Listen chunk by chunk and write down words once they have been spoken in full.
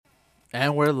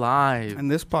And we're live.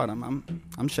 And this part,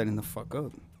 I'm shutting the fuck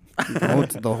up.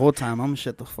 The whole time, I'm gonna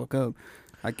shut the fuck up.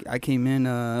 I came in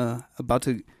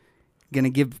gonna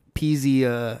give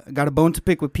Peasy got a bone to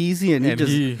pick with Peasy, and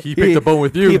he picked a bone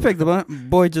with you. He picked the bone.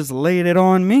 Boy just laid it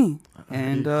on me,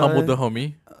 and humbled the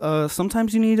homie.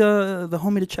 Sometimes you need the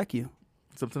homie to check you.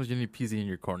 Sometimes you need Peasy in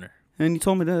your corner. And he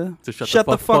told me to shut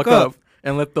the fuck up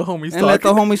and let the homies talk. And let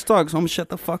the homies talk. So I'm gonna shut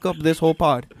the fuck up this whole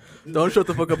pod. Don't shut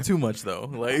the fuck up too much though.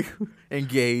 Like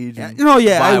engage. Yeah,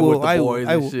 I will. I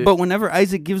will. Shit. But whenever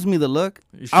Isaac gives me the look,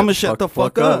 I'm gonna shut the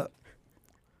fuck up.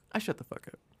 I shut the fuck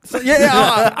up. So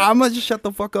I'm gonna just shut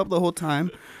the fuck up the whole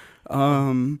time.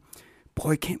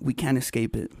 Boy, we can't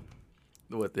escape it.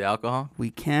 What, the alcohol? We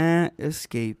can't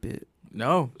escape it.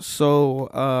 No.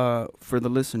 So for the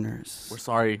listeners, we're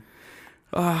sorry.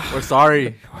 We're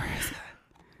sorry.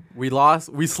 We lost.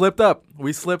 We slipped up.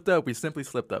 We simply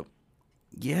slipped up.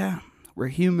 Yeah, we're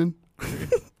human.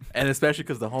 And especially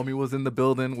because the homie was in the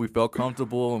building, we felt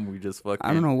comfortable and we just fucking.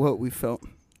 I don't know what we felt.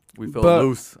 We felt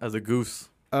loose as a goose.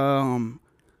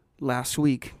 Last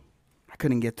week, I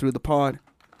couldn't get through the pod.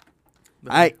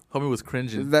 Homie was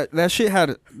cringing. That shit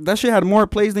had more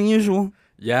plays than usual.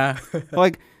 Yeah.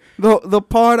 Like the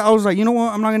pod, I was like, you know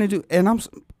what? I'm not gonna do. And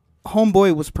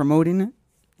homeboy was promoting it.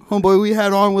 Homeboy we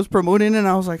had on was promoting it, and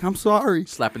I was like, I'm sorry.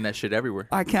 Slapping that shit everywhere.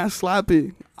 I can't slap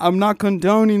it. I'm not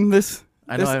condoning this.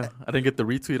 I know. I didn't get the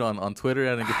retweet on Twitter.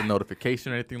 I didn't get the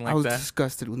notification or anything like that. I was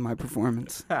disgusted with my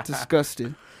performance.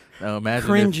 Disgusted. No, imagine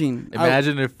cringing.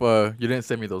 If you didn't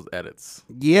send me those edits.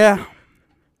 Yeah.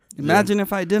 Imagine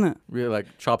if I didn't. We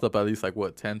like chopped up at least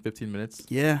 10, 15 minutes.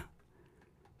 Yeah.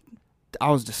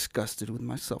 I was disgusted with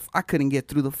myself. I couldn't get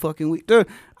through the fucking week. Dude,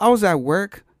 I was at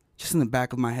work, just in the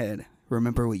back of my head.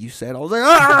 Remember what you said? I was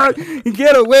like,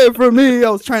 get away from me. I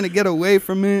was trying to get away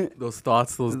from it. Those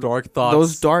thoughts, those dark thoughts.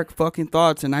 Those dark fucking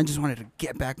thoughts. And I just wanted to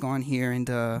get back on here and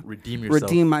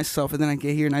redeem myself. And then I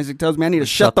get here and Isaac tells me I need to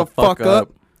shut the fuck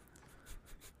up.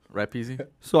 Right, Peasy?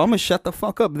 So I'm going to shut the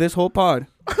fuck up this whole pod.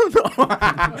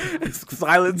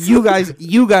 Silence.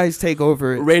 You guys take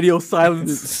over it. Radio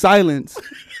silence. Silence.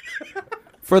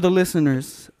 For the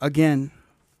listeners, again,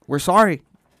 we're sorry.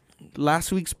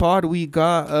 Last week's pod, we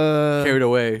got carried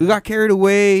away. We got carried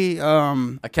away.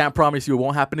 I can't promise you it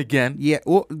won't happen again. Yeah,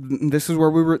 well, this is where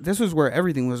we were. This is where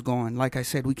everything was going. Like I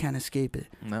said, we can't escape it.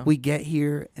 No. We get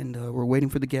here and we're waiting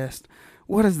for the guest.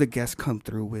 What does the guest come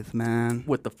through with, man?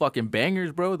 With the fucking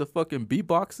bangers, bro. The fucking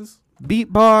beatboxes.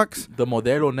 Beatbox. The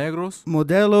Modelo Negros.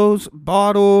 Modelos.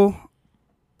 Bottle.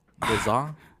 The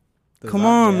Za. Come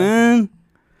on, man.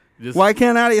 Why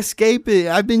can't I escape it?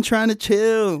 I've been trying to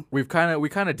chill. We kind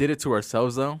of did it to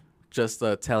ourselves though, just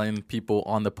telling people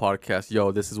on the podcast,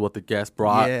 "Yo, this is what the guest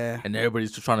brought," and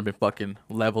everybody's just trying to be fucking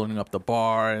leveling up the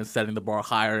bar and setting the bar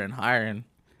higher and higher.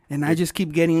 And I just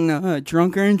keep getting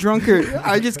drunker and drunker.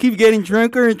 I just keep getting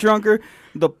drunker and drunker.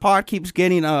 The pod keeps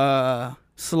getting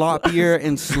sloppier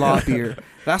and sloppier.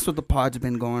 That's what the pod's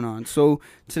been going on. So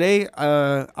today,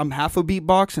 I'm half a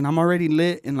beatbox and I'm already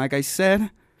lit. And like I said,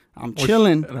 I'm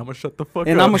chilling. And I'm going to shut the fuck up.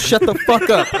 And I'm going to shut the fuck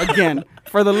up. Again,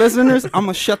 for the listeners, I'm going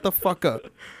to shut the fuck up.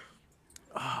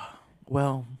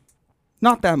 Well.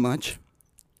 Not that much.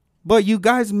 But you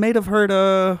guys may have heard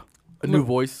a new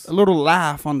voice. A little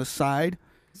laugh on the side.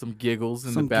 Some giggles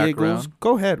in the background. Giggles.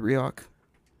 Go ahead, Riok.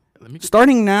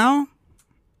 Starting now.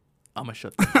 I'm going to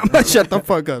shut I'm going to shut the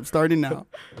fuck up. Starting now.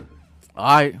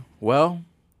 All right. Well,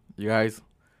 you guys.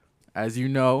 As you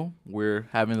know, we're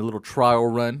having a little trial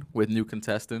run with new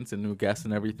contestants and new guests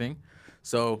and everything.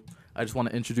 So I just want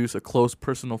to introduce a close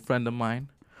personal friend of mine,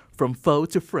 from foe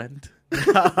to friend.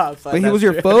 Wait, he was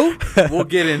your foe? We'll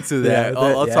get into that.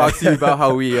 I'll talk to you about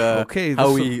how we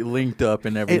we linked up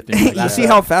and everything. Hey, you see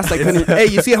how fast I couldn't? Hey,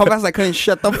 you see how fast I couldn't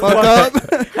shut the fuck up?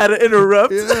 Had to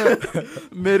interrupt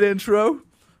mid intro,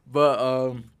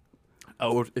 but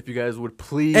if you guys would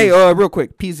please. Hey, real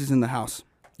quick, Peas is in the house.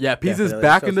 Yeah, Peas is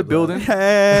back in the building.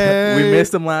 Hey. We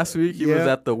missed him last week. He was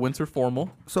at the Winter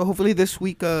Formal. So hopefully this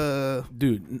week,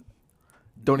 dude,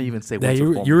 don't even say Winter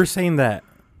Formal. You were saying that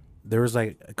there was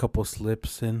like a couple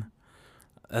slips in.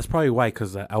 That's probably why,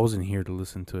 because I wasn't here to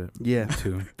listen to it. Yeah,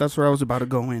 too. That's where I was about to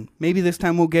go in. Maybe this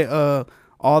time we'll get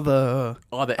all the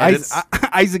edits.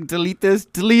 Isaac, delete this.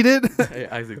 Delete it. Hey,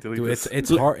 Isaac, delete dude, this. It's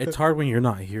hard. It's hard when you're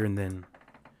not here and then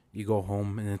you go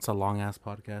home and it's a long ass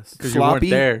podcast. Because you weren't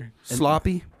there.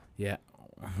 Sloppy. Yeah,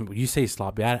 you say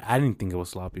sloppy. I didn't think it was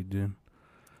sloppy, dude.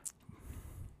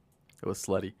 It was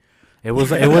slutty. It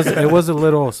was a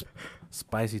little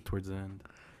spicy towards the end.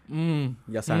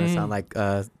 Y'all starting to sound like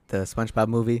the SpongeBob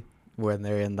movie when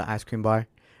they're in the ice cream bar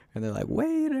and they're like,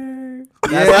 waiter.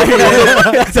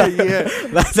 Yeah.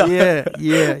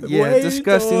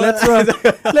 Disgusting.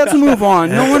 Let's move on.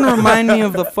 No one remind me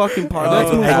of the fucking part.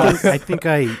 Let's move on. I think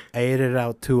I edited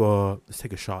out to let's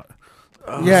take a shot.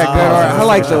 Yeah, good. All right. I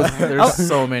like those. There's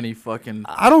so many fucking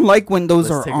I don't like when those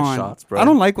Let's are take a on. shots, bro. I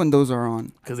don't like when those are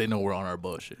on. because they know we're on our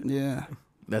bullshit. Yeah.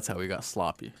 That's how we got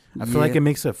sloppy. I feel like it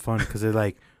makes it fun because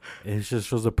it just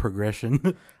shows a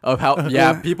progression. Of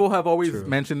how people have always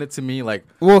mentioned it to me like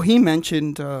Well, he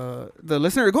mentioned the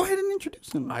listener. Go ahead and introduce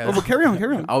him. Well, carry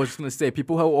on. I was just gonna say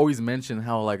people have always mentioned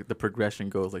how like the progression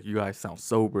goes. Like you guys sound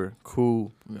sober,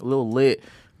 cool, a little lit.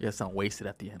 You guys sound wasted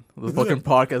at the end. The fucking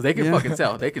podcast, they can fucking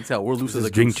tell. They can tell we're loose as a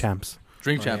Drink goose. champs.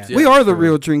 Drink Oh, champs. yeah. Yeah. We are the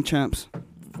real drink champs.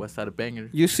 West Side of Banger.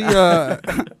 You see,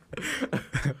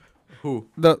 Who?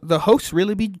 the hosts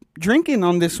really be drinking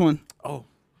on this one. Oh,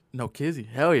 no, Kizzy.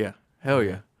 Hell yeah.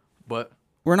 But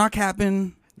We're not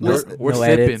capping. we're No sipping.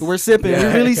 edits. We're sipping. Yeah.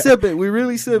 We really sipping. We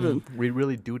really sipping. We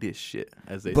really do this shit,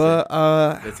 as they But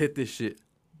say. Let's hit this shit.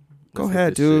 go Let's hit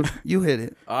ahead, this dude. shit. You hit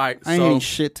it. All right, I ain't so eating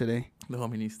shit today. the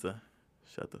homie needs to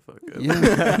shut the fuck up.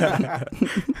 Yeah.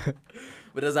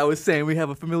 But as I was saying, we have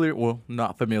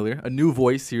a new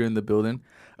voice here in the building.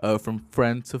 From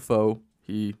friend to foe,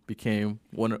 he became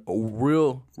a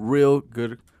real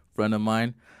good friend of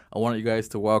mine. I want you guys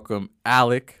to welcome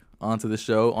Alec onto the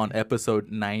show on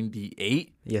episode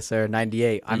 98. Yes, sir.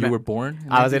 98. You were born?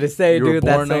 in I was 90 gonna say, you were dude,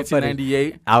 born that's so funny.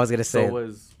 1998. I was gonna say. So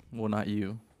was not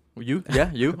you. You?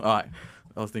 Yeah, you. All right.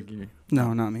 I was thinking you.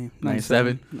 No, not me.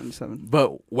 97. 97.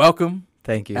 But welcome,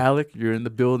 Thank you. Alec. You're in the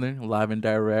building, live and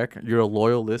direct. You're a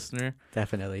loyal listener.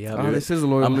 Definitely. Yeah. Oh, this is a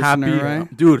loyal I'm listener, happy,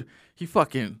 right? dude. He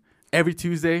fucking every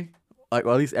Tuesday, like,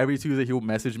 or at least every Tuesday, he'll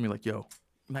message me like, "Yo,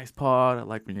 nice pod. I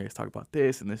like when you guys talk about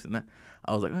this and this and that."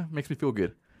 I was like, makes me feel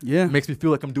good. Yeah. Makes me feel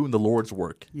like I'm doing the Lord's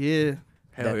work. Yeah.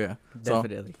 Hell yeah. So,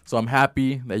 Definitely. so I'm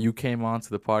happy that you came on to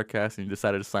the podcast and you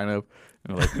decided to sign up.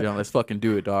 And we're like, let's fucking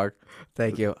do it, dog.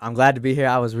 Thank you. I'm glad to be here.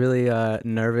 I was really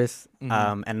nervous.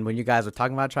 Mhm. And when you guys were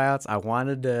talking about tryouts, I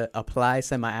wanted to apply,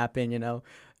 send my app in,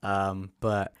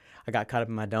 but I got caught up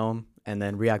in my dome, and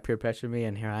then React peer pressured me,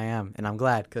 and here I am. And I'm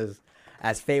glad because,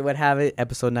 as fate would have it,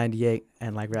 episode 98,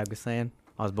 and like Rab was saying,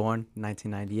 I was born in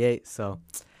 1998, so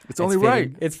It's only fitting.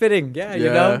 right. It's fitting,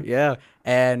 yeah. Yeah.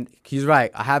 And he's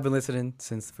right. I have been listening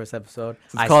since the first episode.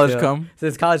 Since college come.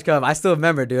 Since college come, I still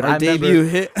remember, dude. Our I remember. debut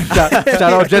hit. Shout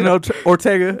out Jenna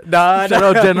Ortega. Shout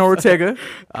out Jenna Ortega.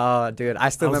 Oh, dude, I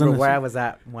still I was remember gonna where say- I was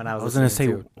at when I I was. was gonna say,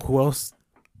 listening to. who else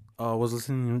was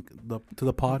listening to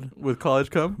the pod With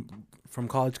college come. from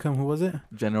College Come? Who was it?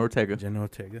 Jenna Ortega. Jenna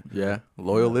Ortega. Yeah.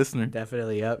 Loyal listener.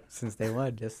 Definitely up since day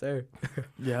one, yes sir.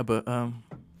 Yeah, but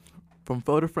from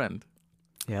foe to friend.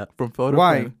 Yeah. From foe to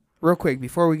Why? friend. Real quick,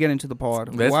 before we get into the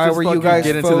pod, Let's why just were you fucking guys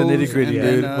get into the foes nitty-gritty, and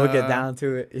dude. then, We'll get down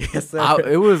to it. Yes sir.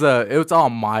 It was all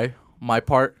my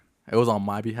part. It was on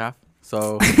my behalf.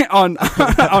 So on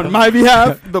my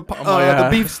behalf, the On my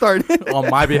behalf. beef started.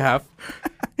 on my behalf,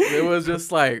 it was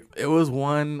just like it was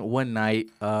one night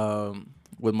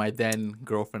with my then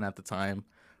girlfriend at the time.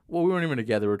 Well, we weren't even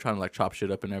together. We were trying to like chop shit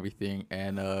up and everything.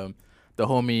 And the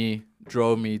homie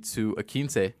drove me to a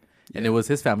quince, and it was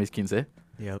his family's quince.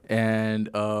 Yep. And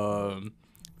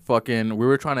fucking we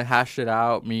were trying to hash it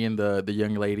out, me and the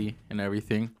young lady and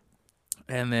everything.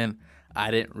 And then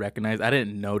I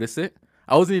didn't notice it.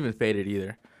 I wasn't even faded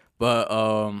either. But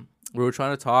we were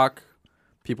trying to talk.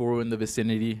 People were in the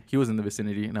vicinity. He was in the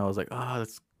vicinity, and I was like,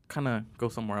 let's kind of go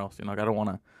somewhere else. Like, I don't want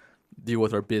to deal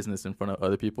with our business in front of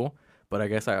other people. But I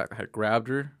guess I had grabbed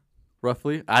her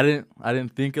roughly. I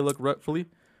didn't think it looked roughly,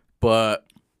 but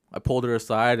I pulled her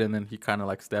aside, and then he kind of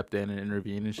like stepped in and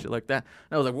intervened and shit like that.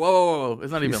 And I was like, whoa,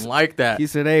 it's not even like that. He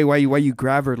said, "Hey, why you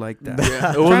grab her like that?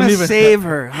 Yeah, it Trying wasn't to even. save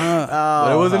her, huh?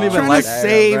 But it wasn't even Trying like to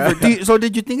save her. So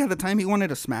did you think at the time he wanted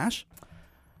to smash?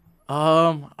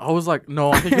 I was like,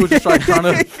 no, I think he was just trying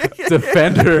to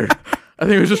defend her. I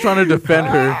think he was just trying to defend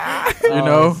her, you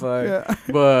know. Yeah.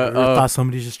 But I thought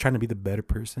somebody's just trying to be the better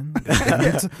person.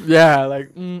 yeah,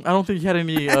 like I don't think he had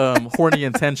any horny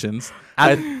intentions.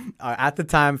 At the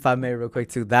time, if I may, real quick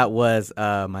too, that was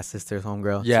my sister's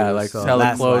homegirl. Yeah, too, like so hella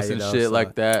that's close why, and you know, shit so-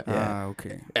 like that. Yeah.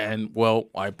 Okay. And well,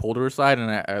 I pulled her aside,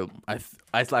 and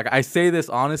I say this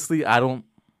honestly, I don't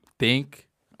think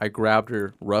I grabbed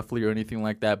her roughly or anything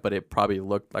like that, but it probably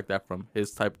looked like that from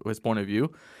his point of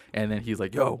view. And then he's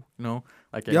like, "Yo,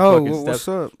 like Yo, fucking what's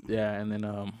up?" Yeah, and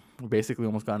then we basically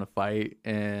almost got in a fight,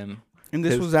 and And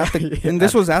this His- was at the and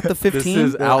this was at the 15.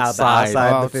 this is Well, outside.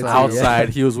 outside the 15, yeah. Outside.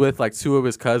 He was with like two of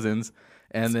his cousins,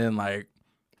 and then like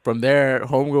from there,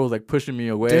 homegirl was like pushing me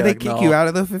away. Did they like, kick no. you out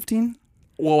of the 15?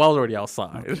 Well, I was already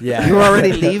outside. Yeah. You were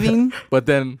already leaving. But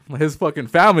then his fucking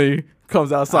family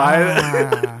comes outside.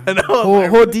 And I was like,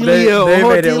 whole dealio. They whole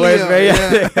made it worse,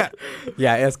 dealio, man.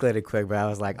 Yeah, it escalated quick, bro. I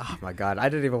was like, oh my god, I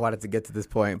didn't even want it to get to this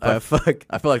point, but fuck.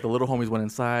 I feel like the little homies went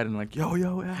inside and like, yo,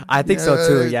 yeah. I think so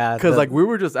too. Yeah, Because like we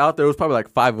were just out there. It was probably like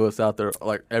 5 of us out there.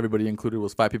 Like everybody included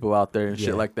was 5 people out there and shit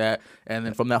Yeah. like that. And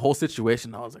then from that whole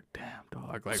situation, I was like, damn,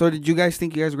 dog. Like, So did you guys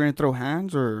think you guys were gonna throw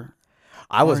hands or?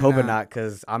 I was Or hoping not. not,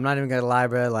 cause I'm not even gonna lie,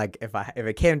 bro. Like if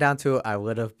it came down to it, I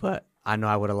would have, but I know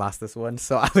I would have lost this one.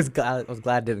 So I was glad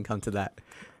it didn't come to that.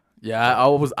 yeah,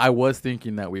 I was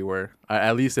thinking that we were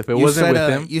at least if it wasn't with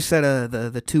him. You said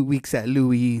the 2 weeks at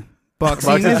Louis boxing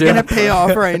Boxing is gym. gonna pay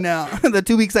off right now. The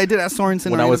 2 weeks I did at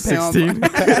Sorensen When are I was gonna 16.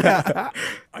 pay off.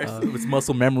 It's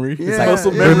muscle memory. Yeah, It's yeah.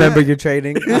 muscle memory. Remember your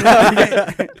training.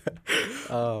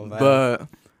 Oh man. But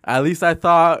at least I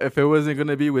thought if it wasn't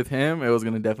gonna be with him, it was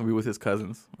gonna definitely be with his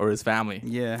cousins or his family.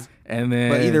 Yeah, And then,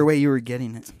 but either way, you were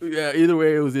getting it. yeah, either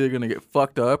way, it was either gonna get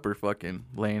fucked up or fucking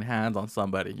laying hands on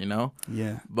somebody, you know.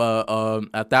 Yeah, But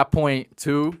at that point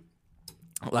too,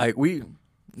 like we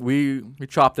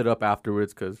chopped it up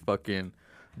afterwards because fucking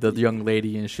the young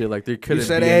lady and shit, like they couldn't. you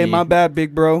said, be "Hey, any- my bad,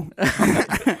 big bro.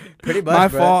 Pretty much, my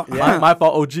bro. fault. Yeah. my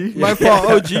fault, OG. My fault,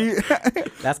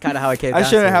 OG. That's kind of how it came. I down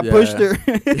shouldn't to. have Yeah. pushed her."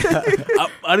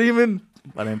 I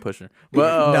didn't push her.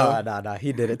 But No,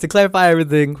 he did it. To clarify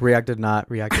everything, reacted not.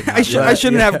 I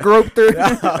shouldn't have groped her.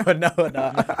 No.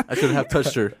 I shouldn't have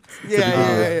touched her.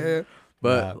 yeah.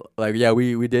 But like, yeah,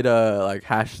 we did like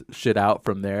hash shit out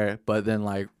from there. But then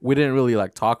like we didn't really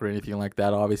like talk or anything like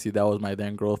that. Obviously, that was my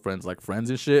then girlfriend's like friends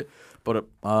and shit. But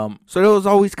So it was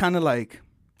always kind of like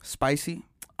spicy.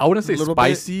 I wouldn't say A little bit.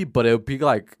 spicy, but it would be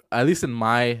like, at least in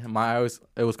my eyes,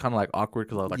 it was kind of like awkward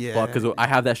because I was like, Yeah. fuck, because I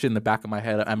have that shit in the back of my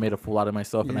head. I made a fool out of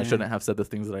myself, and I Yeah. shouldn't have said the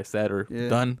things that I said or Yeah.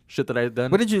 done shit that I had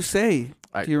done. What did you say?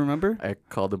 Do you remember? I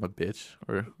called him a bitch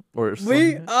or We?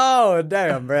 something. Oh,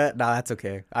 damn, bro. No, that's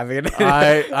okay. I mean,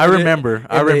 I remember.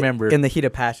 I remember. In the heat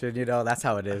of passion, that's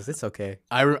how it is. It's okay.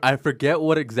 I forget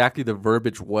what exactly the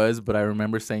verbiage was, but I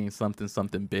remember saying something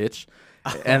bitch,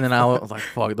 and then I was like,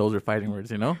 "Fuck, those are fighting words,"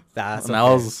 you know. That's And okay.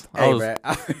 I was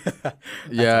That's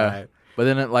yeah. alright. But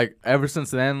then like ever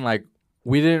since then, like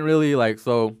we didn't really like.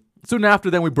 So soon after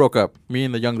then, we broke up. Me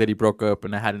and the young lady broke up,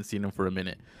 and I hadn't seen him for a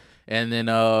minute. And then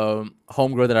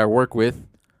homegirl that I work with,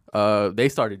 they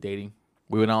started dating.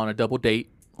 We went on a double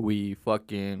date. We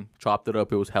fucking chopped it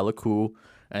up. It was hella cool.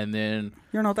 And then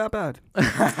You're not that bad.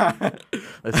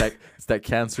 it's that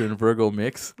Cancer and Virgo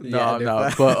mix. Yeah, No.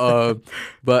 dude.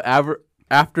 But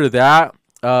after that,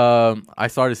 I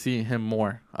started seeing him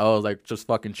more. I was like just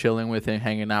fucking chilling with him,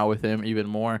 hanging out with him even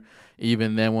more.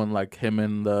 Even then, when like him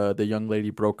and the young lady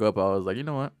broke up, I was like, you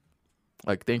know what?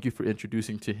 Like, thank you for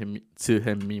introducing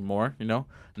him me more. You know,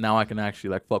 now I can actually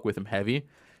like fuck with him heavy.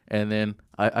 And then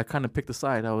I kind of picked a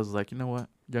side. I was like, you know what,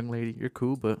 young lady, you're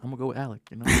cool, but I'm gonna go with Alec.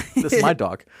 You know, that's my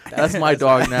dog. That's my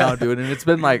dog now, dude. And it's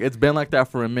been like that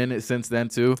for a minute since then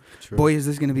too. True. Boy, is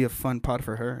this gonna be a fun pod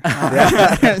for her.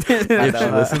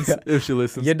 If she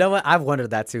listens. You know what? I've wondered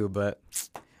that too, but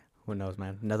who knows,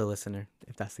 man? Another listener,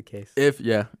 if that's the case. If she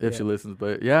Yeah. listens.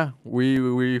 But yeah,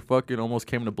 we fucking almost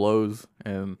came to blows,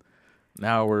 and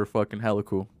now we're fucking hella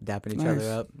cool. Dapping each Nice.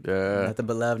 other up. Yeah. Nothing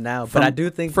but love now. From- but I do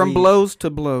think From we- blows to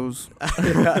blows.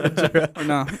 Or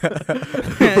no,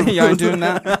 you aren't doing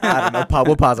that. I don't know.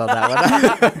 We'll pause on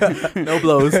that one. No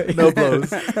blows. No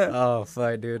blows. Oh,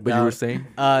 fuck, dude. But No. you were saying?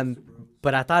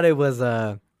 But I thought it was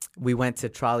we went to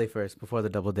Trolley first before the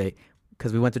double date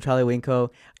because we went to Trolley Winco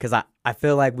because I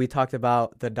feel like we talked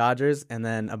about the Dodgers and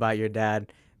then about your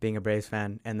dad being a Braves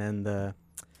fan and then the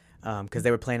because they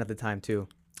were playing at the time too.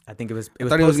 I think it was. I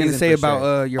thought he was gonna postseason say for sure.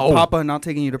 about your Oh. papa not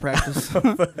taking you to practice.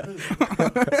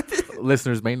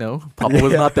 Listeners may know. Papa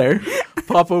was not there.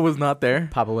 Papa was not there.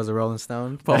 Papa was a Rolling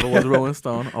Stone. Papa was a Rolling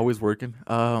Stone, always working.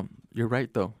 You're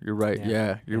right though. You're right. Yeah.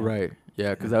 Yeah, you're Yeah. right.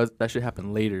 Yeah, because that should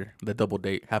happen later. The double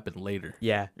date happened later.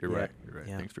 Yeah, You're yeah, right. You're right.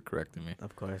 yeah. Thanks for correcting me.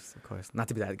 Of course. Not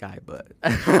to be that guy, but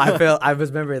I was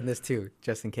remembering this too,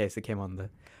 just in case it came on the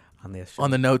On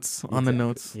the notes. On the Exactly.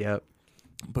 notes. Yep.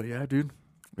 But yeah, dude,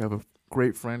 we have a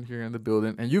great friend here in the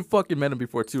building, and you fucking met him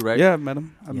before too, right? Yeah, I met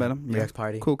him. I met him. Your Yeah. ex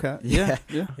party. Cool cat. Yeah.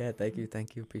 Yeah, Yeah. Thank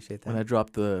you. Appreciate When I that.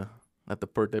 dropped at the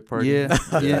birthday party. Yeah,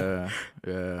 yeah,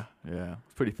 yeah.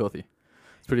 It's pretty filthy.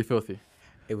 It's pretty filthy.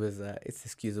 It was. It's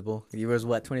excusable. You was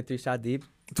what 23 shot deep.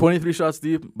 23 shots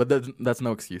deep, but that's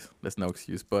no excuse. That's no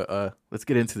excuse. But let's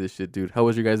get into this shit, dude. How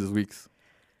was your guys' weeks?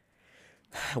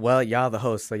 Well, y'all the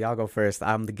host, so y'all go first.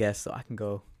 I'm the guest, so I can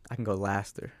go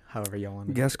last or however y'all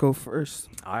want. Guess go first.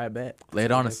 All right, bet. Lay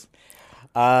it on us.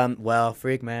 Well,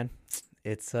 freak man,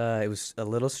 it was a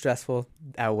little stressful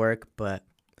at work, but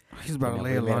He's about to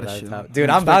lay a lot of shit. Dude,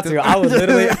 I'm about to. I was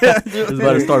literally. He's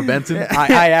about to start venting.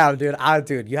 I am, dude.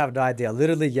 Dude, you have no idea.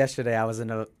 Literally yesterday, I was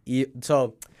in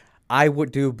so I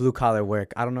would do blue collar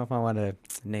work. I don't know if I want to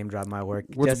name drop my work.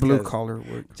 What's blue collar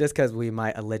work? Just because we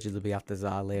might allegedly be off the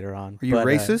ZA later on. Are you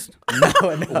racist?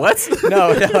 No. What?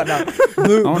 No.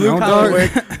 Blue collar dog.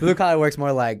 work. Blue collar work's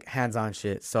more like hands-on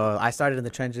shit. So I started in the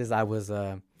trenches. I was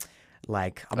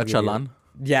like A chalan.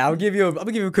 Yeah, I'm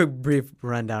gonna give you a quick brief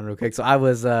rundown real quick. So I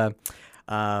was I'm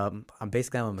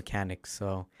a mechanic.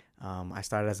 So I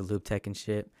started as a lube tech and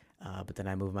shit. But then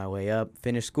I moved my way up,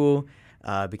 finished school,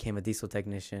 became a diesel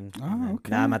technician. Oh, okay.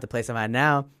 Now I'm at the place I'm at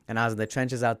now, and I was in the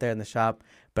trenches out there in the shop,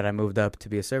 but I moved up to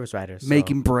be a service writer. So.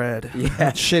 Making bread.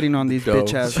 Yeah. Shitting on these Dope.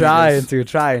 bitch ass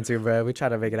Trying to, bro. We try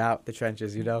to make it out the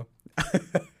trenches, you know.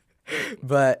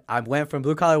 But I went from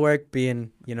blue collar work,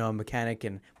 being a mechanic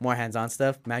and more hands-on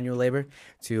stuff, manual labor,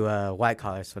 to white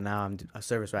collar. So now I'm a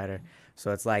service writer.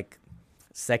 So it's like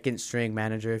second string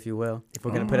manager, if you will, if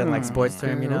we're gonna put it in like sports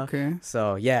term, Okay.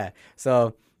 So yeah.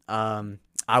 So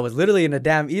I was literally in a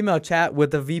damn email chat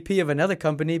with the VP of another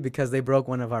company because they broke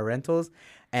one of our rentals,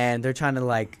 and they're trying to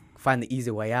like find the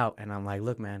easy way out. And I'm like,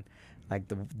 look, man, like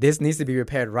this needs to be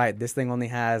repaired right. This thing only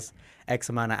has X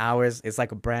amount of hours. It's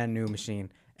like a brand new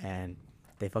machine, and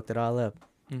they fucked it all up.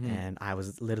 And I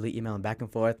was literally emailing back and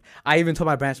forth. I even told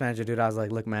my branch manager, dude, I was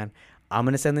like, look, man, I'm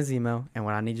going to send this email, and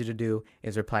what I need you to do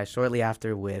is reply shortly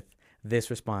after with this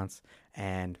response.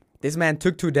 And this man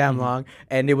took too damn long,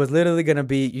 and it was literally going to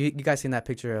be, you guys seen that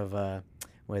picture of,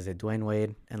 what is it, Dwayne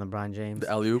Wade and LeBron James? The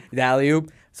alley-oop. The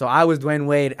alley-oop. So I was Dwayne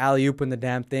Wade alley-ooping the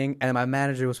damn thing, and my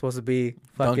manager was supposed to be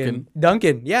fucking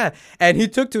Duncan. Yeah. And he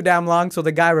took too damn long, so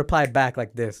the guy replied back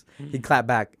like this. He clapped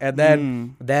back. And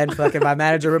then fucking my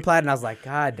manager replied, and I was like,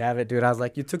 God damn it, dude. I was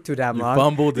like, you took too damn long. You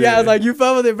fumbled it. Yeah, I was like, you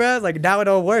fumbled it, bro. I was like, now it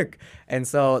don't work. And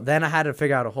so then I had to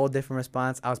figure out a whole different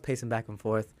response. I was pacing back and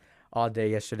forth all day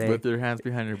yesterday. With your hands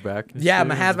behind your back. Yeah,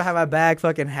 my hands behind my back,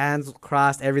 fucking hands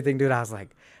crossed, everything, dude. I was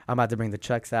like, I'm about to bring the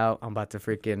chucks out. I'm about to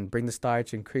freaking bring the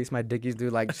starch, increase my dickies,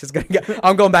 dude. Like, it's just gonna get.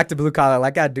 I'm going back to blue collar.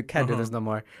 Like, can't do this no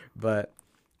more. But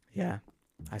yeah,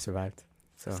 I survived.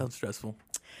 So Sounds stressful.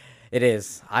 it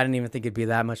is. I didn't even think it'd be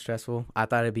that much stressful. I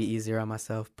thought it'd be easier on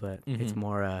myself, but it's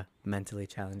more mentally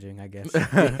challenging, I guess.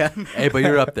 Hey, but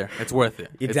you're up there. It's worth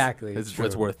it. Exactly. It's true.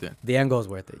 worth it. The end goal's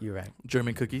worth it. You're right.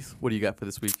 German cookies. What do you got for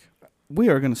this week? We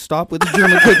are going to stop with the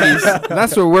German cookies.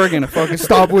 That's what we're going to fucking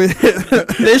stop with.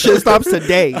 This shit stops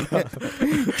today.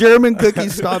 German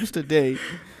cookies stops today.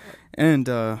 And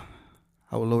I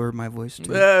will lower my voice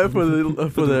too. For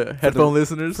the headphone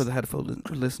listeners. For the headphone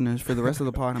listeners. For the rest of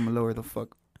the pod, I'm going to lower the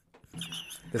fuck.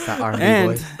 That's not R&B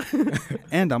And voice.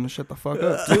 and I'm going to shut the fuck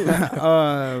up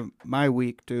too. My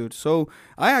week, dude. So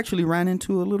I actually ran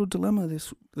into a little dilemma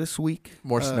this week.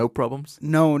 More snow problems.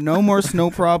 No more snow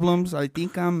problems. I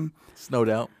think I'm Snowed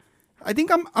out.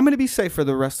 gonna be safe for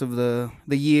the rest of the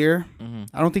year.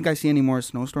 I don't think I see any more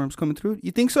snowstorms coming through.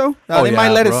 You think so? They might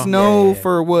let it snow Yeah.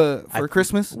 for what? For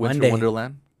Christmas? Winter Monday.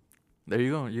 Wonderland. There you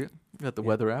go. You got the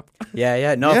weather app.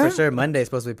 Yeah. No, Yeah? for sure. Monday's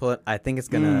supposed to be pulling. I think it's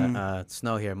gonna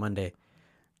snow here Monday.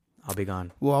 I'll be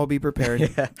gone. Well, I'll be prepared.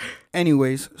 Yeah.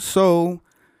 Anyways, so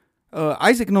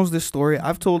Isaac knows this story.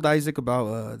 I've told Isaac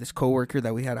about this coworker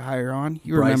that we had to hire on.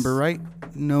 You Bryce. remember, right?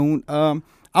 No.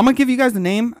 I'm gonna give you guys the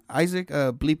name. Isaac,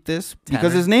 bleep this because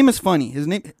Tanner. his name is funny. His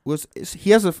name he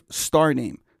has a star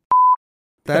name.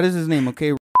 That is his name.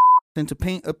 Okay. And to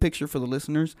paint a picture for the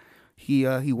listeners, he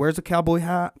wears a cowboy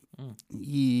hat.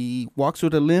 He walks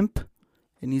with a limp,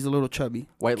 and he's a little chubby.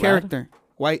 White lad? Character.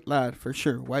 White lad for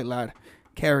sure. White lad.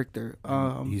 Character.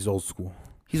 He's old school.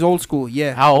 He's old school.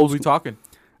 Yeah. How old are we talking?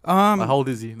 How Um, old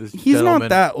is he? This he's gentleman? not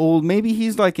that old. Maybe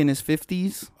he's like in his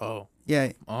 50s. Oh.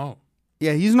 Yeah. Oh.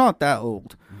 Yeah. He's not that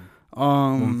old.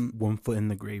 One foot in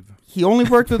the grave. He only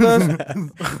worked with us,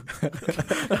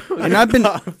 and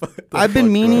I've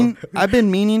been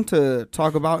meaning to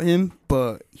talk about him,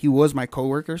 but he was my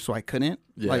coworker, so I couldn't.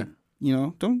 Yeah. Like,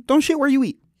 don't shit where you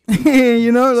eat.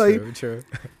 Like, True.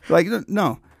 like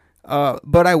no.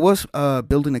 But I was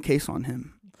building a case on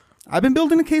him. I've been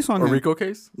building a case on A him. Rico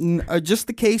case? Just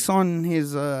the case on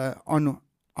his on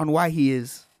why he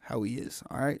is how he is.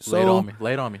 All right. So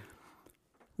Lay it on me.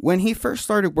 when he first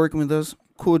started working with us,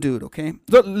 cool dude, okay?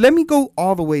 Let me go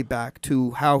all the way back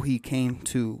to how he came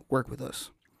to work with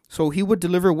us. So he would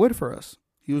deliver wood for us.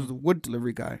 He was the wood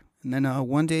delivery guy. And then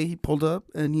one day he pulled up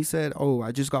and he said, "Oh,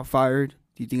 I just got fired.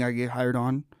 Do you think I can get hired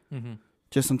on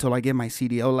just until I get my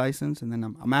CDL license? And then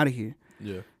I'm out of here."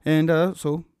 Yeah. And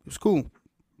so it was cool.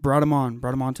 Brought him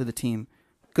on to the team.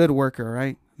 Good worker,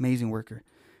 right? Amazing worker.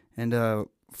 And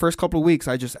first couple of weeks,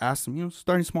 I just asked him,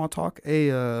 starting small talk. Hey,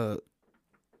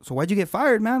 so why'd you get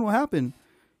fired, man? What happened?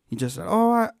 He just said,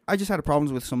 oh, I just had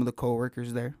problems with some of the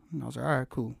coworkers there. And I was like, all right,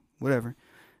 cool, whatever.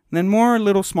 And then more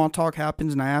little small talk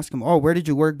happens, and I ask him, oh, where did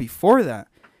you work before that?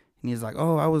 And he's like,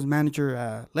 oh, I was manager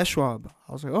at Les Schwab.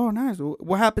 I was like, oh, nice.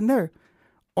 What happened there?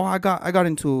 Oh, I got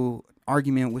into an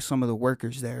argument with some of the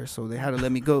workers there, so they had to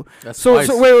let me go. So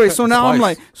wait. So now I'm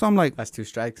like, That's 2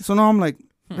 strikes. so now I'm like,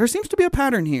 there seems to be a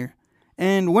pattern here.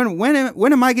 And when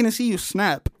am I gonna see you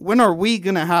snap? When are we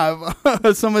gonna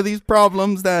have some of these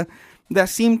problems that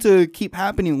seem to keep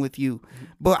happening with you?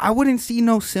 But I wouldn't see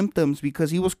no symptoms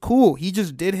because he was cool. He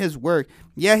just did his work.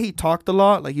 Yeah, he talked a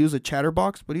lot, like he was a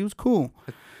chatterbox, but he was cool.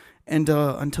 And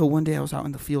until one day I was out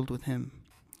in the field with him,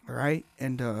 all right?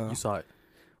 And You saw it.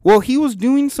 well, he was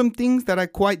doing some things that I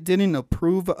quite didn't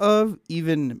approve of,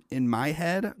 even in my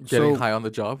head. Getting high on the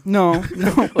job. No.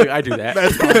 Like I do that.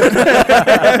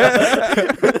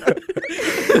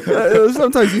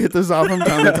 Sometimes you hit this off from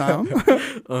time to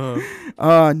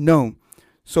time. No.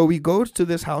 So we go to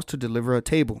this house to deliver a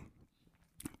table.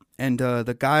 And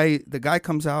the guy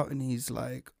comes out and he's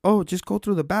like, oh, just go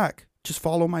through the back. Just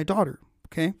follow my daughter.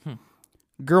 Okay.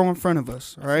 Girl in front of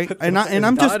us. All right. And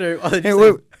I'm just,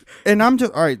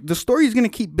 all right. The story is going to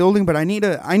keep building, but I need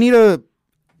to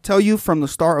tell you from the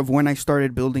start of when I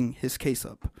started building his case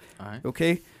up. All right.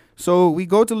 Okay. So we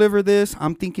go deliver this.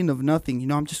 I'm thinking of nothing. You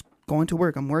know, I'm just going to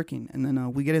work. I'm working. And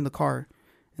then we get in the car.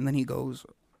 And then he goes,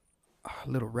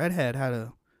 little redhead had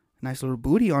a nice little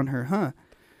booty on her, huh?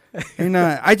 And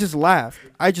I just laughed.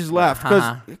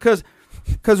 Because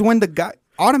when the guy,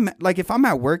 like if I'm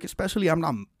at work, especially,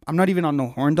 I'm not even on no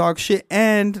horn dog shit.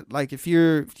 And like if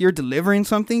you're delivering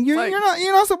something, you're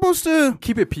not supposed to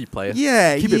keep it P, player.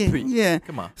 Yeah, keep it P. Yeah,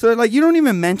 come on. So like you don't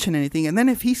even mention anything, and then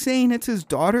if he's saying it's his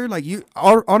daughter, like you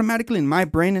automatically in my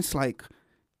brain, it's like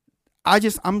I'm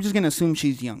just gonna assume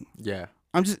she's young. Yeah,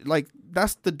 I'm just like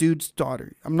that's the dude's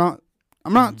daughter. I'm not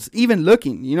even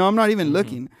looking. You know, I'm not even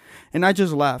looking. And I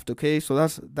just laughed. Okay, so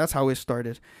that's how it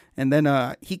started. And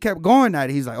then he kept going at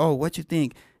it. He's like, "Oh, what you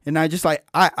think?" And I just like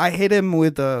I hit him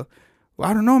with well,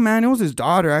 I don't know, man. It was his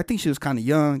daughter. I think she was kind of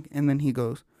young. And then he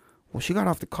goes, "Well, she got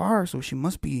off the car, so she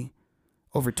must be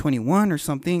over 21 or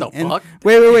something." The and fuck?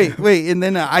 Wait. And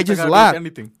then I just laughed.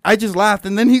 Anything. I just laughed.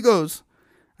 And then he goes,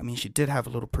 "I mean, she did have a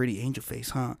little pretty angel face,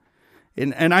 huh?"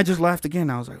 And I just laughed again.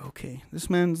 I was like, okay, this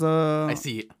man's I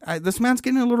see it. This man's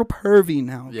getting a little pervy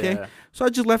now. Okay, Yeah. so I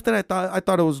just left it. I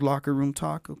thought it was locker room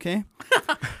talk. Okay,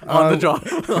 On the job.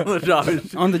 On the job.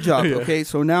 on the job. Yeah. Okay,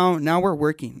 so now we're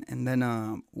working, and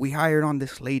then we hired on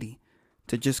this lady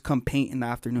to just come paint in the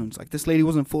afternoons. Like this lady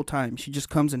wasn't full time. She just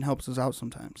comes and helps us out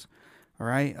sometimes. All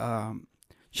right.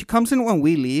 She comes in when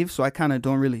we leave, so I kind of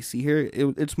don't really see her.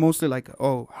 It's mostly like,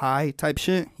 oh, hi type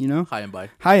shit, you know? Hi and bye.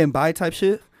 Hi and bye type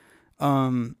shit.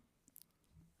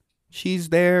 She's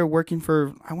there working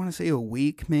for, I want to say a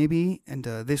week maybe, and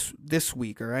this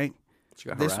week, all right? She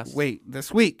got harassed.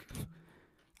 This week.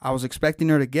 I was expecting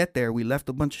her to get there. We left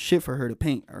a bunch of shit for her to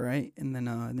paint, all right? And then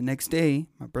the next day,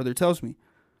 my brother tells me,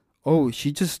 oh,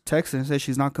 she just texted and said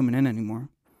she's not coming in anymore.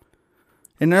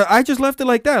 And I just left it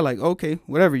like that, like, okay,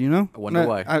 whatever, you know? I wonder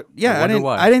why.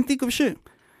 I didn't think of shit.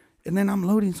 And then I'm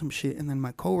loading some shit, and then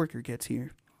my coworker gets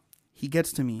here. He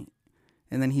gets to me,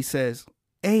 and then he says,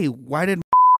 hey, why did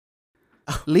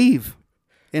leave?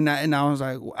 And I was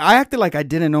like, I acted like I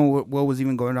didn't know what was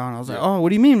even going on. I was like, oh, what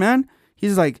do you mean, man?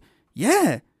 He's like,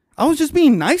 yeah, I was just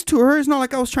being nice to her. It's not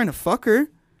like I was trying to fuck her.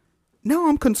 Now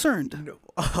I'm concerned. No.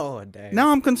 Oh, dang.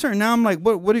 Now I'm concerned. Now I'm like,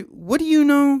 what do you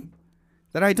know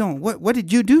that I don't? What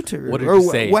did you do to her? What did you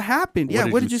say? What happened?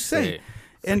 What did you say?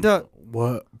 And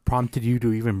what prompted you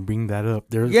to even bring that up?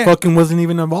 There fucking wasn't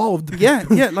even involved. Yeah,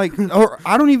 like, or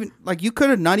I don't even, like, you could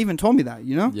have not even told me that,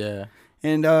 you know? Yeah.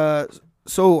 And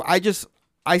so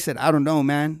I said, I don't know,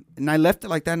 man. And I left it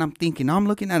like that, and I'm thinking, I'm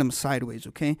looking at him sideways,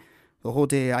 okay? The whole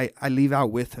day I leave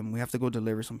out with him. We have to go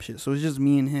deliver some shit. So it's just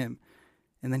me and him.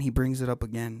 And then he brings it up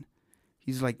again.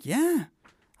 He's like, yeah,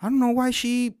 I don't know why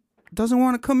she doesn't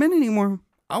want to come in anymore.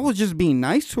 I was just being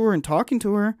nice to her and talking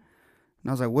to her. And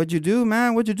I was like, what'd you do,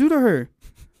 man? What'd you do to her?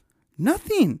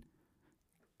 Nothing.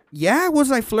 Yeah,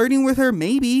 was I flirting with her?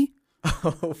 Maybe.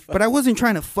 But I wasn't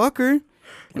trying to fuck her.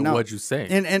 And what'd you say?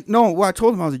 And no, what I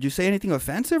told him, I was, did you say anything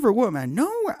offensive or what, man?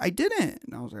 No, I didn't.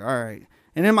 And I was like, all right.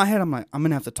 And in my head, I'm like, I'm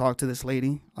going to have to talk to this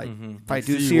lady. Like, if I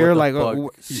do see her, like,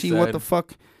 see what the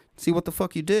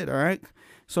fuck you did, all right?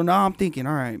 So now I'm thinking,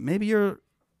 all right, maybe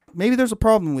there's a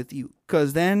problem with you.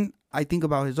 Because then I think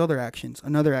about his other actions.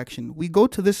 Another action. We go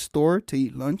to this store to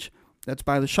eat lunch that's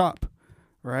by the shop,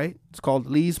 right? It's called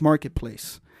Lee's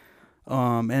Marketplace.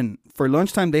 And for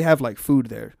lunchtime, they have, like, food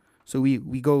there. So we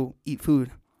go eat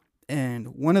food.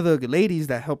 And one of the ladies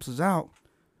that helps us out,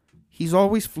 he's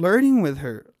always flirting with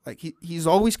her. Like he's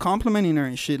always complimenting her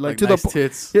and shit. Like to nice the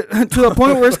tits. to the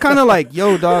point where it's kind of like,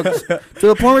 yo, dog. To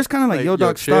the point where it's kind of like, yo,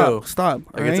 dog, chill. stop.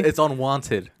 Like Right? it's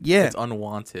unwanted. Yeah. It's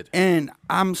unwanted. And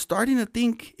I'm starting to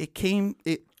think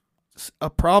a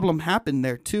problem happened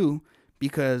there too,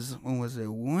 because when was it,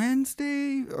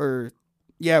 Wednesday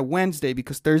Wednesday,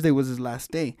 because Thursday was his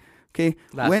last day. Okay,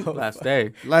 Last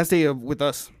day. last day with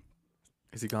us.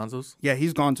 Is he Gonzo's? Yeah,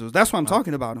 he's gone. So that's why I'm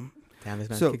talking about him. Damn, this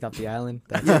man So- kicked off the island.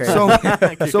 That's Yeah,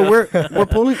 crazy. so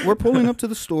we're pulling up to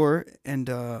the store, and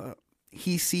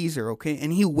he sees her, okay,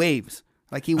 and he waves.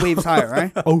 Like he waves high,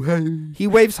 right? Oh, hey. He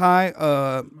waves high.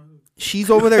 She's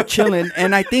over there chilling,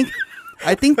 and I think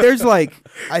there's like,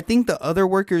 I think the other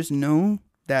workers know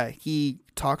that he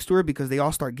talks to her because they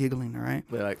all start giggling, all right?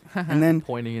 They're like, And then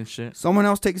pointing and shit. someone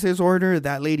else takes his order.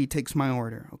 That lady takes my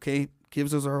order, okay?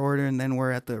 Gives us our order, and then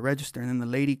we're at the register, and then the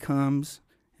lady comes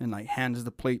and like hands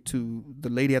the plate to the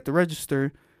lady at the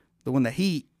register, the one that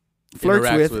he flirts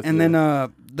Interacts with, with, and yeah.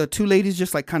 then the two ladies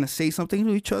just like kind of say something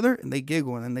to each other, and they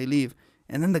giggle, and then they leave.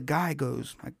 And then the guy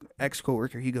goes, my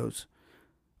ex-coworker, he goes,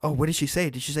 "Oh, what did she say?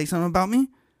 Did she say something about me?"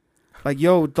 Like,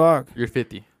 yo, dog. You're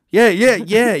 50. Yeah.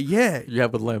 You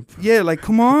have a limp. Yeah, like,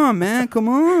 come on, man, come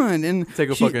on. And Take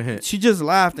a she, fucking hit. She just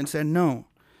laughed and said no.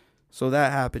 So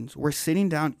that happens. We're sitting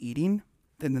down eating,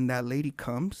 and then that lady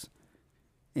comes,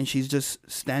 and she's just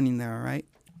standing there, all right?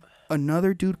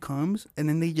 Another dude comes, and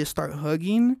then they just start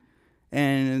hugging,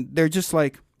 and they're just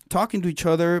like talking to each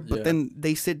other, but Yeah. then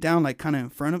they sit down like kind of in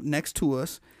front of, next to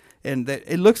us, and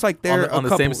it looks like they're on a the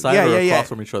couple. same side or across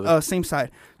from each other? Same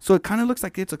side. So it kind of looks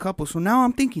like it's a couple. So now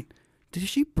I'm thinking, did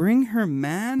she bring her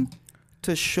man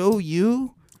to show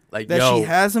you Like, that yo, she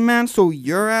has a man, so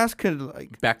your ass could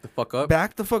like back the fuck up.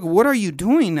 back the fuck? What are you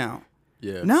doing now?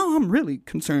 Yeah. Now I'm really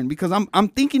concerned because I'm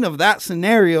thinking of that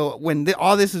scenario when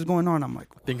all this is going on. I'm like,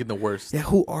 Thinking the worst. yeah,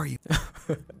 who are you?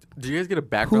 Do you guys get a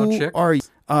background Who check? are you?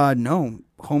 No,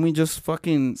 homie just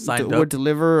fucking Signed would up?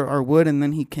 deliver our wood, and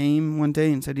then he came one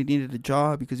day and said he needed a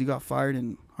job because he got fired.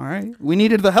 And all right, we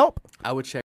needed the help. I would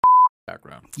check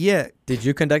background. Yeah, Did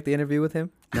you conduct the interview with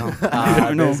him? no,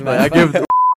 No. no. Like, I give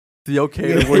the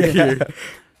okay to work here.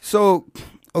 So,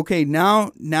 okay,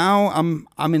 now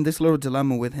I'm in this little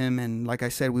dilemma with him, and like I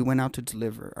said, we went out to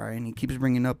deliver, all right, and he keeps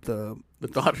bringing up the The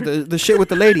daughter. shit with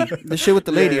the lady, the shit with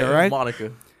the lady, Yeah, all right.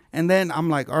 Monica. And then I'm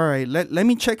like, all right, let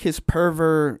me check his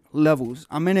pervert levels.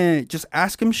 I'm gonna just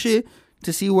ask him shit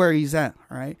to see where he's at,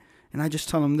 all right. And I just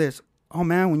tell him this: oh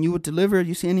man, when you would deliver,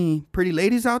 you see any pretty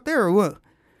ladies out there or what?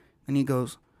 And he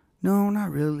goes, no,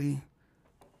 not really.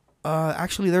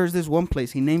 Actually, there's this one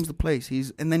place. He names the place.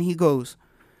 And then he goes,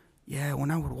 yeah,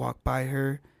 when I would walk by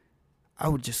her, I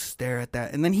would just stare at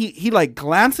that. And then he like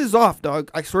glances off,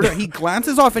 dog. I swear to God, he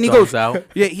glances off and he Thumbs goes, out.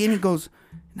 yeah, and he goes,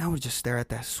 and I would just stare at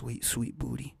that sweet, sweet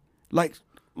booty. Like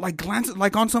glances,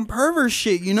 like on some pervert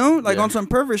shit, you know? Like Yeah. on some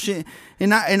pervert shit.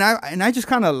 And I just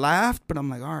kind of laughed, but I'm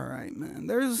like, all right, man,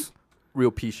 there's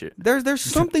Real pea shit.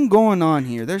 something going on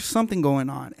here. There's something going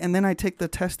on. And then I take the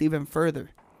test even further.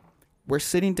 We're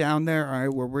sitting down there, all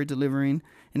right, where we're delivering,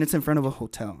 and it's in front of a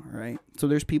hotel, all right? So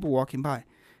there's people walking by.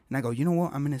 And I go, you know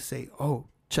what? I'm going to say, oh,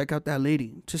 check out that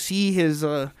lady, to see his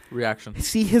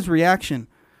reaction.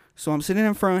 So I'm sitting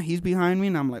in front, he's behind me,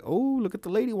 and I'm like, oh, look at the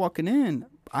lady walking in.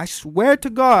 I swear to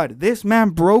God, this man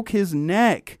broke his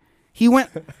neck. He went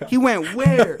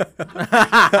where?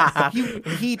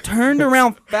 he turned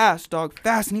around fast, dog,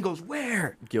 fast, and he goes,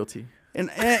 where? Guilty. And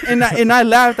I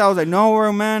laughed. I was like,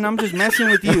 no, man, I'm just messing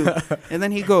with you. And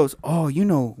then he goes, oh, you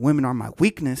know, women are my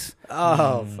weakness.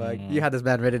 Oh, fuck. You had this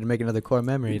man ready to make another core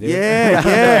memory, dude.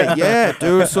 Yeah,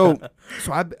 dude. So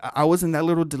I was in that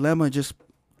little dilemma, just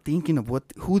thinking of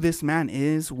who this man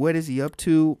is, what is he up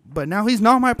to. But now he's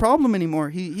not my problem anymore.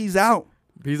 He's out.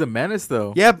 He's a menace,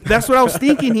 though. Yeah, that's what I was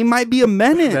thinking. He might be a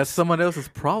menace. That's someone else's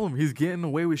problem. He's getting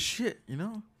away with shit, you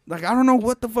know? Like, I don't know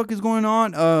what the fuck is going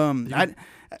on.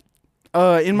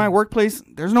 In my workplace,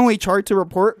 there's no HR to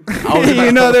report.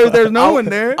 You know, there's no one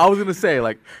there. I was going to say,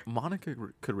 like, Monica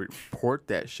could report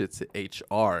that shit to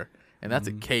HR, and that's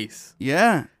a case.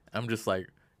 Yeah. I'm just like,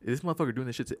 is this motherfucker doing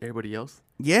this shit to everybody else?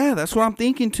 Yeah, that's what I'm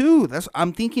thinking too.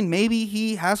 I'm thinking maybe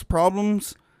he has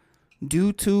problems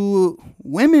due to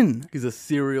women. He's a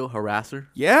serial harasser.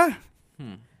 Yeah.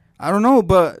 I don't know,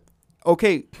 but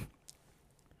okay.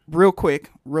 Real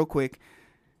quick.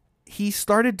 He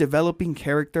started developing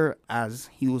character as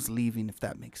he was leaving, if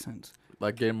that makes sense.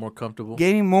 Like, getting more comfortable.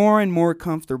 Getting more and more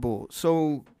comfortable.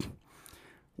 So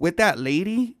with that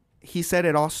lady, he said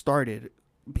it all started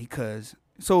because...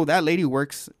 So that lady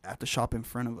works at the shop in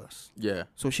front of us. Yeah.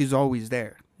 So she's always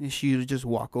there. And she would just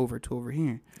walk over to over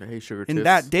here. Hey, sugar And tips.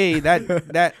 that day,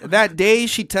 that day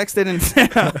she texted and said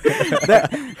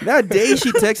that day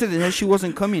she texted and said she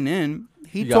wasn't coming in.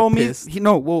 He You got told me pissed?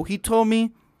 he told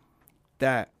me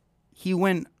that he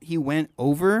went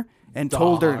over and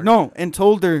told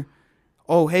her,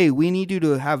 oh, hey, we need you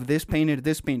to have this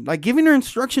painted, like giving her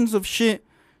instructions of shit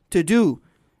to do.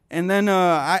 And then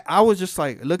I was just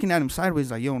like looking at him sideways,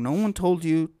 like, yo, no one told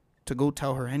you to go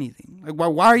tell her anything. Like,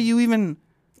 why are you even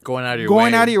going out of your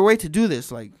going way. out of your way to do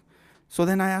this? Like, so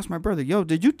then I asked my brother, yo,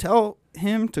 did you tell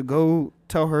him to go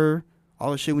tell her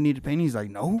all the shit we need to paint? He's like,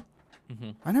 no,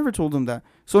 I never told him that.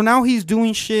 So now he's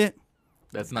doing shit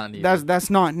That's not needed. that's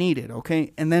not needed.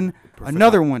 Okay, and then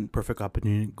another one. Perfect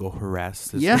opportunity to go harass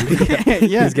this. Yeah, lady.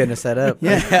 yeah, He's getting it set up.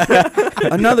 yeah.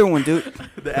 Another one, dude.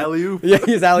 the alley-oop. Yeah,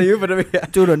 he's alley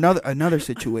but Dude, another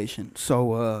situation.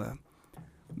 So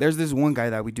there's this one guy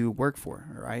that we do work for,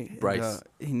 right? Bryce.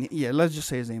 And, let's just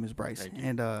say his name is Bryce. Thank you.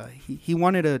 And he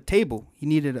wanted a table. He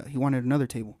wanted another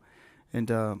table.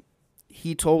 And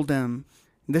he told them,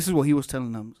 this is what he was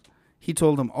telling them. He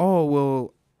told them, oh,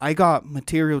 well, I got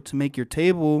material to make your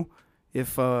table.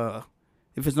 If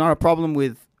it's not a problem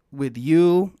with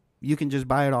you, you can just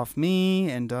buy it off me,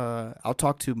 and I'll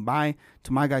talk to my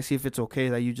guy, see if it's okay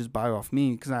that you just buy it off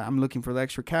me, because I'm looking for the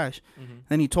extra cash.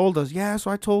 Then he told us, yeah,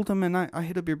 so I told him, and I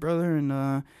hit up your brother,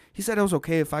 and he said it was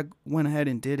okay if I went ahead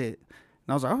and did it. And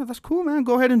I was like, oh, that's cool, man.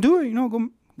 Go ahead and do it. You know,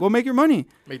 go make your money.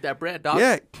 Make that bread, dog.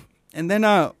 Yeah. And then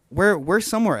we're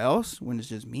somewhere else when it's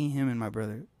just me, him, and my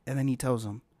brother. And then he tells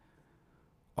him,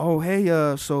 oh, hey,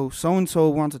 so-and-so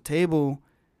wants a table.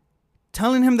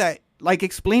 Telling him that, like,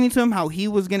 explaining to him how he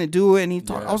was going to do it. And he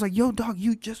talked. Yeah. I was like, yo, dog,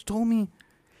 you just told me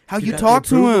how you got the talked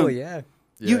to approval, him. Yeah.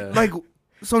 You Yeah. like,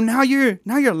 so now you're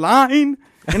lying,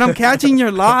 and I'm catching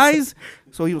your lies.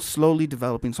 So he was slowly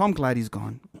developing. So I'm glad he's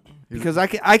gone, because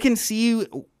I can see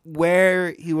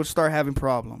where he would start having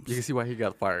problems. You can see why he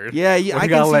got fired. Yeah, When I he can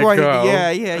got see let why. go. Yeah.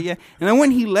 And then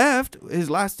when he left, his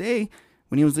last day,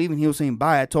 when he was leaving, he was saying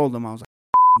bye. I told him, I was like,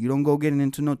 you don't go getting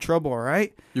into no trouble, all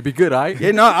right? You be good, aight?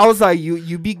 Yeah, no, I was like,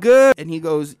 you be good. And he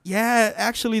goes, yeah,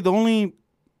 actually, the only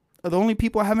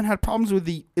people I haven't had problems with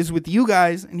is with you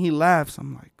guys. And he laughs.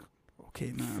 I'm like,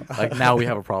 okay, man. Like, now we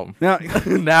have a problem. Now,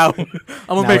 now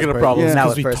I'm Now making it's a problem. Yeah. Now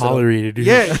Because it's we personal. tolerated your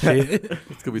Yeah. shit.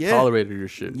 It's gonna be Yeah. tolerated your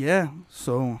shit. yeah.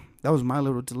 So that was my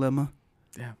little dilemma.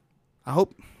 Yeah. I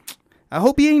hope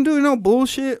he ain't doing no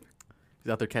bullshit.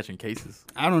 He's out there catching cases.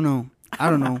 I don't know.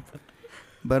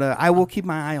 But I will keep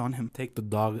my eye on him. Take the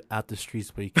dog out the streets,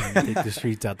 but you can't take the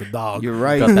streets out the dog. You're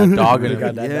right. Got that dog in You him.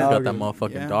 got that Yeah. Got dog that in him.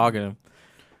 motherfucking Yeah. dog in him.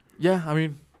 Yeah, I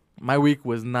mean, my week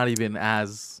was not even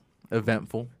as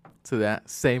eventful to that.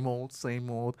 Same old.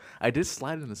 I did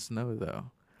slide in the snow, though.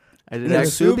 I did In the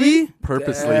actually Subi?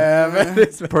 purposely.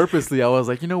 Damn. Purposely, I was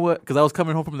like, you know what? Because I was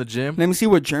coming home from the gym. Let me see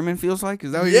what German feels like.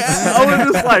 Is that what you're Yeah, I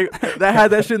was just like, that had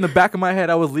that shit in the back of my head.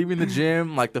 I was leaving the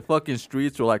gym, like the fucking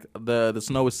streets were like the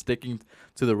snow was sticking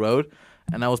to the road,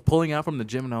 and I was pulling out from the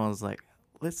gym, and I was like,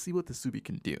 let's see what the Subi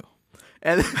can do.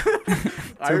 And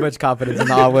Too much confidence in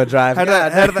the all-wheel drive. Had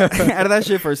that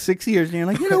shit for 6 years, and you're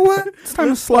like, you know what? It's time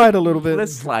to slide a little bit.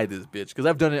 Let's slide this bitch, because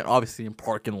I've done it obviously in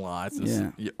parking lots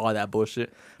and Yeah. all that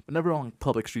bullshit, but never on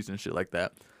public streets and shit like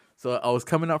that. So I was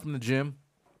coming out from the gym,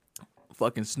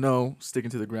 fucking snow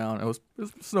sticking to the ground. It was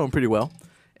snowing pretty well.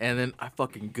 And then I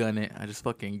fucking gun it. I just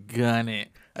fucking gun it.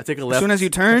 I take a left. As soon as you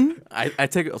turn, I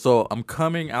take so I'm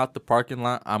coming out the parking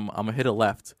lot. I'm gonna hit a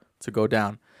left to go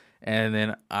down, and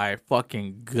then I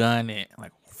fucking gun it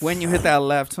like when you hit that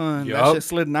left, huh? That Yup. shit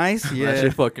slid nice. that Yeah.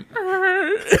 shit fucking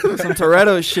Some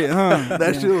Toretto shit, huh?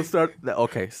 that Yeah. shit will start.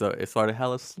 Okay, so it started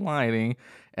hella sliding,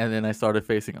 and then I started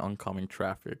facing oncoming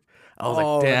traffic. I was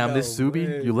Oh, like, damn, this no Subi,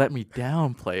 way. you let me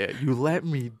down, play it. You let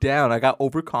me down. I got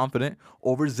overconfident,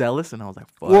 overzealous, and I was like,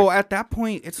 fuck. Well, at that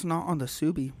point, it's not on the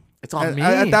Subi. it's on me.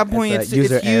 At that point, It's it's a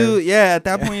user you. error. Yeah, at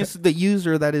that point, it's the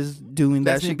user that is doing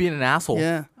that That's me shit. being an asshole.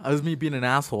 Yeah. That was me being an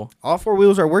asshole. All four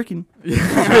wheels are working.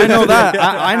 I know that.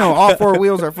 I know all four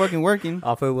wheels are fucking working.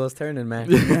 Off it wheels turning, man.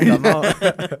 Come on.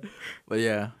 But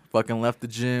yeah, fucking left the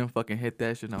gym, fucking hit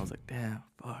that shit, and I was like, damn,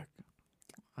 fuck.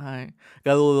 I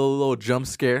got a little jump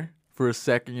scare for a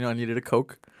second. You know, I needed a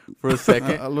Coke for a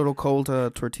second. A little cold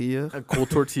tortilla. A cool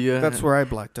tortilla. That's where I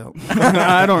blacked out.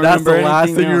 I don't That's remember the last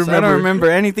anything thing you else. I remember. don't remember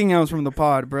anything else from the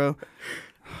pod, bro.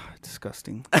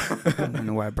 Disgusting. I don't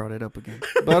know why I brought it up again.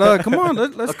 But come on,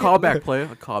 let's a callback play. A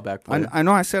callback play. I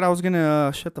know I said I was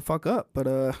gonna shut the fuck up, but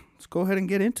let's go ahead and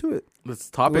get into it. This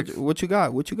topic. What you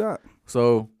got? What you got?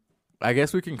 So, I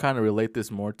guess we can kind of relate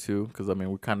this more too, because I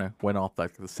mean, we kind of went off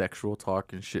like the sexual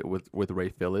talk and shit with Ray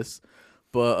Phyllis,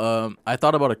 But I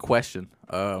thought about a question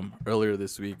earlier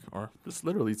this week, or just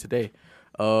literally today.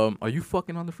 Are you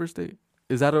fucking on the first date?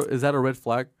 Is that a red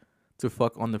flag to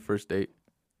fuck on the first date?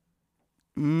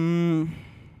 Mm,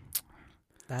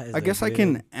 That is I guess I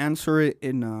can answer it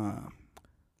in a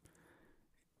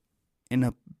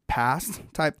past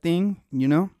type thing, you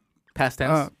know? Past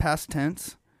tense. Past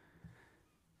tense.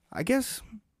 I guess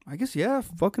yeah,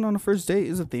 fucking on the first date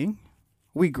is a thing.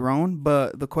 We grown,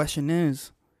 but the question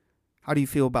is, how do you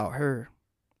feel about her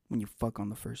when you fuck on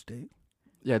the first date?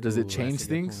 Yeah, does Ooh, it that's change a good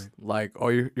things? point. Like,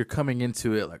 or you're coming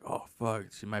into it like, oh fuck,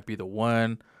 she might be the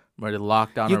one. I'm ready to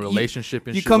lock down You- a you- relationship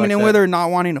and You shit coming like in that. with her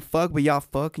not wanting to fuck, but y'all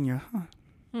fuck and you're,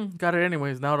 Got it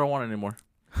anyways. Now I don't want it anymore.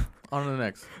 On to the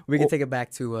next. We can take it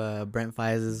back to Brent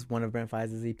Fies' one of Brent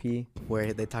Fies' EP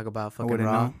where they talk about I fucking wouldn't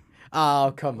raw. know.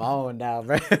 Oh, come on now,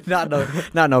 bro. not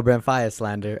no Brent Fies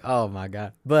slander. Oh my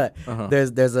god. But Uh-huh.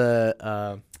 there's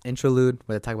a interlude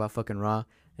where they talk about fucking raw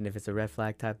and if it's a red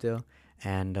flag type deal.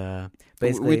 And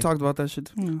basically we talked about that shit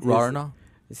too. Raw or not?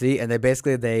 see, and they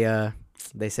say that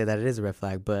it is a red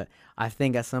flag, but I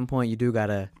think at some point you do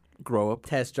gotta Grow up.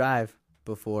 test drive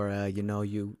before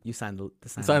you sign the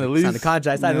Sign the sign the lease.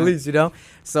 contract, sign the Yeah. lease, you know.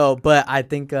 So, but I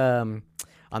think on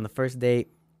the first date,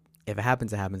 if it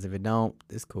happens, it happens. If it don't,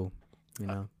 it's cool, you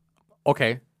know.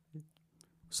 Okay.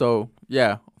 So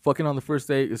yeah, fucking on the first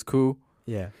date is cool.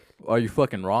 Yeah. Are you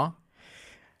fucking raw?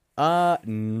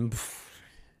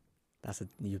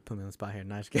 You put me on the spot here.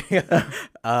 Nah, just kidding.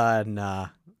 Nah.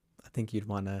 I think you'd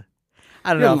wanna.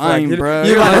 I don't You're know. lying, you, bro.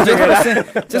 you You're wanna lying. figure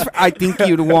it out. Just I think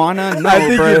you'd wanna. No, I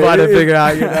think bro. you'd want to figure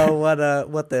out, you know,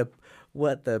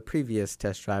 what the previous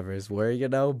test drivers were, you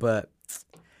know. But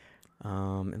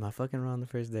am I fucking wrong on the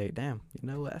first date? Damn, you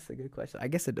know what? That's a good question. I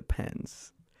guess it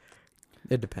depends.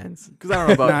 It depends. Because I don't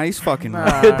know about. Nah, he's fucking Nah,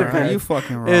 raw. it bro. depends. You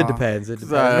fucking raw. It depends. It 'Cause,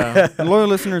 depends. The loyal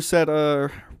listener said,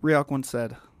 Riak once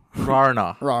said, raw or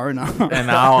not? raw or not.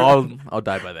 And I'll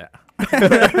die by that.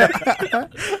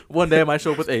 One day I might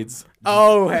show up with AIDS.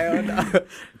 Oh hell no!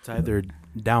 It's either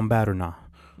down bad or not.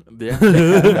 Yeah,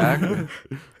 exactly.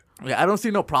 Yeah, I don't see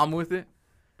no problem with it,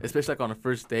 especially like on a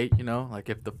first date. You know, like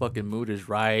if the fucking mood is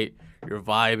right, you're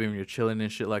vibing, you're chilling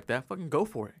and shit like that. Fucking go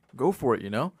for it. Go for it. You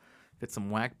know, if it's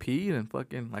some whack pee, then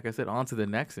fucking like I said, on to the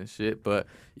next and shit. But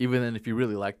even then, if you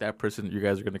really like that person, you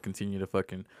guys are gonna continue to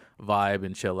fucking vibe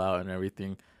and chill out and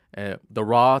everything. The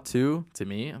raw too, to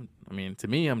me,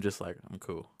 I'm just like, I'm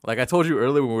cool. Like I told you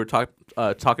earlier when we were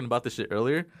talking about this shit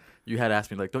earlier, you had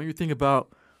asked me like, don't you think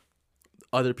about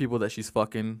other people that she's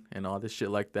fucking and all this shit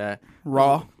like that?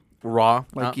 Raw, Raw,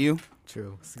 like you.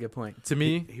 True. That's a good point. to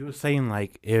me. He was saying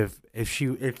like if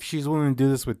she's willing to do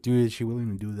this with you, is she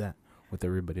willing to do that with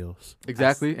everybody else?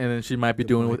 Exactly, and then she might be Good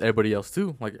doing it point. with everybody else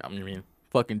too. Like I mean,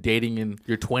 fucking dating in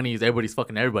your 20s, everybody's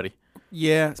fucking everybody.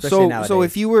 Yeah. Especially So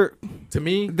nowadays. if you were To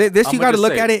me, this, I'm you gonna got to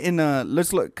look say- at it in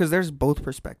let's look because there's both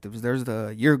perspectives. There's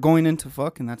the you're going into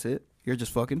fuck and that's it. You're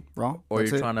just fucking raw. or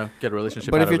that's you're it. trying to get a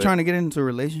relationship. But out if you're of it. trying to get into a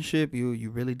relationship, you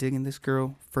really digging this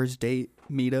girl. First date,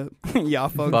 meet up, y'all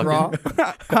fuck Fucking. raw.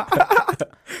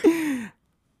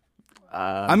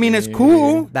 I mean, it's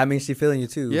cool. That means she feeling you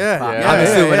too. Yeah, Pop. yeah, I'm yeah,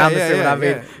 assuming. yeah, I'm yeah, assuming. yeah, I mean,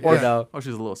 yeah, you yeah. know, oh,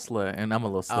 she's a little slut, and I'm a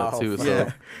little slut Oh, too. So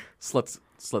yeah.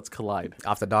 sluts collide.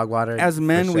 off the dog water. As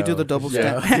men, for we do sure, the for double sure.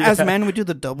 standard. As men, we do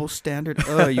the double standard.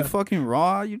 You fucking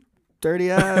raw, you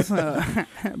dirty ass.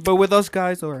 But with us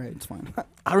guys, all right, it's fine.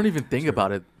 I don't even think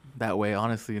about it that way,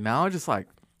 honestly. Now I just like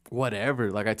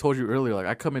whatever. Like I told you earlier, like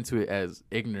I come into it as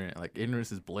ignorant. Like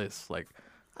ignorance is bliss. Like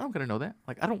I don't gotta know that.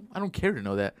 Like I don't care to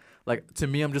know that. Like to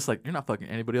me, I'm just like you're not fucking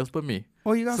anybody else but me.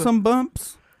 Well, you got So- some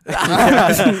bumps. Tastes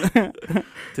a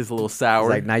little sour.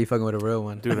 It's like now you fucking with a real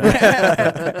one. Dude,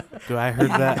 I heard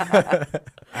that.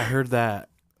 I heard that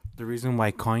the reason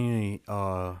why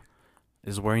Kanye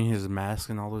is wearing his mask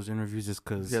in all those interviews is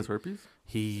because he has herpes.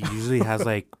 he usually has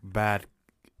like bad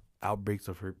outbreaks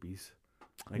of herpes.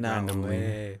 Like No randomly.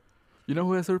 way. You know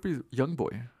who has herpes? Young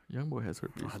boy. Young boy has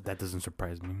herpes. That doesn't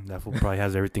surprise me. That fool probably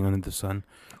has everything under the sun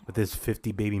with his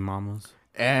 50 baby mamas.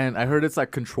 And I heard it's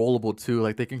like controllable too.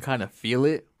 Like they can kind of feel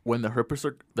it when the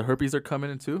herpes are coming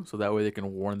in too, so that way they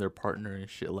can warn their partner and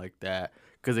shit like that.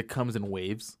 Because it comes in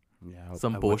waves. Yeah,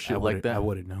 Some bullshit like wouldn't- that. I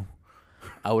wouldn't know.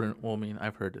 I wouldn't. Well, I mean,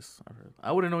 I've heard this.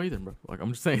 I wouldn't know either, bro. Like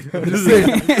I'm just saying. I'm just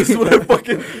saying. This is what I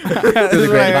fucking. This is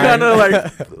grapevine. kind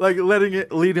of like letting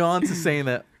it lead on to saying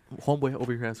that homeboy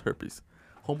over here has herpes.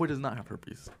 Homeboy does not have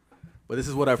herpes, but this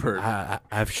is what I've heard.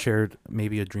 I've shared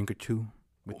maybe a drink or two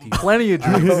with you. Plenty of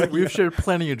drinks. We've shared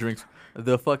plenty of drinks.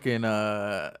 The fucking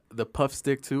the puff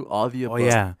stick too. All the Oh above.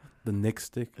 yeah, the Nick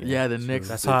stick. Yeah, the Nick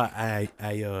That's stick. how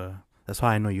that's how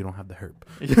I know you don't have the herp.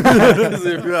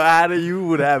 If you had it, you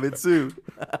would have it too.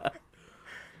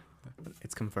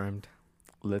 It's confirmed.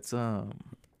 Let's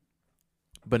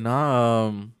but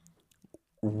not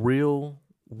real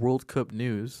World Cup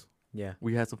news. Yeah.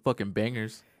 We had some fucking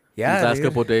bangers Yeah. these last dude.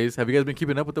 couple of days. Have you guys been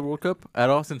keeping up with the World Cup at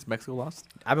all since Mexico lost?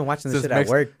 I've been watching this Since shit at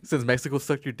work. Since Mexico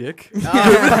sucked your dick?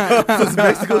 Oh. Since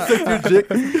Mexico sucked your dick?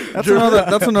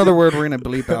 That's another word we're gonna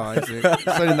bleep out, Isaac.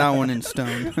 Setting that one in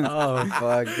stone. Oh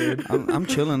fuck, dude. I'm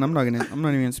chilling. I'm not even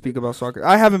gonna speak about soccer.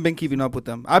 I haven't been keeping up with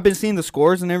them. I've been seeing the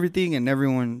scores and everything, and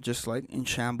everyone just like in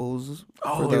shambles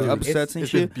for their dude, upsets and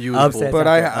it's been shit. beautiful. Upsets. But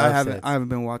after I upsets. haven't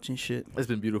been watching shit. It's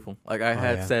been beautiful. Like I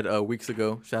had yeah. said weeks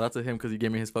ago. Shout out to him because he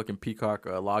gave me his fucking Peacock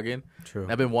login. True.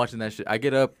 I've been watching that shit. I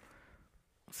get up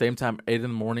same time, 8 in the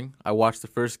morning. I watch the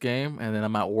first game, and then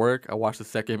I'm at work. I watch the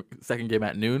second game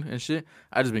at noon and shit.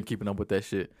 I just been keeping up with that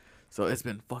shit. So it's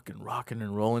been fucking rocking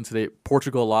and rolling today.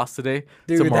 Portugal lost today to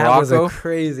Dude, Morocco. that was a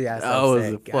crazy ass That was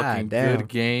a upset. fucking God good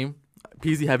game.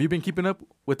 Peasy, have you been keeping up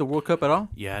with the World Cup at all?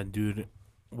 Yeah, dude.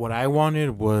 What I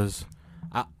wanted was,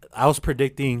 I was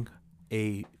predicting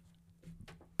a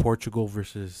Portugal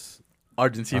versus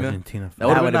Argentina. Argentina. That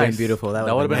would've That been would have nice. been beautiful. That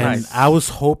That would have would've been been And nice. I was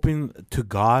hoping to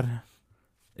God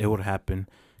it would happen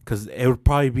because it would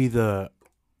probably be the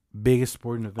biggest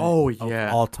sporting event yeah.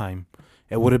 of all time.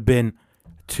 It would have been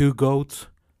two GOATs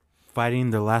fighting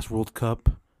their last World Cup.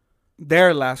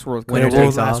 Their last World Cup. Winner World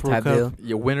takes all last World type Cup. deal.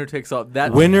 Your winner takes all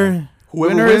that. Winner.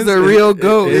 Whoever Winner is wins the real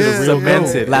GOAT. Is Yeah,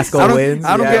 cemented. Last I goal don't- wins.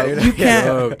 I don't Yeah, get. dude. You can't.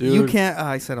 Oh, dude. You can't.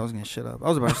 I said I was gonna shut up. I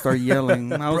was about to start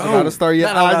yelling. I was Bro, about to start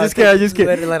yelling. no, no, I just can't. I just let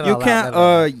can't. it- let it You all out, can't.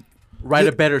 let it Write You-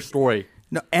 a better story.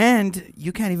 No, and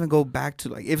you can't even go back to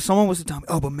like if someone was to tell me,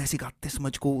 oh, but Messi got this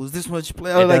much goals, this much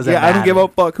play. It Like, doesn't yeah, I don't give a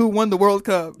matter. fuck who won the World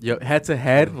Cup. Yo, head to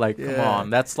head, like, come Yeah. on.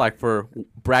 That's like for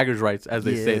braggers' rights, as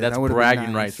they say. Yeah, That's that would've been bragging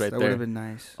nice. rights right That would have there. been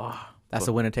nice. Oh, That's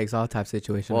a winner takes all type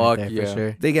situation Fuck right there yeah. for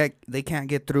sure. They can't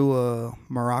get through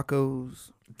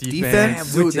Morocco's.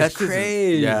 defense. Dude, Which is that's just-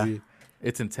 crazy. Yeah,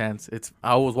 it's intense.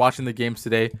 I was watching the games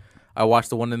today. I watched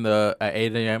the one at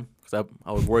 8 a.m. because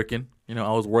I was working.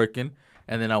 I was working.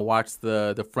 And then I watched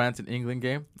the France and England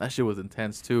game. That shit was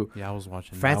intense, too. Yeah, I was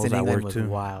watching. France I was and at England work was too.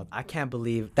 wild. I can't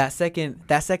believe that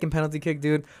second penalty kick,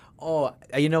 dude. Oh,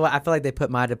 you know what? I feel like they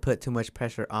might have put too much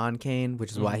pressure on Kane,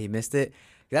 which is why he missed it.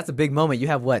 That's a big moment. You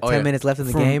have what, 10 yeah. minutes left in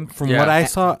the From, game? from Yeah. what I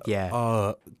saw,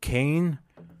 Yeah. Kane.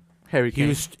 Harry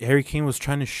Kane. Harry Kane was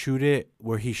trying to shoot it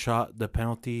where he shot the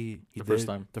penalty The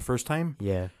first time.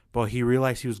 Yeah, but he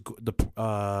realized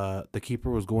the keeper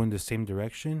was going the same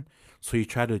direction, so he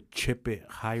tried to chip it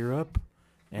higher up,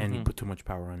 and he Mhm. put too much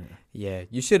power on it. Yeah,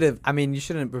 you should have. I mean, you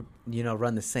shouldn't,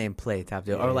 run the same play type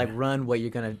deal, or like Yeah. run what you're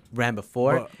gonna ran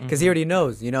before, But- because he already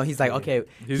knows. He's like, Yeah. okay,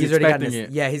 He's already got expecting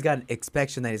it. Yeah, he's got an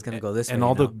expectation that he's gonna go this way. And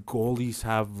all the goalies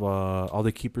have, all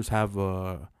the keepers have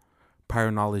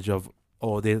prior knowledge of,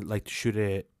 they like to shoot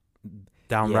it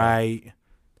down Yeah. right,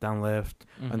 down left.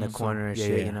 in the Mhm. corner and yeah,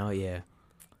 shit. yeah. Yeah.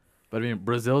 But I mean,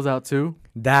 Brazil's out, too.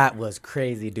 That was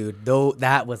crazy, dude. Though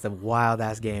that was a wild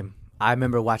ass game. I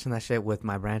remember watching that shit with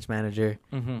my branch manager,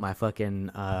 Mm-hmm. my fucking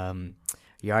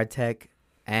yard tech,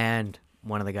 and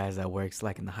one of the guys that works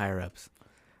like in the higher ups.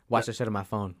 Watch that shit on my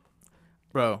phone.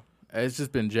 Bro, it's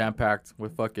just been jam-packed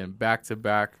with fucking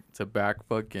back-to-back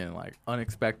fucking, like,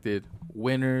 unexpected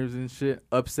winners and shit.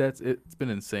 Upsets. It's been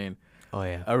insane. Oh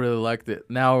yeah. I really liked it.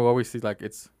 Now we always see, like,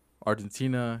 it's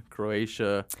Argentina,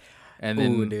 Croatia, and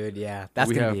then Ooh, dude, yeah, that's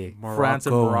we gonna have be. France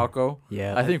and Morocco.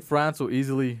 Yeah, I think France will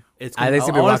easily. It's I think it's I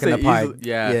gonna be wanna rocking the say park. easily-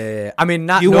 yeah. yeah. I mean,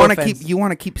 not. You no want to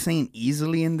offense. keep saying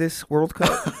easily in this World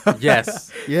Cup?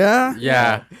 Yes. Yeah.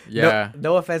 Yeah. Yeah.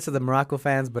 No offense to the Morocco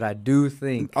fans, but I do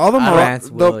think All the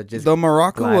France will the, just the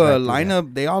Morocco glide right through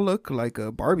lineup, they all look like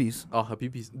Barbies. Oh,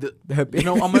 Habibis.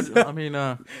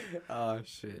 Oh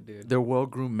shit, dude. They're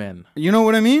well-groomed men. You know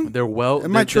what I mean? They're well.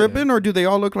 Am I they're- tripping, or do they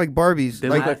all look like Barbies? They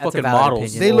Like look like That's a fucking valid models.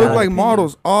 opinion. they Yeah. look Valid like opinion.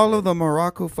 models. All of the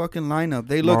Morocco fucking lineup.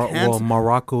 They look handsome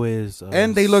Morocco is,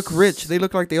 and they look rich. They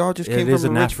look like they all just it came is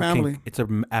from an a rich African. family. It's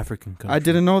an African country. I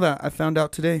didn't know that. I found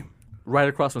out today. Right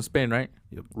across from Spain, right?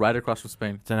 Yep. Right across from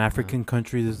Spain. It's an African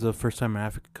country. This is the first time an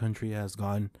African country has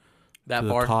gone That to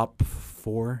far. the top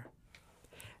 4.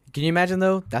 Can you imagine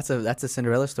though? That's a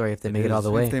Cinderella story if they It make it all is. the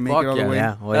If way. they make Fuck it all yeah. the way.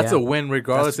 Yeah, well, That's yeah. a win,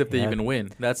 regardless if they yeah. even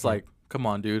win. That's Yeah. like, come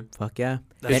on, dude. Fuck yeah.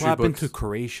 That's History what happened books. to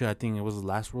Croatia. I think it was the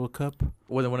last World Cup.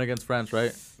 When they went against France,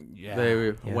 right? Yeah. They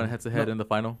Yeah. went head-to-head No. in the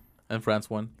final, and France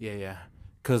won. Yeah.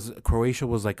 Because Croatia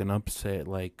was like an upset,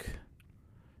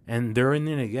 and they're in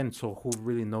it again. So who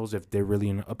really knows if they're really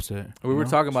an upset? We you were know?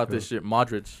 talking about So- this shit.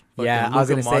 Modric. Yeah, Fucking I was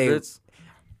Luka gonna say, Modric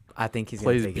I think he's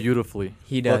plays gonna take it. beautifully.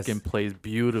 He does. Fucking plays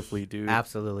beautifully, dude.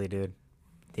 Absolutely, dude.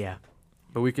 Yeah.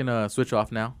 But we can switch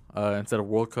off now. Instead of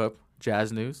World Cup,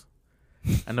 jazz news.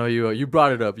 I know you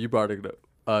brought it up.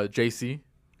 JC.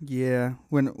 Yeah,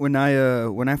 when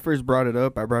I first brought it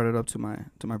up, I brought it up to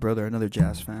my brother, another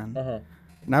Jazz fan,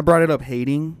 and I brought it up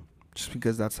hating, just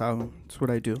because that's what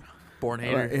I do. Born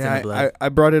hater. in the Yeah, blood. I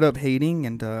brought it up hating,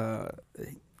 and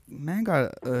man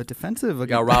got defensive.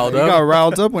 Got riled He up? got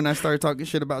riled up when I started talking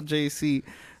shit about JC.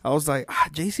 I was like,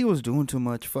 JC was doing too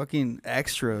much fucking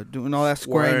extra, doing all that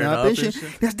squaring Squaring up up and and shit.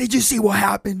 shit. Yes, did you see what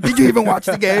happened? Did you even watch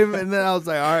the game? And then I was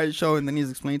like, all right, show. And then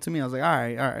he's explained to me. I was like, all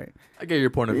right. I get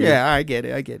your point of view. Yeah, I get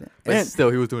it. But And,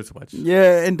 still, he was doing too much.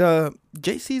 yeah, and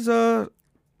JC's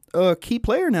a key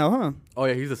player now, huh? Oh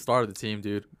yeah, he's the star of the team,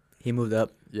 dude. He moved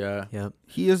up. Yeah. Yep.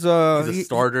 He is He's a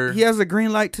starter. He has a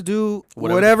green light to do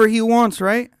Whatever. whatever he wants,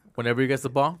 right? Whenever he gets the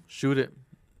ball, shoot it.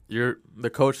 The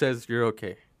coach says you're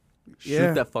okay. Shoot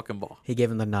Yeah. that fucking ball. He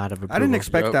gave him the nod of approval. I didn't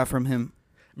expect Yep. that from him,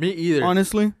 Me either.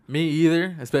 honestly. Me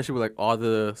either. Especially with like all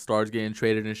the stars getting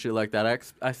traded and shit like that.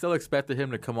 I still expected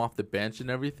him to come off the bench and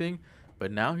everything,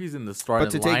 but now he's in the starting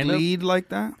But to take lineup. lead like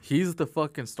that, He's the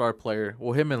fucking star player.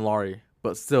 Well, him and Laurie,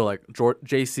 but still, like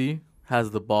JC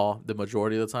has the ball the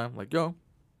majority of the time. Like, yo,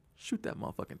 shoot that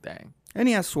motherfucking thing. and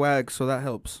he has swag, so that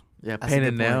helps. Yeah, That's a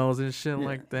painted good point. nails and shit Yeah.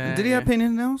 like that. Did he have painted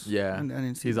nails? Yeah. I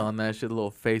didn't see He's that. on that shit, little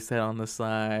face head on the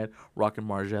side, rocking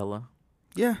Margiela,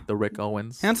 Yeah, the Rick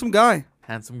Owens. handsome guy,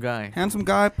 Handsome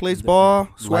guy. plays The ball,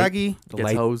 light- swaggy.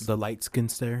 Gets hosed. The light skin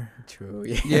stare. True.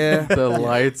 Yeah. Yeah, The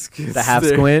lights. The half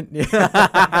squint.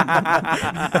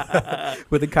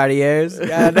 With the Cartiers.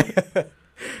 God.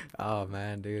 Oh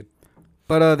man, dude.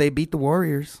 but they beat the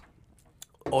Warriors.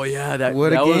 Oh yeah, that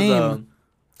What a that game. was.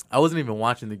 I wasn't even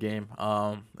watching the game.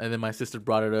 And then my sister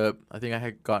brought it up. I think I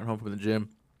had gotten home from the gym,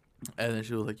 and then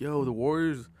she was like, "Yo, the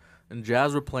Warriors and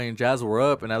Jazz were playing. Jazz were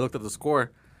up." And I looked at the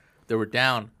score. They were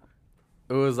down.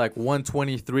 It was like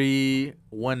 123,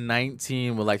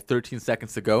 119 with like 13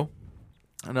 seconds to go.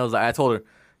 And I told her,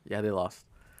 "Yeah, they lost."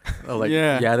 I was like,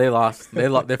 Yeah. they lost.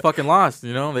 They fucking lost.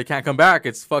 You know, they can't come back.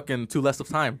 It's fucking too less of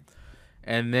time."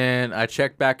 And then I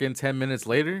checked back in 10 minutes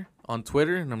later on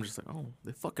Twitter, and I'm just like, "Oh,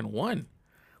 they fucking won.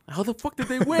 How the fuck did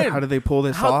they win? How did they pull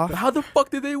this off? How the fuck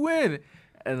did they win?"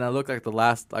 And I looked like the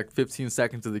last like 15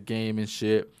 seconds of the game and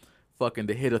shit. Fucking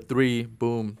they hit a 3,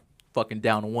 boom, fucking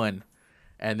down 1.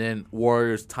 And then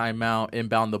Warriors timeout,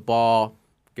 inbound the ball,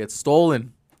 gets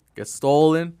stolen,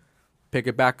 pick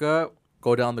it back up,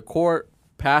 go down the court,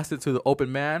 pass it to the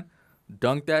open man,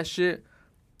 dunk that shit,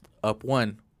 up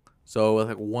 1. So it was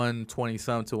like 120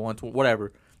 something to 120,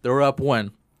 whatever. They were up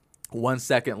 1. 1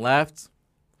 second left.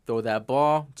 Throw that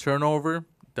ball, turnover,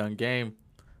 done game.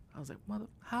 I was like,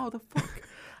 how the fuck?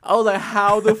 I was like,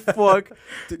 how the fuck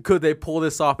could they pull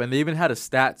this off? And they even had a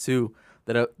stat too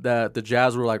that the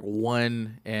Jazz were like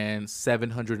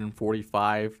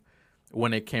 1-745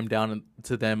 when it came down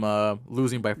to them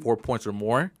losing by 4 points or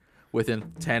more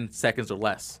within 10 seconds or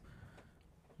less.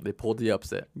 They pulled the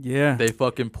upset. Yeah, They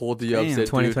fucking pulled the Damn. upset, dude.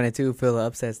 2022 fill the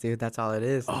upsets, dude. That's all it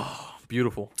is. Oh,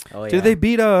 beautiful. Oh, yeah. did they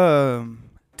beat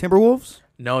Timberwolves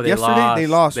No, they yesterday? lost. They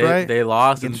lost, right? They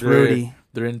lost Against and Rudy.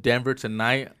 They're in Denver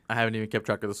tonight. I haven't even kept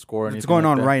track of the score or anything. It's going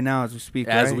like on that. right now as we speak.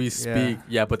 As right? we speak.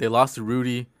 Yeah, but they lost to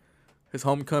Rudy. His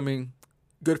homecoming,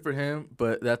 good for him,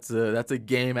 but that's a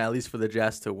game at least for the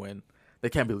Jazz to win. They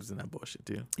can't be losing that bullshit,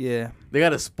 dude. Yeah. They got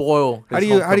to spoil his How do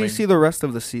you homecoming. see the rest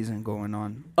of the season going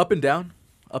on? Up and down.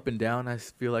 Up and down. I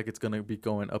feel like it's going to be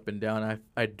going up and down.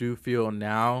 I do feel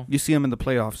now You see them in the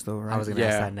playoffs, though, right? I was gonna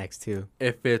ask Yeah. that next too.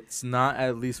 if it's not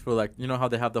at least for like, you know how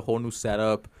they have the whole new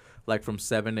setup, like from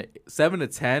 7 to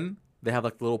 10, they have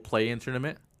like a little play-in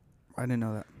tournament. I didn't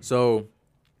know that. So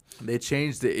they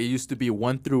changed it. It used to be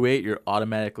 1 through 8, you're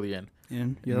automatically in.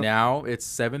 Yep. Now it's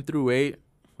 7 through 8.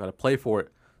 Got to play for it.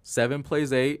 7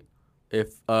 plays 8.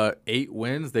 If 8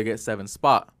 wins, they get 7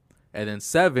 spot. And then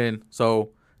 7, so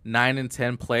 9 and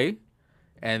 10 play.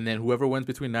 And then whoever wins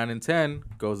between 9 and 10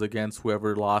 goes against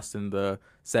whoever lost in the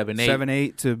 7-8.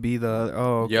 7-8 to be the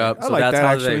okay. Yep. I So like that's that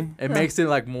how actually. it makes it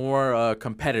like more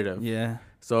competitive. Yeah.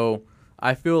 So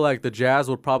I feel like the Jazz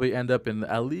will probably end up in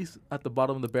at least at the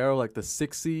bottom of the barrel, like the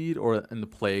 6th seed or in the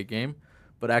play game.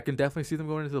 But I can definitely see them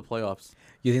going into the playoffs.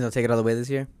 You think they'll take it all the way this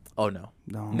year? Oh no.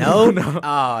 No. No. No.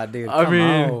 Oh, dude. I Come mean,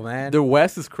 on, man. the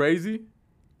West is crazy.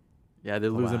 Yeah, they're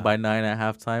losing Wow. by 9 at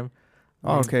halftime.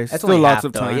 Oh, okay. That's Still only lots half,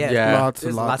 of though, time. yeah. Lots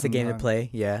There's and lots of game to time. play.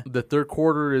 Yeah. The third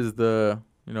quarter is the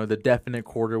definite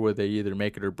quarter where they either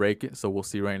make it or break it. So we'll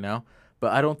see right now.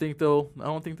 But I don't think they'll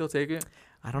take it.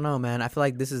 I don't know, man. I feel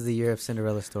like this is the year of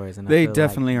Cinderella stories, and I They feel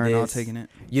definitely like are not this- taking it.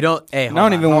 You don't. Hey, I hold don't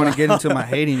on, even hold want on. to get into my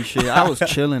hating shit. I was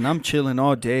chilling. I'm chilling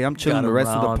all day. I'm chilling Got the rest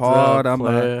of the around pod. up, I'm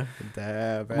player.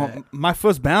 Damn, well, man. my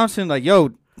foot's bouncing. Like, yo,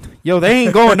 Yo, they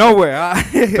ain't going nowhere.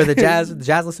 For the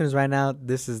Jazz listeners right now,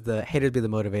 this is the haters be the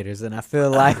motivators, and I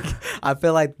feel like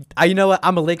you know what?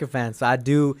 I'm a Laker fan, so I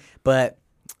do, but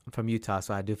I'm from Utah,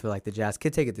 so I do feel like the Jazz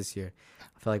could take it this year.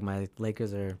 I feel like my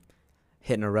Lakers are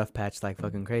hitting a rough patch like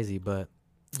fucking crazy, but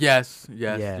Yes.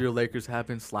 Yeah. Your Lakers have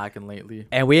been slacking lately.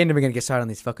 and we ain't even gonna get started on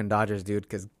these fucking Dodgers, dude,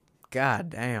 because god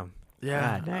damn.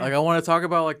 Yeah. God damn. Like I want to talk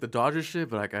about like the Dodgers shit,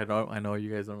 but like I know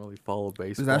you guys don't really follow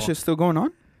baseball. Is that shit still going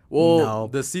on? Well, No.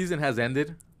 the season has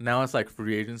ended. Now it's like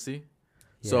free agency.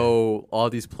 So all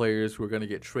these players who are gonna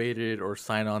get traded or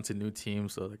sign on to new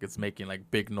teams, so like it's making like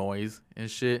big noise and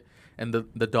shit. And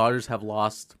the Dodgers have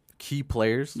lost key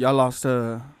players. Y'all lost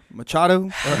Machado.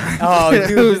 Oh,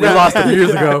 dude, We lost him years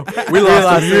ago. We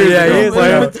lost him years yeah, he is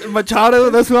ago. like- Machado.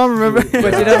 That's what I remember.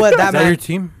 But you know what? That Is that your man,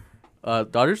 team?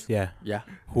 Dodgers? Yeah. Yeah.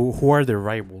 Who are their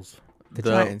rivals? the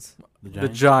Giants. The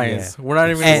Giants. We're not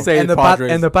even gonna And, say and the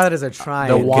Padres. and the Padres are trying.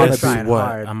 The they're wannabe. trying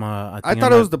what? hard. I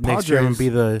thought it was the next year. I'm gonna Padres. be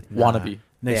the wannabe.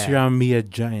 Next Yeah. year. I'm gonna be a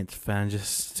Giants fan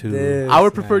just to. This I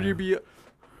would prefer man. you be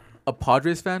a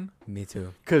Padres fan Me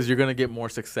too. because you're gonna get more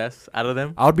success out of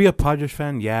them. I would be a Padres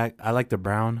fan. Yeah, I like the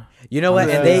brown. You know what?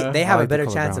 And Yeah. they have I a like the better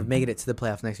color chance brown. of making it to the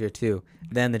playoffs next year too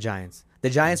than the Giants. The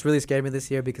Giants really scared me this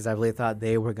year because I really thought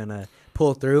they were gonna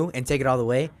pull through and take it all the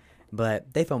way,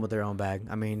 but they fumbled their own bag.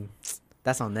 I mean,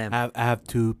 that's on them. I have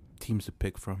two teams to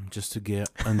pick from just to get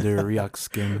under Riak's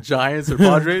skin. Giants or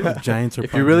Padres. Giants or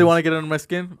If you really Padres. want to get under my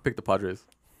skin, pick the Padres.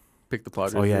 Pick the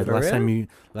Padres. Oh yeah, For last real?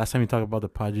 time you talked about the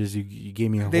Padres, you gave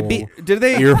me a They whole beat. Did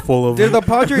they? earful of Did the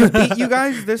Padres beat you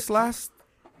guys this last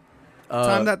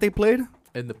time Uh, that they played?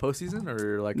 in the postseason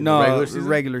or like in No, the regular season?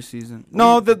 regular season.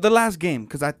 No, the last game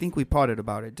because I think we potted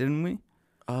about it, didn't we?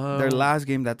 Their Um, last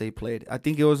game that they played. I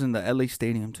think it was in the LA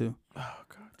Stadium too.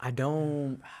 I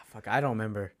don't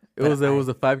remember. It was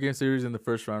a 5-game series in the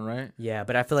first round, right? Yeah,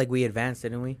 but I feel like we advanced,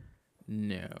 didn't we?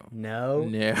 No. No.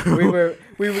 No.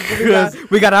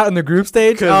 we got out in the group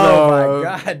stage. Oh my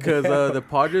god. Because the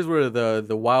Padres were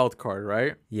the wild card,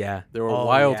 right? yeah, They were a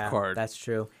wild card. That's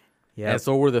true. Yeah, And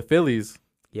so were the Phillies.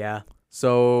 yeah.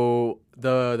 So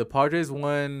the Padres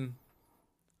won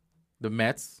the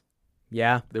Mets,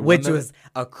 Yeah, They won which the- was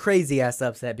a crazy ass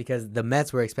upset because the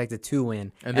Mets were expected to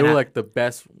win and they were like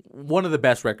one of the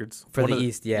best records for One the of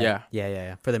East. Yeah. yeah.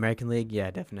 Yeah. For the American League,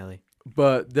 yeah, definitely.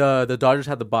 But the Dodgers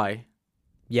had the bye.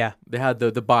 Yeah, They had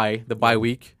the bye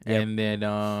week, Yep. and then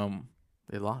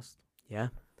they lost. yeah.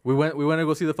 We went to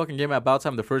go see the fucking game at About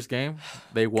Time. The first game,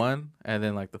 they won, and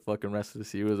then like the fucking rest of the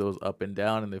series, it was up and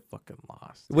down, and they fucking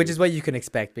lost. Which dude. is what you can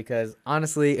expect because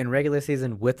honestly, in regular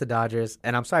season with the Dodgers,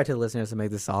 and I'm sorry to the listeners to make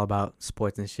this all about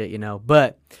sports and shit,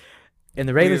 but in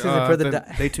the regular season for the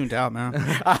they tuned out, man.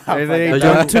 Oh, they fuck.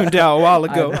 done tuned out a while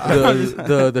ago.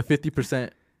 the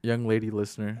 50% young lady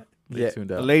listener, they Yeah. tuned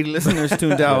The out. lady listeners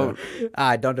tuned out.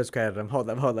 Don't discredit them. Hold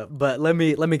up. But let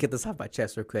me get this off my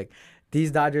chest real quick.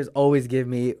 These Dodgers always give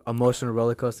me emotional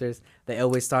roller coasters. They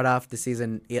always start off the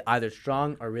season either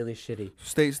strong or really shitty.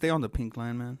 Stay on the pink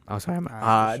line, man. Oh, sorry. Sure,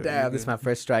 Damn, you're this is good. my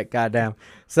first strike. Goddamn.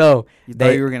 So You thought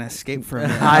They- you were gonna escape from it.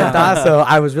 I thought so.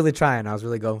 I was really trying. I was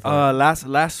really going for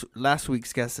it. Last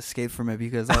week's guest escaped from it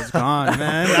because I was gone,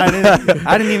 man.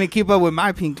 I didn't even keep up with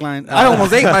my pink line. I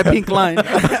almost ate my pink line.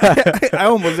 I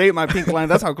almost ate my pink line.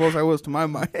 That's how close I was to my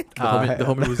mic. The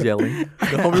homie was yelling.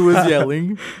 The homie was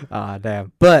yelling. Ah,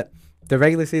 damn. But the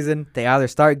regular season, they either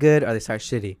start good or they start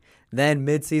shitty. Then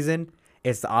mid-season,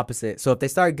 it's the opposite. So if they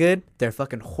start good, they're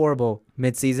fucking horrible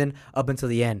mid-season up until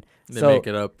the end. They So make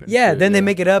it up. and yeah, shit, then they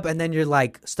make it up, and then you're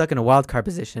like stuck in a wild card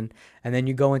position, and then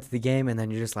you go into the game, and then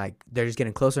you're just like they're just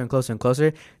getting closer and closer and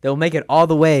closer. They'll make it all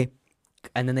the way,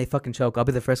 and then they fucking choke. I'll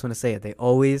be the first one to say it. They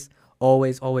always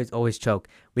choke.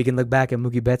 We can look back at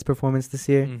Mookie Betts' performance this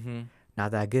year. Mm-hmm.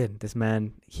 Not that good. This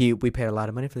man, we paid a lot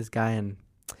of money for this guy, and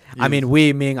I mean,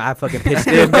 I fucking pitched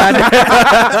in. You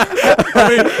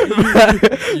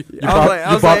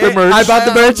bought the merch. I bought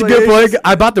the I merch. was Good like, point.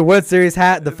 I bought the World Series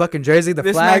hat, the fucking jersey, the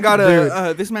This flag.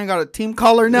 man got a team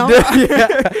collar now.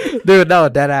 Dude, no,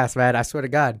 dead ass, man. I swear to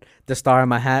God, the star on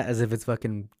my hat as if it's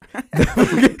fucking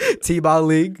T-ball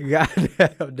league.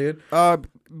 Goddamn, dude.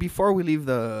 Before we leave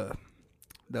the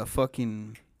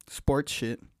fucking sports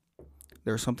shit,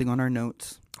 there's something on our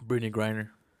notes. Brittany Griner.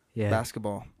 Yeah,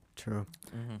 Basketball. true.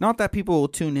 Mm-hmm. Not that people will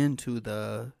tune in to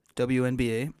the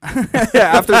WNBA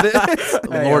after this.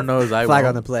 Lord knows I Flag won't.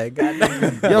 on the play.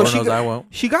 Goddamn. Yo, Lord she knows got- I won't.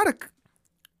 She gotta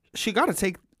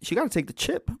take the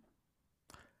chip.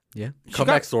 Yeah.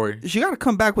 Comeback story. She gotta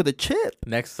come back with a chip,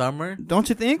 Next summer, don't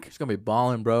you think? she's gonna be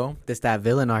balling, bro. This that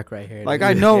villain arc right here. Like, dude.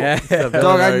 I know- Yeah.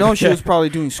 Dog, I know she was probably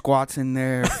doing squats in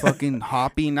there, fucking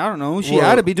hopping. I don't know. She Well-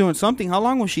 had to be doing something. How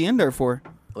long was she in there for?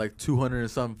 like 200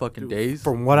 and some fucking days.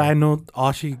 From what I know,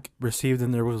 all she received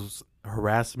in there was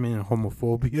harassment and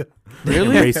homophobia.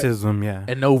 Really? And racism, yeah.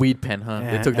 And no weed pen, huh?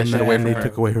 Yeah, They took that and shit away from they her.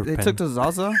 took away her They pen. took the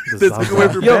Zaza. They took away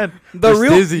her Yo, pen. The They're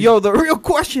real stizzy. the real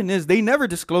question is they never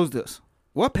disclosed this.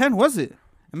 What pen was it?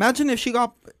 Imagine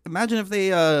if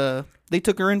they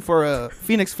took her in for a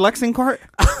Phoenix flexing cart,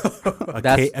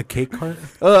 a cake cart.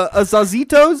 a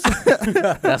Zazitos.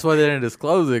 That's why they didn't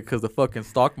disclose it, because the fucking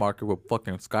stock market will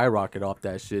fucking skyrocket off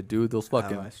that shit, dude. Those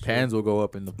fucking that's true. pans will go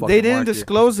up in the fucking They didn't market.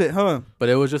 disclose it, huh? But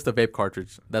it was just a vape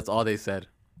cartridge. That's all they said.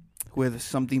 With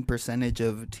something percentage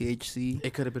of THC.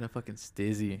 It could have been a fucking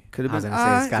stizzy. Could I have was been.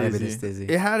 gonna say it's gotta be Stizzy. the Stizzy.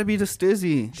 It had to be the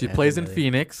Stizzy. She Yeah, plays in definitely.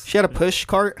 Phoenix. She had a push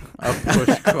cart. A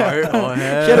push cart. Oh,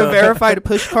 hell. She had a verified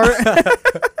push cart.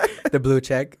 The blue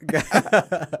check.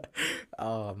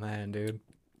 Oh man, dude.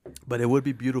 But it would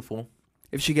be beautiful.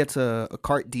 If she gets a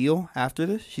cart deal after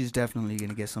this, she's definitely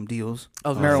gonna get some deals. I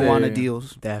was gonna Marijuana say-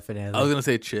 deals. Definitely. I was gonna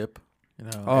say chip. You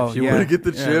know, Oh, if she yeah. would get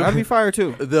the Yeah, chip, that'd be fire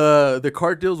too. the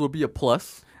cart deals will be a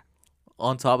plus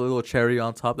on top, a little cherry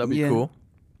on top. That'd be Yeah. cool.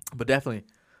 But definitely,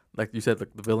 like you said, like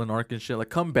the villain arc and shit. Like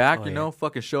come back, Oh, you yeah. know,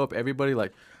 fucking show up everybody.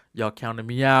 Like y'all counted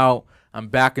me out. I'm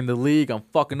back in the league. I'm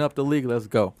fucking up the league. Let's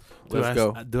go. Let's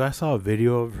go. Dude, I saw a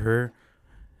video of her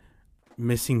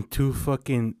missing 2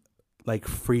 fucking like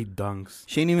free dunks.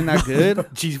 She ain't even that good.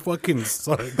 She fucking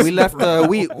sucks. We left.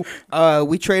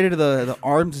 We traded the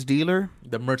arms dealer,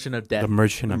 The merchant of death. The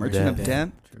merchant the of merchant death. of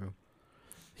death. True.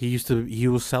 He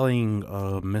was selling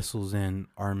missiles and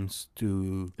arms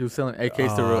to He was selling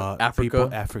AKs to Africa. people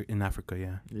in Africa,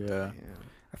 yeah. Yeah.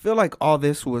 I feel like all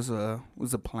this was a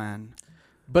plan.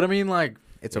 But I mean, like,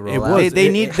 It's a It rollout. was.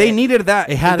 They needed that.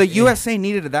 it had- the it- USA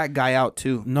needed that guy out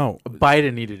too. No,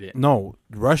 Biden needed it. no,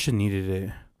 Russia needed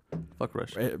it. Fuck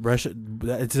Russia. Russia,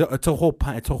 it's a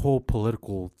whole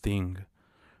political thing.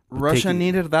 Russia take it-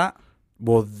 needed that.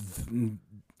 Well,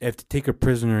 if to take a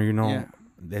prisoner, you know, Yeah.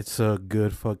 that's a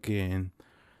good fucking.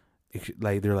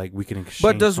 Like they're like we can exchange.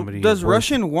 But does somebody does who's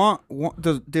worth-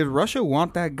 Russian did Russia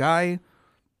want that guy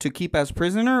to keep as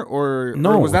prisoner or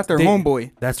No, was that their they-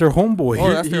 homeboy? That's their homeboy. Oh,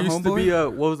 He- that's he their used to homeboy? be a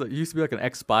what was it? He used to be like an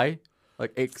ex-spy,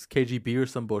 like ex-KGB or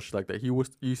some bullshit like that. He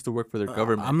used to work for their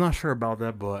government. I'm not sure about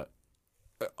that, but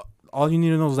all you need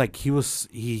to know is like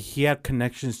he had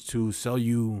connections to sell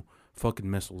you fucking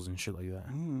missiles and shit like that.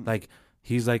 Mm. Like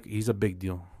he's a big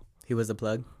deal. He was the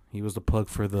plug. He was the plug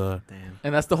for the. Damn.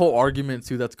 And that's the whole argument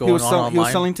too that's he going was on he online.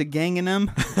 was selling to gang in them.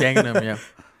 Ganging them, yeah,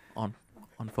 on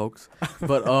folks,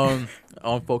 but on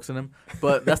folks in them.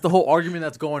 But that's the whole argument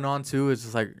that's going on too. It's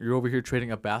just like you're over here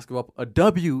trading a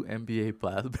WNBA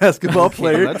basketball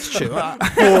player Let's chill.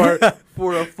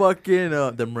 for a fucking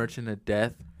the merchant of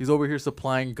death. He's over here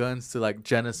supplying guns to like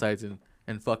genocides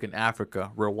in fucking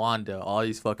Africa, Rwanda, all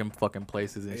these fucking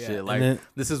places and Yeah, shit. and Like then-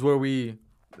 this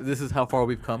is how far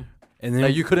we've come. And then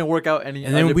Like you couldn't work out any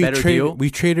and other then we better deal.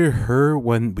 traded her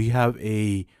when we have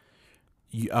we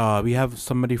have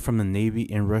somebody from the Navy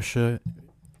in Russia.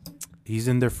 He's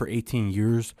in there for 18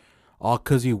 years, all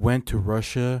because he went to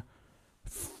Russia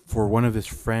for one of his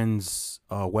friends'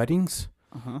 weddings,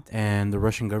 Uh-huh. and the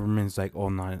Russian government's like, "Oh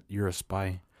no, you're a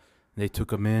spy." They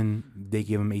took him in. They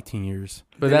gave him 18 years.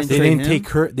 But They that's They the trade didn't him? take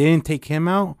her. They didn't take him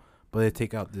out, but they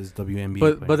take out this WNBA.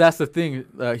 But player. but that's the thing.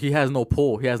 He has no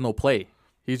pull. He has no play.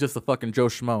 He's just a fucking Joe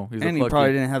Schmo. He's And a he fucking,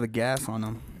 probably didn't have the gas on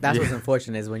him. That's Yeah. what's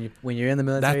unfortunate is when you're in the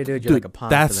military, dude, you're like a pawn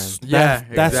for that's them. Yeah,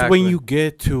 that's exactly. when you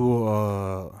get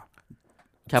to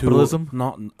capitalism.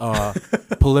 not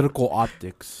political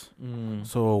optics. Mm.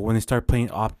 So when they start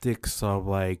playing optics of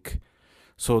like,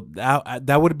 so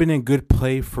that would have been a good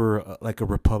play for like a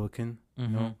Republican.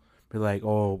 Mhm. Be like,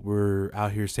 oh, we're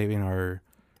out here saving our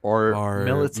Or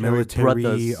military,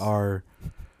 brothers.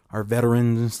 our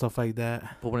veterans and stuff like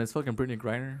that. But when it's fucking Brittany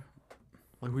Griner,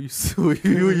 like who you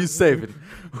saving?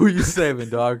 Who you saving,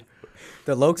 dog?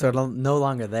 The Lokes are no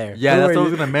longer there. Yeah, Who that's are what I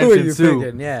was you- gonna who are mention, you too.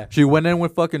 picking? Yeah. She went in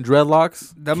with fucking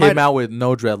dreadlocks. That Came might- out with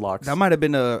no dreadlocks. That might have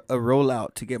been a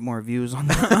rollout to get more views on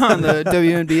the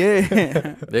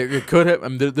WNBA. They could have. I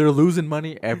mean, they're losing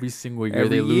money every single year. Every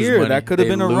they lose year, money. that could have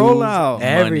They been a lose rollout.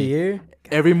 Every money. year.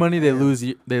 Every money they lose,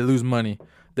 they lose money.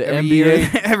 The Every NBA. year,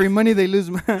 every money they lose.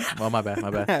 Oh, my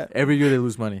bad. Every year they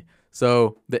lose money.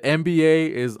 So the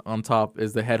NBA is on top,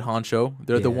 is the head honcho.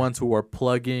 They're the Yeah. ones who are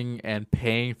plugging and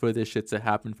paying for this shit to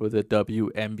happen for the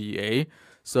WNBA.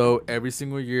 So every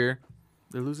single year,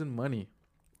 they're losing money.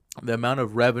 The amount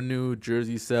of revenue,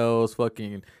 jersey sales,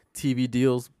 fucking TV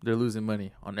deals, they're losing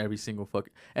money on every single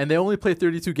fucking. And they only play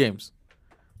 32 games.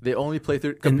 They only play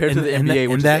compared to the NBA,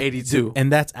 which is 82.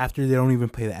 And that's after they don't even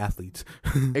pay the athletes.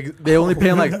 They only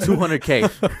paying like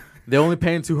 200K. They only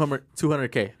paying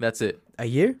 200K. That's it. A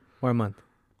year or a month?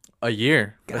 a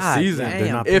year, a God season. damn.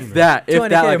 They're not If paying that, 200K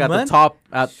like a at the month? top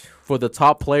for the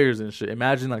top players and shit.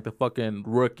 Imagine like the fucking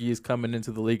rookies coming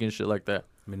into the league and shit like that.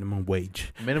 minimum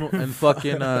wage. Minimum and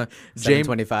fucking James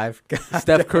 725.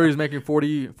 Steph Curry's making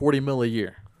 40 mil a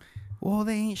year. Well,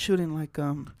 they ain't shooting like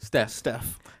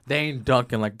Steph. They ain't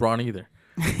dunking like Braun either.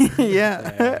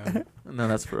 Yeah. No,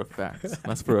 that's for a fact.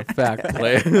 That's for a fact,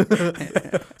 play.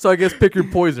 So I guess pick your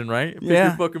poison, right? Pick Yeah.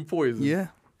 your fucking poison. Yeah.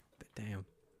 Damn.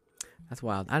 That's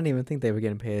wild. I didn't even think they were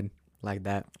getting paid like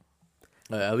that.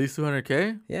 At least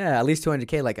 200K. Yeah, at least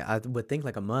 200K. Like I would think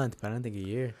like a month, but I don't think a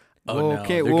year. Oh Well, no,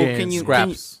 okay, they're well, getting can you-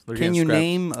 scraps. They're Can getting you scraps.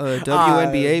 name a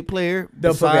WNBA player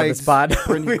Don't put me on the besides spot. Don't put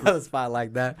Brittany me on the spot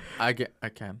like that. I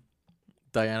can.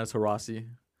 Diana Taurasi,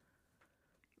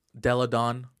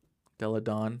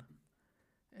 Deladon,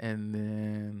 and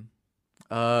then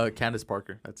Candace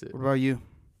Parker. That's it. What about you?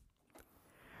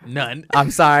 None.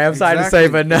 I'm sorry to say,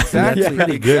 but no. Exactly. That's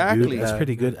pretty good, Exactly. dude. That's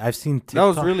pretty good. I've seen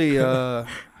TikTok.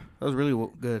 That was really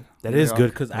good. That is Yeah. good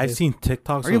because That I've is. seen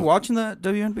TikToks. Are you of- watching the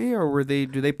WNBA or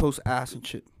do they post ass and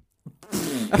shit?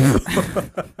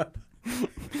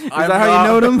 Is that how you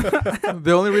know them?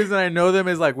 The only reason I know them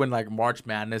is like when like March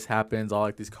Madness happens, all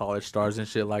like these college stars and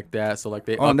shit like that. So like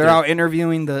they Oh, up and they're their, out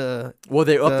interviewing the well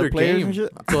they up the their players game. and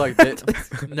shit? So like they,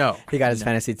 no. He got his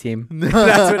fantasy team.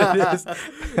 That's what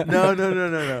it is.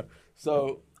 No.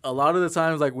 So a lot of the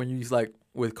times, like when you like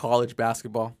with college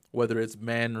basketball, whether it's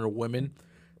men or women,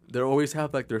 they always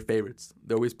have like their favorites.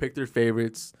 They always pick their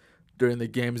favorites during the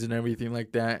games and everything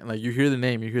like that. And like you hear the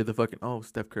name, you hear the fucking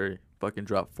Steph Curry fucking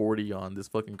dropped 40 on this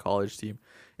fucking college team,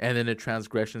 and then it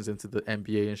transgressions into the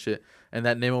NBA and shit. And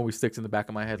that name always sticks in the back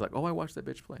of my head, like, oh, I watched that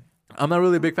bitch play. I'm not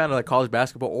really a big fan of like college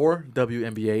basketball or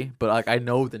WNBA, but like I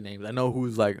know the names. I know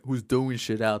who's doing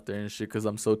shit out there and shit because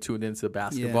I'm so tuned into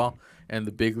basketball and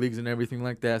the big leagues and everything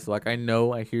like that. So like I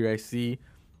know, I hear, I see.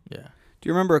 Yeah. Do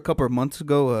you remember a couple of months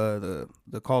ago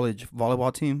the college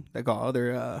volleyball team that got all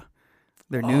their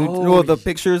nude the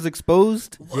pictures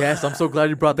exposed? Yes, I'm so glad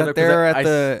you brought that up.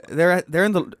 'cause They're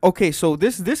in the okay. So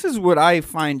this is what I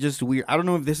find just weird. I don't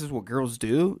know if this is what girls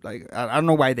do. Like I don't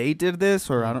know why they did this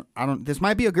or I don't. This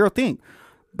might be a girl thing,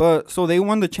 but so they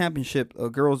won the championship. A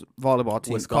girls volleyball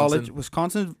team,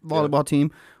 Wisconsin volleyball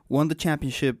team won the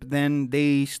championship. Then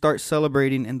they start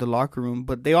celebrating in the locker room,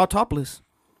 but they all topless.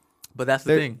 But that's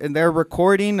the thing. And they're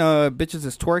recording bitches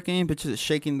is twerking, bitches is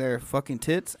shaking their fucking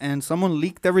tits, and someone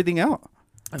leaked everything out.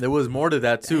 And there was more to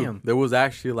that too. Damn. There was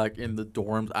actually like in the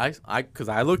dorms. Because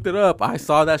I looked it up. I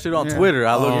saw that shit on Yeah. Twitter.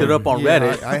 I looked it up on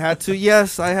Reddit. I had to.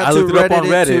 Yes, I had I to looked it up on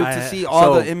Reddit Reddit. to see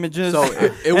all So- the images. So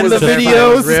it and was the a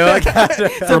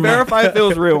videos to verify if it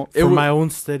was real. It For was- my own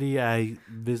study, I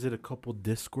visit a couple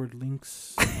Discord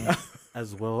links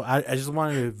as well. I just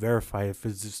wanted to verify if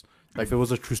it's just like if it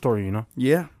was a true story, you know?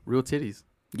 Yeah, real titties.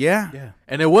 yeah. Yeah.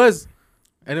 And it was.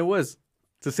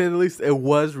 To say the least, it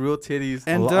was real titties.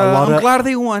 And a lot I'm of- glad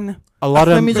they won. A lot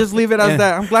of Let me just leave it as yeah.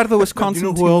 that. I'm glad the You Wisconsin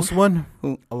know team. who else won?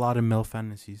 Who? A lot of male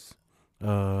fantasies.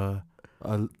 A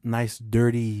nice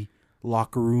dirty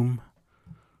locker room.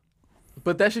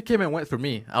 But that shit came and went for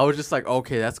me. I was just like,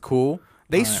 okay, that's cool.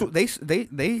 They Alright.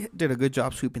 they did a good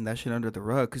job sweeping that shit under the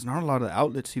rug because not a lot of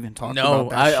outlets even talked No, about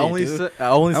that I shit, only dude. I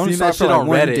only I only seen saw that it for shit like on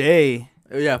one Reddit. day.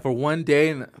 Yeah, for one day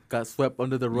and got swept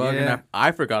under the rug, Yeah. and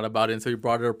I forgot about it until you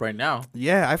brought it up right now.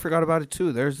 Yeah, I forgot about it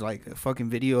too. There's like a fucking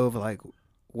video of like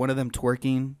one of them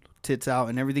twerking, tits out,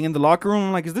 and everything in the locker room.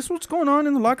 I'm like, is this what's going on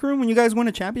in the locker room when you guys win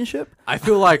a championship? I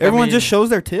feel like Everyone I mean, just shows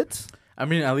their tits. I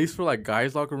mean, at least for like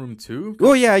guys' locker room too.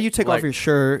 Oh yeah, you take Like- off your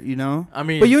shirt, you know, I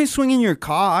mean, but you ain't swinging your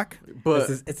cock. but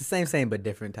It's the same but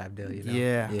different type deal, you know?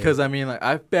 Yeah. because I mean, like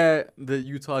I bet the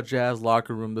Utah Jazz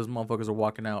locker room, those motherfuckers are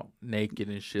walking out naked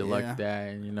and shit Yeah. like that,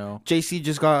 and you know, JC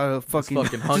just got a fucking,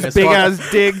 fucking hung just as big fuck.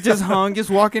 ass dick, just hung, just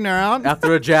walking around.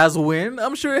 after a Jazz win,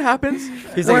 I'm sure it happens.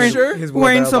 He's I'm wearing- sure his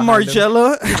Wearing wheelbarrow some behind him.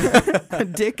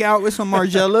 Margiela, dick out with some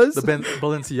Margellas. The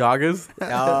Balenciagas.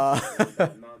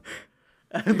 Oh.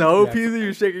 No, Peasy,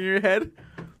 you're shaking your head.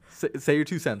 Say your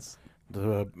 2 cents.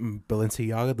 The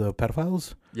Balenciaga, the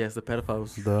pedophiles, Yes, the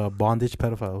pedophiles. the bondage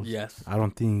pedophiles. Yes. I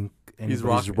don't think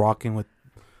anybody's rocking. rocking with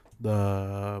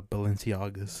the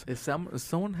Balenciagas. If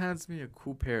someone hands me a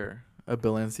cool pair of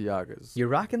Balenciagas, You're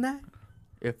rocking that?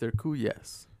 if they're cool,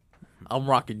 yes. I'm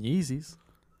rocking Yeezys.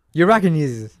 You're rocking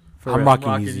Yeezys. For I'm real. rocking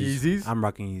rocking Yeezys. Yeezys. I'm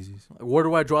rocking Yeezys. Where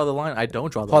do I draw the line? I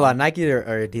don't draw the Hold line. on, Nike or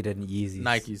Adidas Yeezys?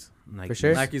 Nikes. Nikes.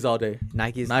 sure? Nikes all day.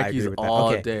 Nikes. I agree Nikes with that. all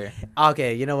okay. day.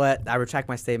 Okay, you know what? I retract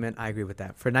my statement. I agree with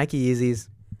that. For Nike Yeezys,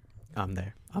 I'm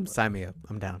there. Sign me up.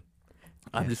 I'm down.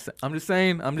 I'm just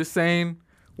saying.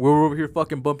 We were over here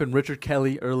fucking bumping Richard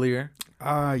Kelly earlier.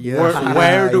 Ah, yeah.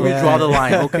 Where do we Yeah. draw the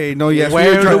line? Okay, no, yes.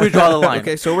 Where do we draw the line?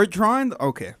 Okay, so we're drawing.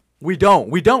 Okay, We don't.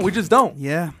 We just don't.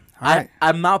 Yeah. All right.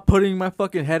 I'm not putting my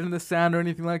fucking head in the sand or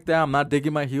anything like that. I'm not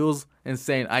digging my heels and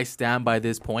saying I stand by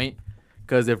this point.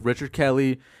 Because if Richard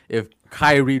Kelly, if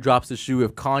Kyrie drops the shoe,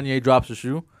 if Kanye drops the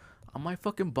shoe, I might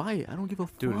fucking buy it. I don't give a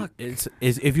Dude, fuck. it's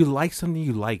if you like something,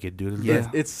 you like it, dude. Yeah.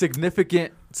 It's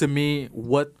significant to me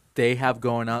what they have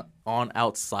going on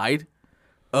outside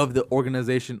of the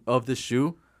organization of the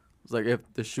shoe. It's like if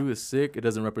the shoe is sick, it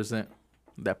doesn't represent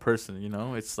that person, you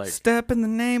know? It's like, Step in the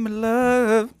name of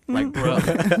love. bro,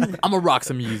 I'm gonna rock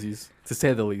some Yeezys, to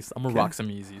say the least. I'm gonna rock some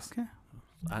Yeezys. Okay.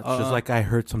 Just like I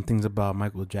heard some things about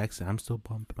Michael Jackson. I'm still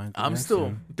bumping Michael I'm Jackson.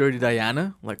 still Dirty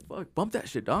Diana. Like, fuck, bump that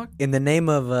shit, dog. In the name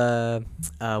of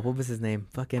what was his name?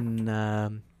 Fucking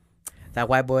that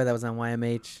white boy that was on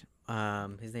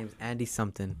YMH. His name's Andy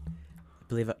something. I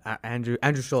believe Andrew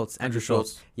Schultz. Andrew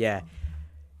Schultz. Yeah.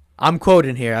 I'm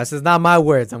quoting here. This is not my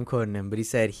words. I'm quoting him, but he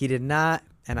said he did not,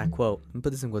 and I quote. Let me put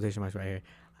this in quotation marks right here.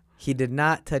 He did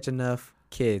not touch enough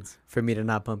kids for me to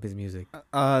not bump his music.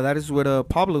 That is what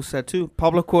Pablo said too.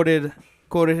 Pablo quoted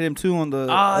him too on the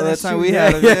other that's time true. we Yeah,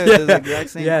 had. yeah, The exact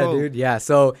same yeah, quote. dude. Yeah.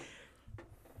 So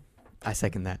I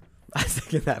second that. I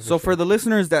second that. So for the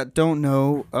listeners that don't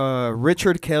know,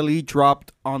 Richard Kelly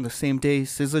dropped on the same day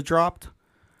SZA dropped.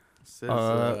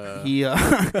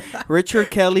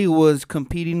 Richard Kelly was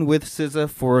competing with SZA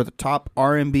for the top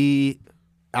R&B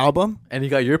album, and he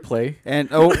got your play. and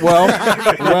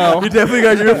well, You definitely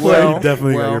got your play. Well, You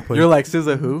definitely well, got your play. You're like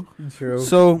SZA who? true.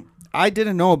 so I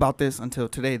didn't know about this until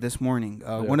today, this morning.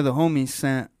 Yeah. One of the homies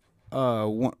sent a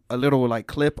little like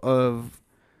clip of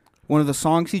one of the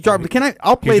songs he dropped. Can I?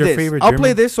 I'll play your this. favorite I'll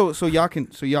play German? this so y'all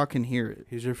can hear it.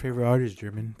 Who's your favorite artist,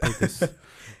 German? Play this.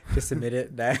 Just submit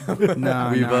it. No,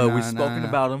 We've spoken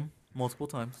about him multiple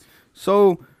times.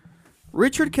 So,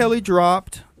 Richard Kelly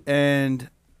dropped, and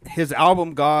his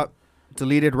album got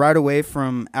deleted right away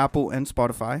from Apple and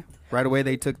Spotify. Right away,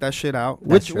 they took that shit out,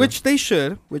 That's true. which they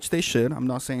should. I'm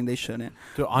not saying they shouldn't,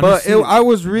 Dude, honestly, but I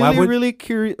was really, would- really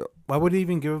curious. why would he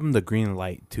even give him the green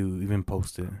light to even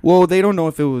post it? Well, they don't know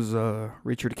if it was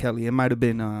Richard Kelly. It might have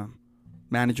been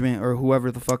management or whoever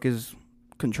the fuck is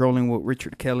controlling what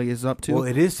Richard Kelly is up to. Well,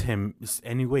 it is him.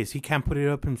 Anyways, he can't put it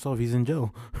up himself. He's in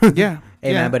jail. Yeah,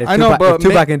 Hey yeah. man, but if I know, Tupac, if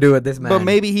Tupac can do it, this man. But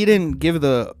maybe he didn't give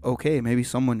the okay. Maybe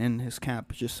someone in his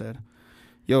camp just said,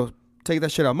 "Yo, take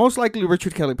that shit out." Most likely,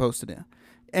 Richard Kelly posted it.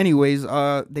 Anyways,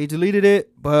 they deleted it,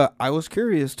 but I was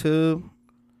curious to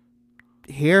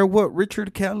hear what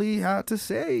Richard Kelly had to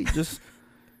say. Just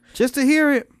to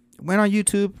hear it. Went on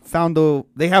YouTube, found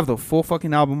they have the full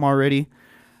fucking album already.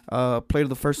 Played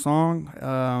the first song.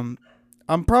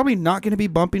 I'm probably not gonna be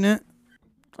bumping it.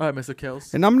 All right, Mr.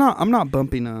 Kels. And I'm not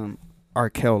bumping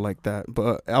Arkel like that,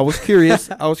 but I was curious.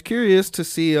 I was curious to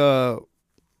see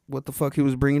what the fuck he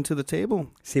was bringing to the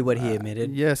table. see what he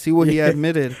admitted. Yeah, see what he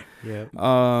admitted. Yeah.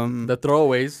 The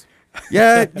throwaways.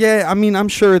 Yeah. I mean, I'm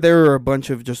sure there were a bunch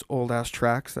of just old ass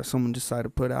tracks that someone decided to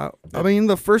put out. I mean,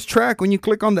 the first track when you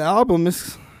click on the album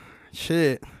is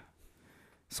shit.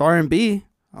 It's R&B.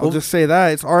 I'll just say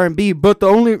that it's R&B, but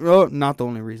not the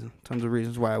only reason. Tons of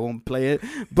reasons why I won't play it,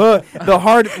 but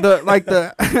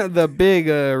the big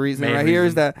reason Main right here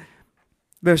is reason. that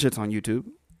that shit's on YouTube.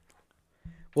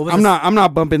 What was I'm this-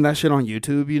 not bumping that shit on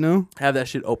YouTube. You know? Have that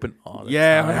shit open all the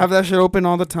Yeah, time. have that shit open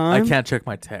all the time. I can't check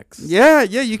my texts. Yeah,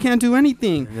 you can't do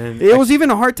anything. And then It was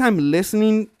even a hard time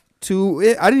listening to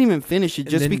it. I didn't even finish it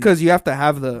And just then- because you have to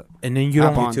have the. and then you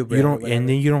App don't on. you YouTube Red or don't whatever. and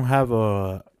then you don't have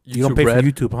you don't YouTube pay Red.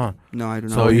 for YouTube, huh? No, I do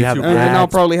not. So you have YouTube and I'll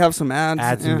ads, probably have some ads.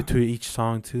 ads yeah. in between each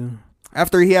song too.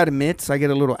 After he admits, I get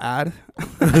a little ad.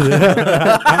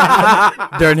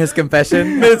 during his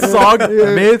confession. Mid song,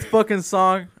 mid fucking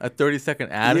song, a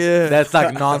 30-second ad. Yeah. That's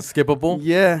like non-skippable.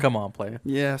 Yeah. Come on, player.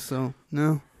 Yeah, so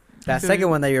no. That second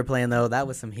one that you were playing though, that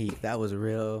was some heat. That was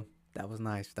real. That was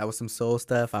nice. That was some soul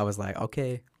stuff. I was like,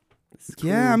 okay. this is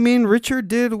Yeah, I cool. mean Richard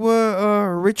did what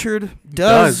Richard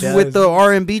does Does. with the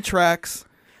R&B tracks.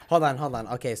 Hold on.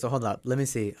 Okay, so hold up. Let me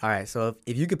see. All right, so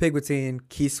if you could pick between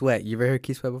Key Sweat, you ever heard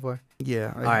Key Sweat before?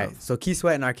 Yeah. All right, so Key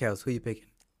Sweat and Arkells, who you picking?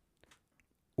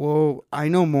 Well, I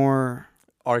know more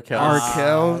R. Kelly.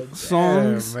 Arkel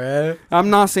songs. man. I'm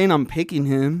not saying I'm picking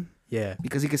him Yeah.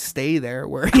 because he could stay there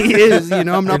where he is. You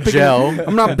know, I'm not In picking. jail.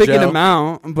 I'm not In picking jail. him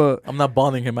out, but I'm not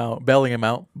bailing him out.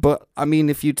 I mean,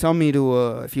 if you tell me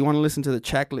to, if you want to listen to the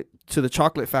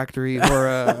Chocolate Factory or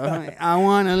I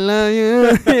wanna love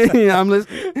you, I'm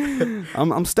listening.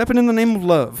 I'm stepping in the name of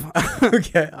love.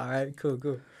 Okay. All right.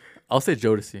 Cool. I'll say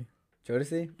Jodeci.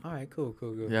 Jodeci. All right. Cool.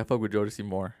 Yeah, I fuck with Jodeci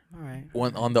more. All right.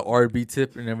 One on the R&B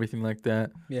tip and everything like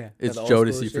that. Yeah. It's the old school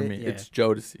Jodeci for shit? me. Yeah. It's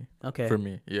Jodeci Okay. for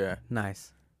me. Yeah,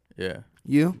 Nice. yeah.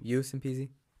 You? You, Simpeasy?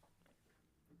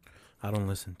 I don't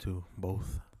listen to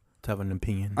both to have an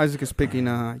opinion. Isaac is picking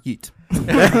Yeet.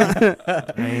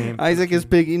 I am Isaac is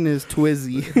picking his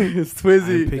Twizzy. It's I'm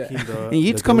Twizzy. picking the. And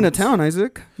Yeet's the coming to goats. town,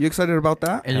 Isaac. You excited about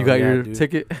that? And you Hell got yeah, your dude.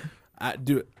 ticket.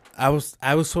 Dude, I was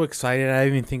so excited. I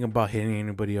didn't even think about hitting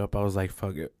anybody up. I was like,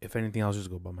 fuck it. If anything, I'll just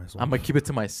go by myself. I'm gonna keep it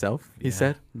to myself. He Yeah.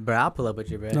 said. Bro, I'll pull up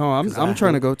with you, bro. No, I'm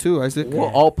trying to go too, Isaac. We'll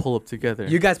all pull up together.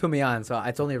 You guys put me on, so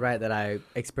it's only right that I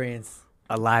experience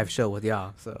a live show with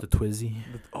y'all. So the Twizzy.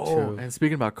 Oh, True. and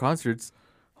speaking about concerts,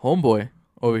 homeboy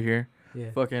over here yeah,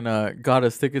 fucking got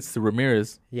us tickets to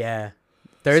Ramirez. yeah.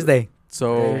 Thursday.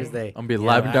 So Thursday. I'm gonna be Yeah,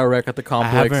 live and direct at the I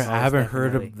complex haven't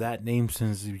heard definitely. of that name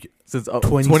since. since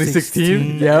 2016.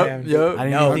 2016. Damn, Yep, dude. yep. I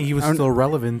didn't No. even think he was I'm- still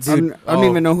relevant. I don't oh.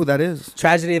 even know who that is.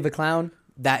 Tragedy of a Clown.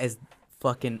 That is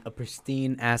fucking a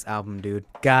pristine ass album, dude.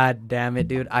 God damn it,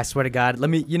 dude. I swear to God.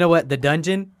 You know what? The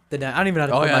Dungeon. I don't even know how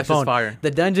to Oh put yeah, my it's just phone. fire.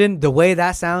 The Dungeon, the way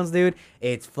that sounds, dude,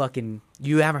 it's fucking.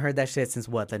 You haven't heard that shit since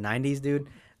what? The 90s, dude?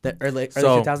 The early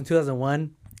So, 2000,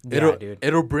 2001? Yeah, It'll dude.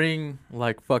 it'll bring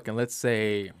like fucking, let's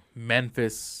say,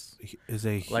 Memphis Is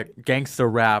a like gangster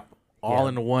rap all Yeah.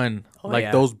 in one, Oh, like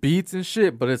yeah. those beats and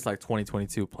shit. But it's like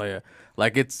 2022 player.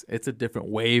 Like it's a different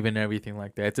wave and everything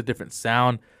like that. It's a different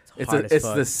sound. hard as It's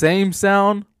fuck. the same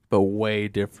sound but way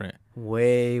different.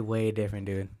 Way, way different,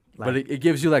 dude. But it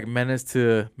gives you like menace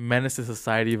to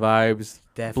society vibes,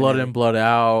 definitely. blood in, blood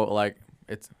out. Like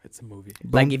it's a movie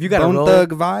Like, if you gotta Bone roll-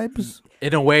 Thug vibes.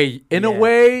 in a way. In a Yeah.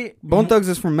 way, Bone Thugs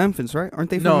is from Memphis, right? Aren't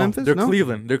they from no, Memphis? they're no?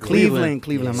 Cleveland. They're Cleveland.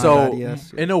 Cleveland. My So bad,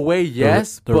 yes. in a way,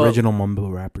 yes, the but original mumble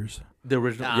rappers. the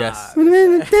original, Ah. yes.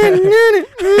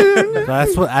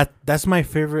 So that's my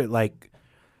favorite like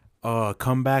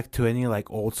comeback to any like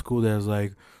old school that's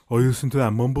like, oh, you listen to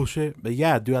that mumble shit. But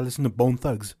yeah, dude, I listen to Bone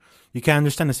Thugs. You can't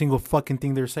understand a single fucking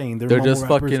thing they're saying. They're mumble just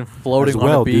rappers. fucking floating as on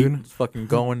well, a beat, dude. just fucking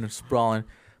going and sprawling.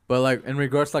 But like in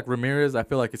regards to like Ramirez, I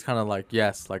feel like it's kind of like,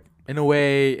 yes, like in a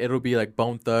way it'll be like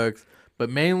Bone Thugs, but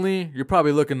mainly you're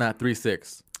probably looking at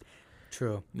 3-6.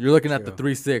 True. You're looking at the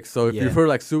True. 3-6. So if Yeah. you've heard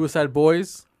like Suicide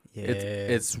Boys, Yeah.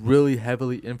 it's really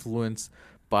heavily influenced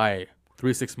by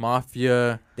 3-6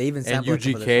 Mafia they even and sample a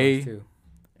couple of their UGK. songs, too.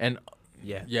 and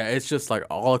Yeah. yeah, it's just like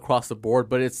all across the board.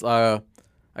 But it's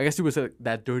I guess you would say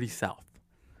that dirty South.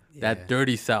 That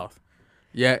dirty South.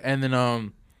 Yeah, and then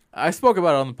I spoke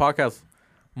about it on the podcast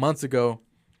months ago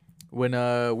when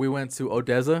we went to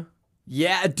Odessa.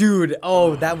 Yeah, dude.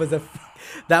 Oh, that was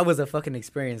a fucking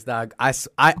experience, dog.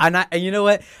 And you know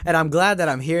what? And I'm glad that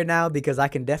I'm here now because I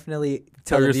can definitely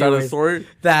tell Tell the your side of the viewers story.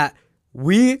 that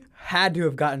we had to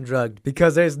have gotten drugged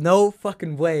because there's no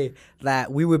fucking way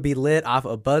that we would be lit off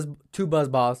two buzz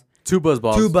balls. Two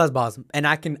buzzballs. Two buzz balls, and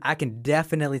I can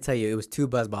definitely tell you it was two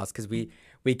buzz balls because we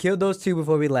killed those two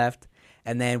before we left,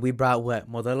 and then we brought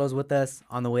Modelos with us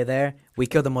on the way there. We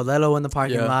killed the Modelo in the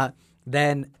parking Yeah. lot.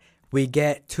 Then we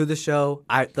get to the show.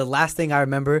 The last thing I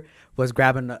remember was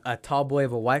grabbing a tall boy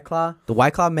of a White Claw, the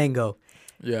White Claw Mango,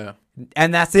 Yeah.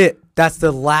 and that's it. That's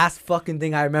the last fucking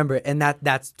thing I remember, and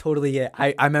that's totally it.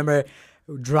 I remember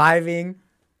driving.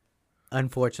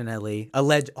 Unfortunately,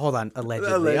 allegedly.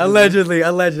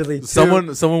 Someone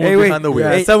was Hey, wait. behind the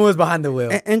wheel. Yeah, someone was behind the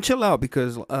wheel. And chill out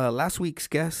because last week's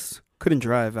guest couldn't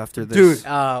drive after this. Dude,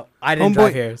 I didn't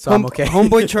drive here, so I'm okay.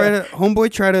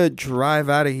 Homeboy tried to drive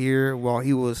out of here while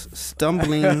he was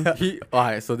stumbling. All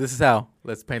right, so this is how.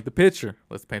 Let's paint the picture.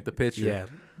 Yeah.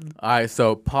 All right,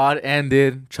 so pod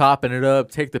ended, chopping it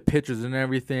up, take the pictures and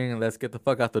everything, and let's get the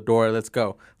fuck out the door. Let's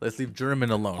go. Let's leave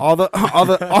German alone. all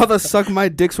the suck my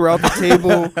dicks were out the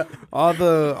table. All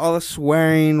the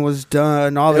swearing was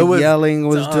done. All the It was yelling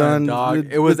was done, done. dog.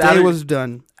 The, It was the out day of- was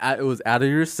done. It was out of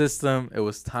your system. It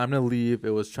was time to leave.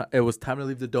 It was time to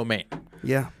leave the domain.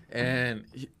 Yeah. And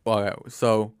all right,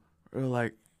 so we're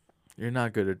like, you're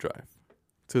not good at drive.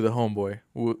 To the homeboy,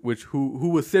 who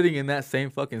was sitting in that same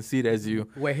fucking seat as you,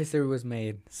 Where history was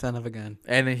made, son of a gun.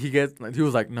 and then he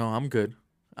was like, no, I'm good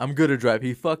at drive.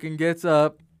 He fucking gets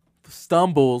up,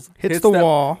 stumbles, Hits the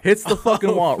wall. hits the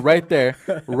fucking wall right there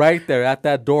at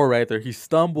that door right there. He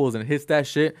stumbles and hits that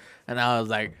shit, and I was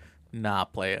like, nah,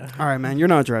 playa, All right, man. You're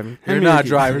not driving. You're Hand me not the keys.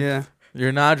 driving. Yeah.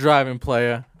 you're not driving,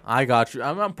 playa. I got you.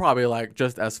 I'm probably like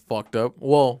just as fucked up.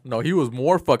 Well, no, he was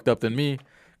more fucked up than me,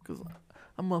 cause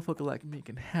a motherfucker like me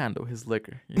can handle his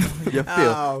liquor. You know? You feel.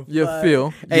 Oh, you fuck.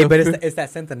 feel. Hey, you but feel. it's that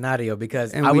Centenario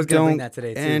because And I we was gonna bring don't- that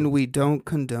today too. And we don't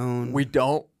condone We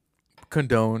don't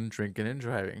condone drinking and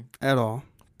driving, at all.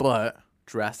 but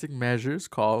drastic measures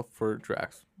call for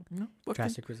Fucking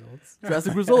Drastic results.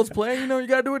 drastic results playing. You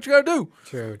gotta do what you gotta do.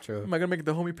 True. Am I gonna make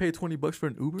the homie pay $20 for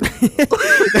an Uber?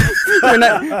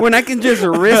 when I can just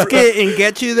risk it and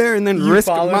get you there, and then risk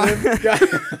my.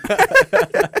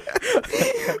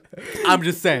 I'm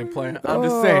just saying, player. I'm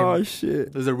just Oh saying.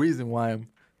 shit! There's a reason why I'm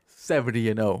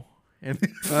 70-0. And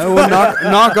Well,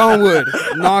 knock on wood.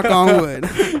 Knock on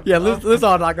wood. Yeah, let's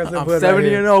all knock on some I'm wood.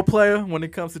 70-0 player when it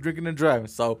comes to drinking and driving.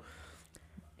 So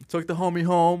took the homie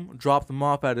home, dropped him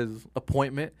off at his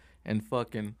appointment, and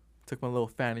fucking took my little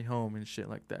fanny home and shit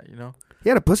like that. He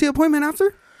had a pussy appointment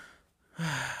after.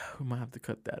 We might have to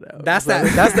cut that out. That's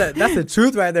But- that's the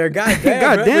truth right there. God damn.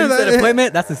 God bro. damn, When you said that-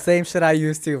 appointment. That's the same shit I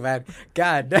used to, man.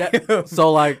 God damn.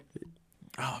 So like,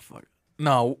 oh fuck.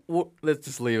 No, let's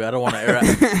just leave it. I don't want to air out.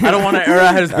 I don't want to air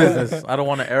out his business. I don't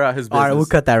want to air out his business. All right, we'll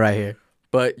cut that right here.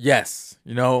 But yes,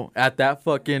 at that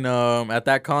fucking at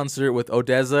that concert with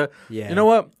Odessa, Yeah. you know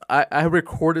what? I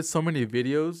recorded so many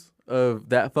videos of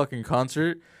that fucking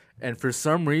concert, and for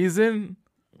some reason,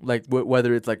 like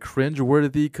whether it's like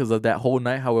cringe-worthy because of that whole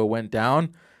night how it went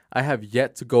down, I have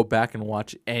yet to go back and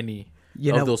watch any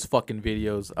of those fucking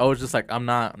videos. I was just like,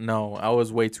 I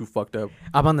was way too fucked up.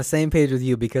 I'm on the same page with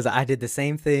you because I did the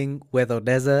same thing with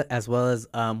Odessa as well as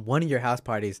one of your house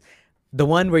parties. The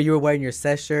one where you were wearing your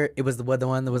set shirt, it was the one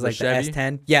that was The like Chevy? the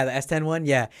S10. Yeah, the S10 one,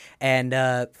 yeah. And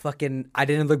fucking, I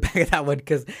didn't look back at that one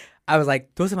because I was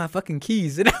like, those are my fucking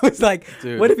keys. And I was like,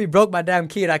 Dude. what if he broke my damn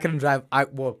key and I couldn't drive?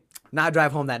 Not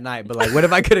drive home that night, but like, what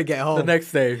if I couldn't get home? The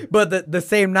next day. But the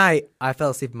same night, I fell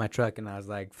asleep in my truck and I was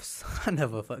like, son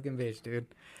of a fucking bitch, dude.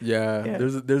 Yeah.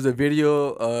 There's a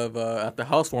video of at the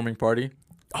housewarming party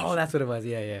Oh, that's what it was.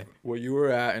 Yeah. where you were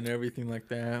at and everything like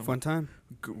that. Fun time.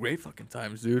 Great fucking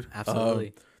times, dude.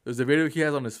 Absolutely. There's a video he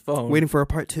has on his phone. Waiting for a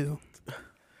part 2.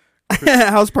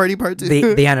 House party part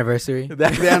 2. The anniversary. The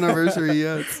anniversary,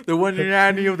 yes. The 1 year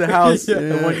anniversary of the house.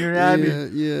 The 1 year anniversary.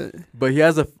 Yeah. But he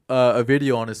has a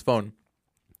video on his phone,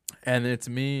 and it's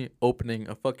me opening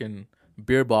a fucking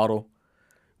beer bottle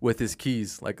with his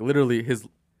keys, like literally his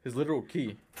literal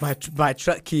key. My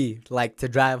truck key, like to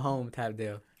drive home type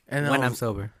deal. And When I'm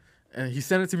sober. And he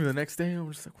sent it to me the next day, and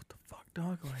I'm just like, what the fuck,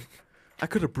 dog? Like, I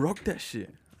could have broke that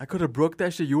shit.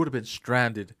 You would have been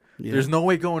stranded. Yeah. There's no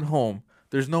way going home.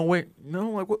 There's no way.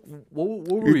 No, like what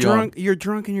were You're we drunk. You're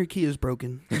drunk and your key is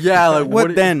broken. on? Yeah, like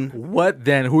What then? What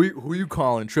then? Who you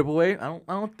calling? AAA? I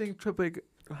don't think AAA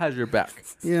has your back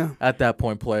Yeah. at that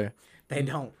point, player. They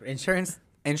don't. Insurance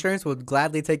will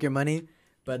gladly take your money,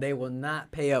 but they will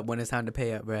not pay up when it's time to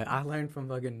pay up, bro. I learned from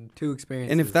fucking 2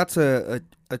 experiences. And if that's a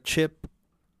chip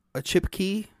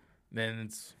key, Then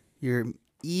it's you're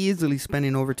easily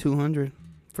spending over 200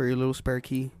 for your little spare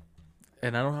key.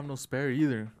 and I don't have no spare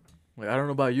either. Like I don't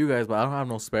know about you guys, but I don't have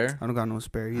no spare. I don't got no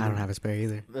spare either. I don't have a spare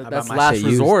either. I That's bought my last shit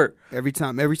used. resort. Every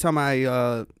time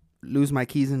I lose my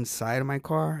keys inside of my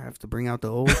car, I have to bring out the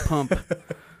old pump.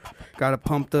 Gotta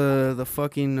pump the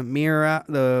fucking mirror out,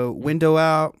 the window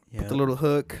out, put the Yeah. little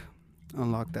hook,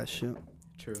 unlock that shit.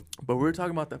 True. But we were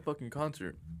talking about that fucking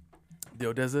concert, the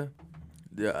Odessa.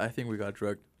 Yeah, I think we got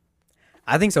drugged.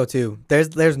 I think so too.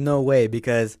 There's no way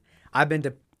because I've been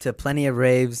to plenty of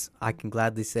raves. I can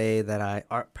proudly say that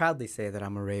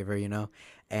I'm a raver,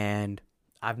 and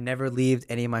I've never left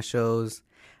any of my shows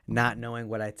not knowing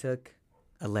what I took,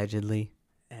 allegedly.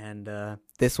 And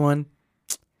this one,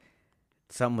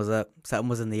 something was up. Something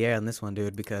was in the air on this one,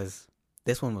 dude, because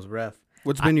this one was rough.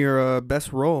 What's been your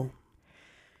best roll?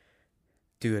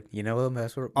 Dude, you know what my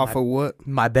best roll? Off of what?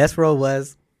 My best roll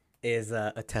is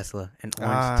a Tesla, an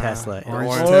orange Tesla, an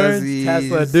orange orange Teslas.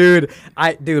 Tesla,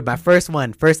 dude. My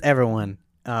first ever one.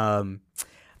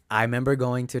 I remember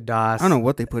going to DOS. I don't know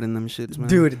what they put in them shits, man.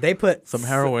 Dude, they put Some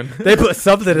heroin. They put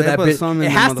something in They that put bitch. something It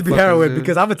in has to be motherfuckers, heroin dude.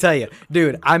 because I'm gonna tell you,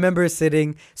 dude. I remember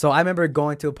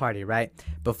going to a party right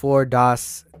before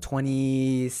DOS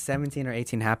 2017 or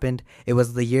 18 happened. It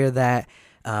was the year that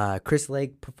Chris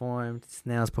Lake performed,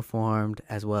 Snails performed,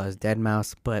 as well as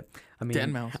Deadmau5. But I mean,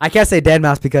 Deadmau5. I can't say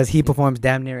Deadmau5 because he performs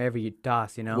damn near every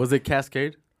DOS. Was it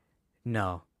Cascade?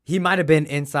 No, he might have been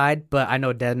inside, but I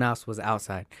know Deadmau5 was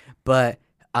outside. But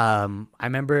I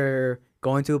remember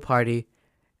going to a party.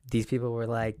 These people were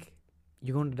like,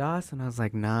 "You going to DOS?" And I was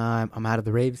like, "Nah, I'm out of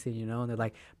the rave scene, And they're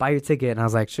like, "Buy your ticket." And I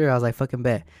was like, "Sure." I was like, "Fucking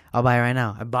bet, I'll buy it right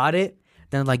now." I bought it.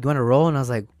 Then like, "You want to roll?" And I was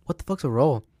like, "What the fuck's a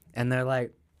roll?" And they're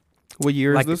like, What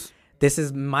year like, is "This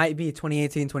this? might be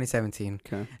 2018, 2017."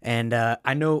 Okay. And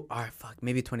I know,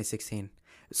 maybe 2016.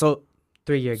 So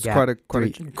 3-year It's gap. quite a Quite a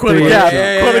Three gap.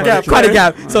 years. Quite a gap. Quite a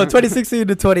gap. So 2016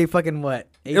 to 20 fucking what?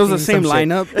 It was the 18 same some shit.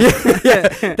 lineup.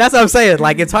 Yeah, that's what I'm saying.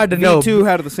 Like, it's hard to know. V2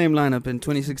 had the same lineup in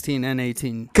 2016 and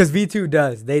 18. Because V2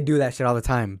 does. They do that shit all the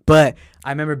time. But I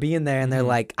remember being there, and they're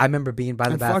like, I remember being by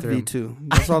the And fuck bathroom. V2.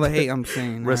 That's all the hate I'm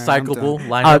saying. All right, I'm Recyclable done.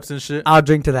 lineups and shit. I'll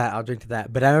drink to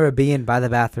that. But I remember being by the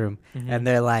bathroom, Mhm. and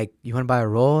they're like, you want to buy a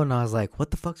roll? And I was like,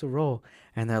 what the fuck's a roll?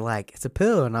 And they're like, it's a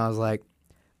pill. And I was like,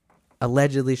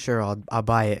 allegedly, sure, I'll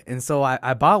buy it. And so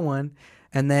I bought one.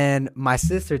 And then my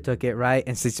sister took it, right?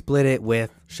 And she split it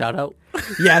with, Shout out.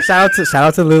 yeah, shout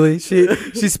out to Lily. She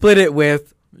split it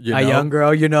with You a know? young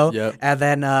girl, you know? Yep. And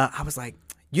then I was like,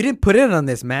 you didn't put in on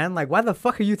this, man. Like, why the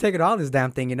fuck are you taking all this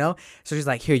damn thing, you know? So she's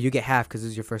like, here, you get half because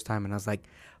this is your first time. And I was like,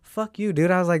 fuck you, dude.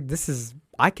 I was like,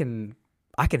 I can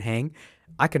hang.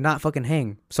 I could not fucking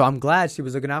hang. So I'm glad she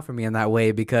was looking out for me in that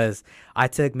way because I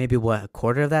took maybe, a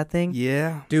quarter of that thing?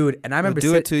 Yeah. Dude, and I remember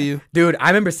It'll do it to you. Dude, I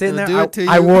remember sitting It'll there. do it to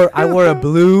I you. wore a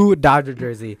blue Dodger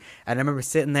jersey, and I remember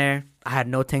sitting there. I had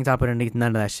no tank top underneath, none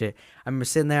of that shit. I remember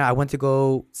sitting there. I went to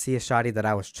go see a shotty that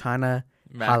I was trying to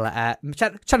holla at,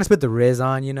 trying to spit the Riz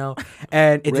on, you know,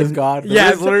 and it Riz didn't. God, the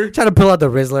yeah, Rizzler. trying to pull out the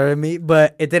Rizzler in me,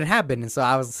 but it didn't happen. And so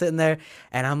I was sitting there,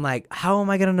 and I'm like, how am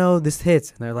I gonna know this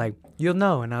hits? And they're like, you'll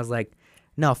know. And I was like,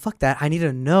 no, fuck that. I need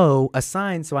to know a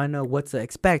sign so I know what to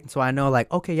expect. So I know,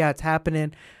 like, okay, yeah, it's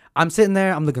happening. I'm sitting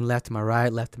there. I'm looking left to my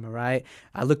right, left to my right.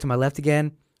 I look to my left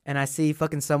again, and I see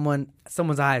fucking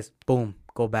someone's eyes, boom,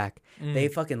 go back. Mm. They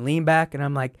fucking lean back, and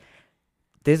I'm like,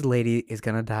 this lady is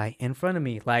going to die in front of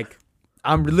me. Like,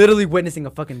 I'm literally witnessing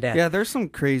a fucking death. Yeah, there's some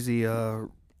crazy,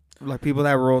 like people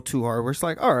that roll too hard. Where it's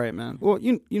like, all right, man. Well,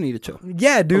 you need to chill.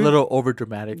 Yeah, A dude. little over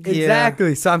dramatic. Yeah.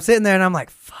 Exactly. So I'm sitting there, and I'm like,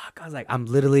 fuck. I was like, I'm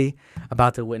literally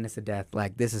about to witness a death.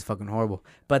 Like, this is fucking horrible.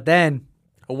 But then,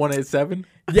 A 187.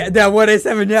 yeah, that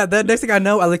 187. Yeah, the next thing I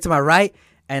know, I look to my right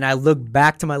and I look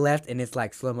back to my left, and it's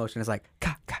like slow motion. It's like,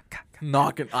 ka, ka, ka, ka.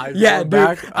 Knocking eyes Yeah, rolling dude.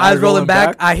 back. Eyes rolling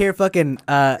back. I hear fucking.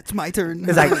 It's my turn.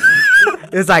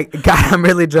 It's like, God, I'm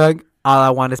really drunk. All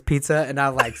I want is pizza, and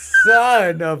I'm like,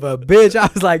 son of a bitch. I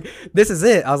was like, this is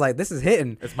it. I was like, this is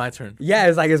hitting. It's my turn. Yeah,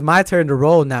 it's like it's my turn to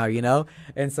roll now, you know?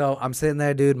 And so I'm sitting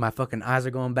there, dude, my fucking eyes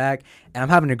are going back, and I'm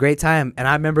having a great time. And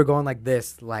I remember going like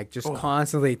this, like just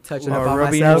constantly touching up on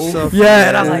rubbing myself. yourself. Yeah,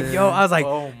 and I was like, yo, I was like,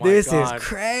 Oh my this God. is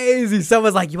crazy.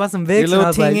 Someone's like, you want some Vicks? Your And I little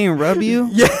was ting like, ain't rub you?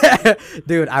 yeah,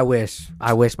 dude, I wish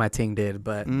my ting did,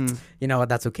 but Mm. you know what?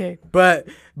 That's okay.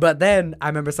 But then I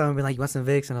remember someone being like, you want some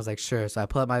Vicks? And I was like, sure. So I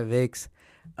pull out my Vicks,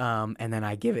 and then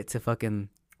I give it to fucking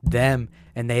them,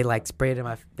 and they like spray it in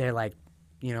my. They're like,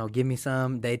 you know, give me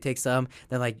some. They take some.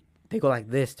 They're like, they go like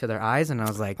this to their eyes, and I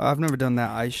was like, I've never done that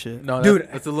eye shit. No, Dude.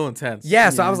 that's a little intense. yeah.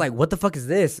 So I Yeah. was like, what the fuck is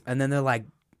this? And then they're like,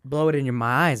 blow it in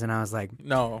my eyes, and I was like.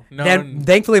 No. Then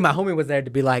thankfully my homie was there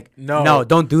to be like, No.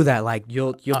 don't do that. Like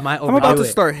you might I'm about overdo to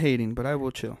it. start hating, but I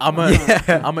will chill. I'm gonna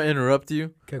Yeah. I'm gonna interrupt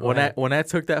you. Okay, go When ahead. I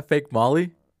took that fake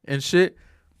Molly and shit,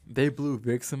 they blew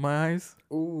Vicks in my eyes.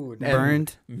 Ooh, And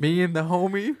Burned. Me and the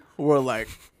homie were like,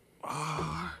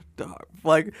 dog,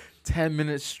 like 10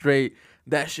 minutes straight.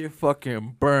 That shit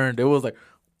fucking burned. It was like,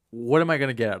 what am I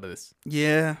gonna get out of this?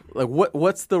 Yeah. Like,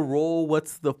 what's the roll?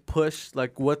 What's the push?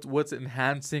 Like, what's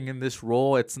enhancing in this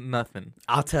roll? It's nothing.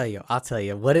 I'll tell you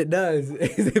what it does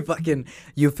is it fucking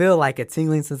you feel like a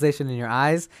tingling sensation in your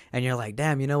eyes, and you're like,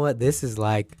 damn, you know what, this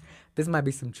might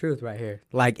be some truth right here.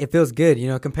 Like, it feels good, you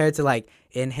know, compared to like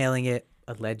inhaling it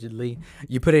allegedly.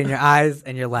 You put it in your eyes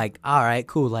and you're like, all right,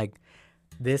 cool, like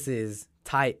this is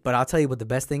tight. But I'll tell you what the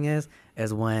best thing is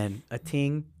when a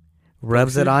ting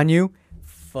rubs it on you.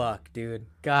 Fuck, dude.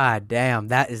 God damn,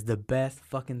 that is the best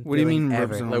fucking What do you feeling mean ever.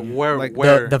 rubs it on Like, you? where? Like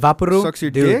where? The Vaporub Sucks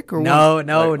your dude, dick or no, what?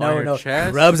 no, Like, no, on your no.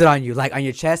 chest? Rubs it on you, like on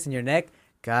your chest and your neck.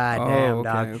 God Oh, damn, okay,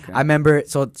 dog. okay. I remember.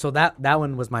 So that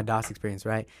one was my DOS experience,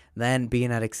 right? Then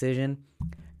being at Excision,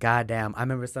 god damn. I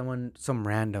remember some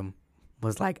random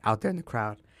was like out there in the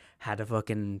crowd, had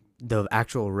the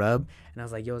actual rub, and I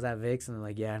was like, "Yo, is that Vicks?" And they're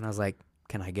like, "Yeah." And I was like,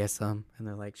 "Can I get some?" And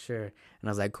they're like, "Sure." And I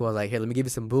was like, "Cool." I was like, "Here, let me give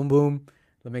you some Boom Boom.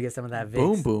 Let me get some of that Vicks."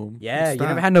 Boom boom. Yeah, What's you that?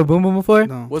 never had no Boom Boom before?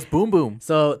 No. What's boom boom?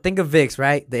 So think of Vicks,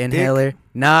 right? The inhaler.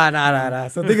 Nah.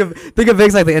 So think of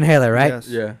Vicks like the inhaler, right? Yes.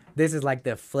 Yeah. This is like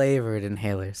the flavored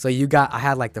inhaler. So I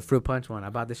had like the fruit punch one. I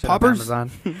bought this shit Poppers? on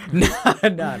Amazon. Nah.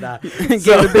 Get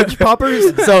the bitch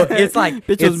poppers. So it's like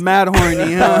Bitch it's, was mad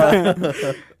horny,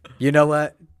 huh? you know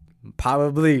what?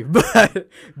 Probably,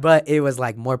 but it was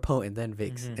like more potent than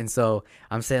Vicks. Mhm. And so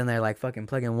I'm sitting there like fucking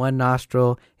plugging one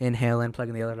nostril, inhaling,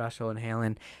 plugging the other nostril,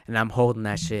 inhaling, and I'm holding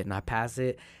that shit and I pass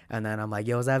it. And then I'm like,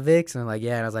 yo, is that Vicks? And I'm like,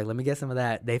 yeah. And I was like, let me get some of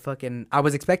that. I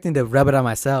was expecting to rub it on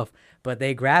myself, but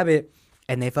they grab it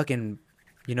and they fucking,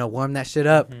 warm that shit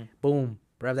up. Mhm. Boom.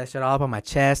 Rub that shit all up on my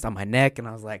chest, on my neck. And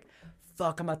I was like,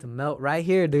 fuck, I'm about to melt right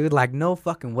here, dude. Like, no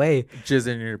fucking way. Jizz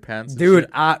in your pants. And Dude,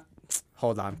 shit.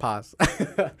 hold on, pause.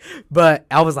 But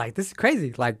I was like, this is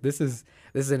crazy. Like, this is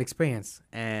an experience.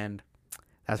 And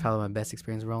that's probably my best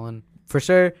experience rolling. For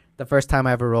sure, the first time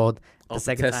I ever rolled. The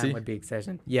second time would be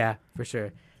Accession. Yeah, for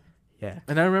sure. Yeah.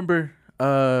 And I remember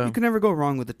You can never go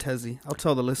wrong with a Tezzy. I'll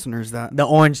tell the listeners that. The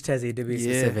orange Tezzy, to be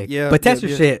Yeah, specific. yeah, But test yeah,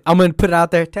 your yeah. shit. I'm going to put it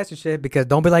out there. Test your shit because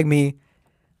don't be like me.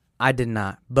 I did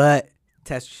not. But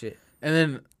test your shit. and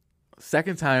then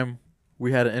second time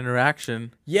we had an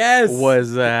interaction Yes.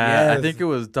 was I Yes. think it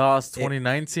was DOS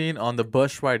 2019 on the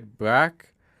bus ride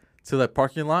back to that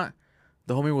parking lot.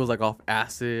 The homie was like off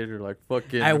acid or like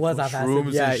fucking I was off acid.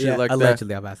 shrooms Yeah, and shit yeah. like that.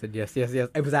 Allegedly off acid. Yes.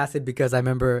 It was acid because I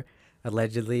remember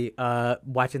allegedly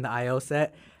watching the IO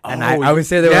set. And Oh, I was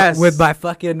sitting there yes. with my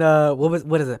fucking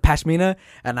what is it, Pashmina,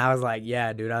 and I was like,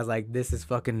 yeah, dude. I was like, this is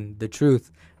fucking the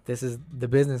truth. This is the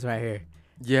business right here.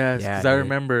 Yes, Yeah, because I dude.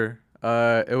 remember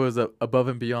it was Above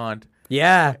and Beyond.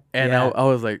 Yeah, And yeah. I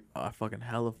was like, oh, I fucking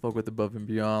hella fuck with Above and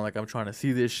Beyond. Like, I'm trying to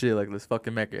see this shit. Like, let's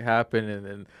fucking make it happen. And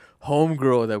then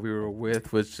homegirl that we were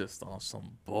with was just on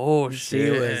some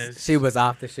bullshit. she was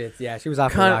off the shits. Yeah, she was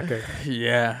off the Kinda- rocker.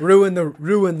 Yeah. Ruined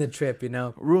the trip, you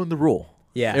know. Ruined the rule.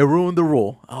 Yeah. It ruined the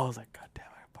rule. I was like, God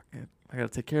damn, I gotta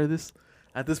take care of this.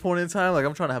 At this point in time, like,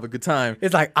 I'm trying to have a good time.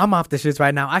 It's like I'm off the shits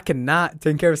right now. I cannot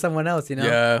take care of someone else, you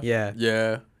know. Yeah.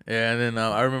 Yeah. And then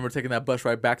I remember taking that bus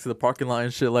right back to the parking lot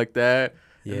and shit like that.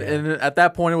 Yeah. And then at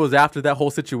that point, it was after that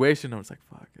whole situation. I was like,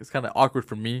 fuck, it's kind of awkward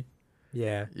for me.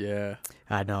 Yeah. Yeah.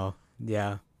 I know.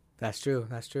 Yeah. That's true.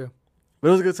 But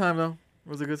it was a good time, though. It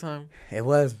was a good time. It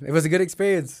was a good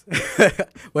experience.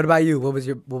 What about you? What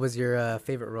was your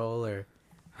favorite role or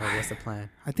what's the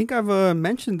plan? I think I've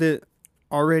mentioned it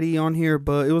already on here,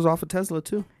 but it was off of Tesla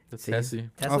too. That's See? Tessie.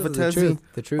 That's Off of the Tessie. truth.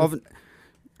 The truth. Of,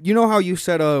 you know how you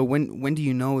said when do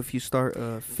you know if you start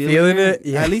feeling, Feeling it?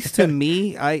 Yeah. At least to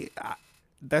me,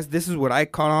 this is what I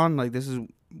caught on. Like, this is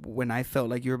when I felt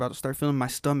like you're about to start feeling. My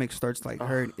stomach starts like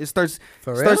hurt. It starts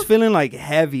For real? starts feeling like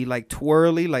heavy, like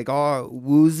twirly, like all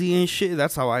woozy and shit.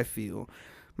 That's how I feel.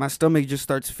 My stomach just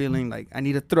starts feeling like I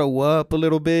need to throw up a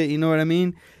little bit. You know what I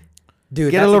mean?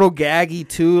 Dude, Get that's a little gaggy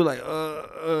too, like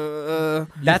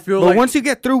That feel But like once you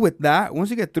get through with that, once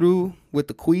you get through with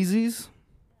the queasies,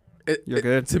 you're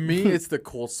good. To me, it's the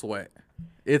cold sweat.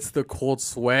 It's the cold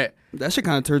sweat. that shit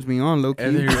kind of turns me on, low key.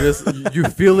 And then you're just, you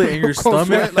feel it in your Cold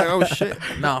stomach. sweat, like, oh shit.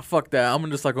 Nah, fuck that. I'm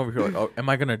just like over here like, oh, am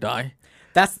I going to die?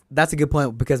 That's a good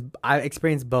point because I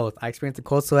experienced both. I experienced the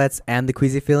cold sweats and the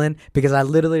queasy feeling because I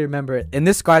literally remember it, and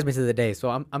this scars me to the day. So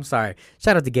I'm sorry.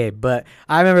 Shout out to Gabe, but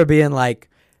I remember being like,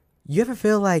 "You ever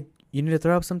feel like you need to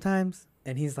throw up sometimes?"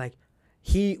 And he's like,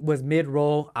 he was mid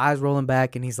roll, eyes rolling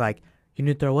back, and he's like, "You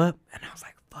need to throw up?" And I was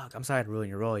like, "Fuck, I'm sorry to ruin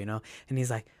your roll, you know?" And he's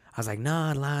like, I was like,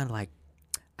 "Nah, line, like,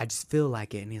 I just feel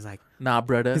like it." And he's like, Nah,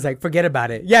 brother. forget about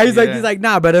it. Yeah, he's like,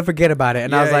 "Nah, brother, forget about it."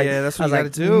 And I was like, yeah, that's I what was you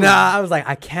like, gotta do. "Nah," I was like,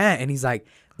 "I can't." And he's like,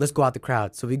 "Let's go out the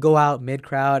crowd." So we go out mid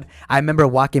crowd. I remember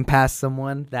walking past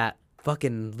someone that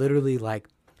fucking literally like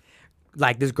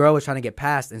this girl was trying to get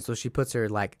past, and so she puts her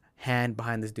like hand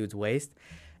behind this dude's waist,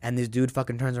 and this dude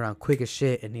fucking turns around quick as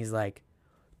shit, and he's like,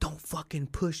 "Don't fucking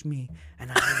push me."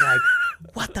 And I was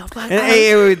like, "What the fuck?" And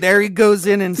hey, there he goes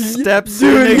in and steps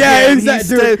Dude, in yeah, again. exact- He's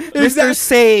dude, Mr. exact-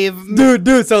 Save.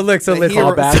 Dude. So look, so the listen.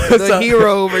 hero, the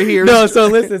hero over here. No, so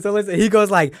listen. He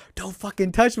goes like, "Don't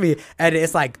fucking touch me," and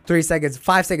it's like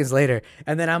 5 seconds later,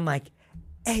 and then I'm like,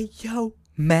 "Hey, yo,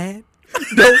 man,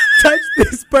 don't touch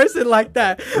this person like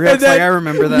that." React's like, I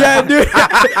remember that. Yeah, dude.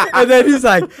 And then he's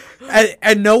like,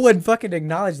 and no one fucking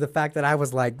acknowledged the fact that I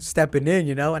was like stepping in,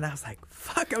 you know, and I was like,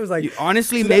 "Fuck," I was like,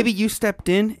 Honestly, maybe you stepped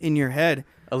in your head.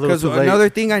 A little Because too late. another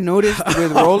thing I noticed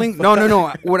with rolling,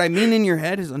 no. What I mean in your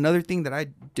head is another thing that I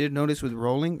did notice with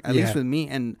rolling, at least with me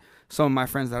and some of my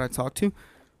friends that I talk to.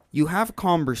 You have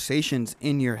conversations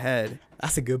in your head.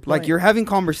 "That's a good point." Like, you're having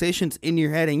conversations in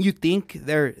your head, and you think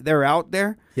they're out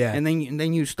there. Yeah. And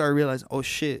then you start realizing, oh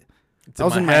shit, It's I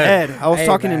was in my head. I was Hey,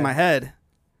 talking in man. my head.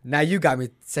 Now you got me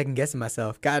second guessing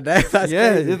myself. God damn, that's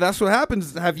Yeah, crazy. that's what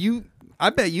happens. I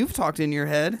bet you've talked in your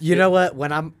head. You know what?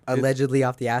 When I'm allegedly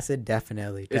off the acid,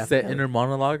 definitely. It's that inner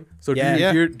monologue. So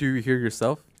Yeah. do you hear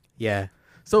yourself? Yeah.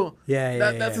 So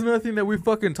Yeah. that's another thing that we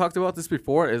fucking talked about this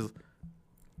before is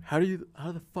how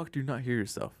the fuck do you not hear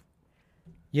yourself?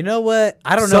 You know what?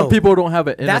 I don't know. Some people don't have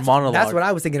an inner monologue. That's what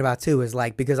I was thinking about too. Is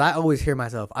like because I always hear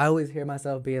myself. I always hear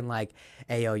myself being like,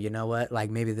 "Hey, yo, you know what? Like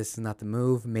maybe this is not the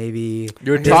move. Maybe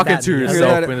You're this, talking that, to and the other."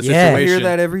 yourself that- in a Yeah. I situation. hear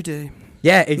that every day.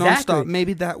 Yeah, Exactly. exactly. Nonstop.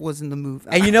 Maybe that wasn't the move.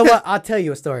 And you know what? I'll tell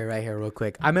you a story right here, real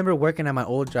quick. I remember working at my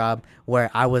old job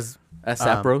where I was At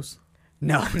Sapros.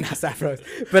 no, not Saffros,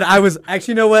 but I was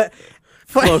actually. You know what?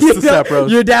 Close to Step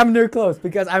Bros. You're damn near close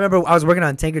because I remember I was working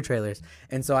on tanker trailers,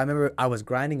 and so I remember I was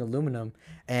grinding aluminum,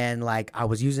 and like I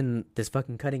was using this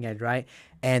fucking cutting edge, right?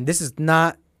 And this is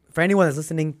not for anyone that's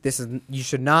listening. You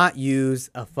should not use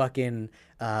a fucking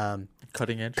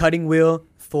Cutting edge. cutting wheel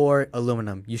for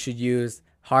aluminum. You should use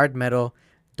hard metal.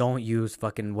 Don't use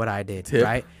fucking what I did, Tip.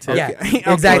 right? Tip. Yeah, Okay.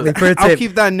 exactly. For a I'll tip.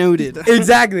 keep that noted.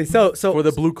 Exactly. So For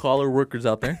the blue collar workers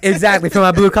out there. exactly for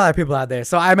my blue collar people out there.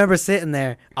 So I remember sitting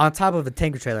there on top of a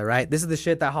tanker trailer, right? This is the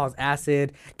shit that hauls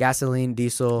acid, gasoline,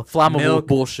 diesel, Flammable milk,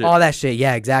 bullshit. all that shit.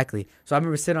 Yeah, exactly. So I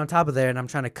remember sitting on top of there and I'm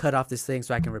trying to cut off this thing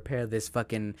so I can repair this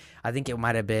fucking, I think it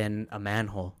might have been a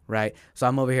manhole, right? So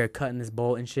I'm over here cutting this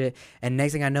bolt and shit. And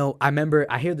next thing I know,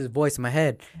 I hear this voice in my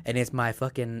head and it's my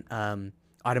fucking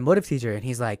automotive teacher. And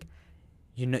he's like,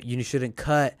 you shouldn't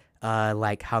cut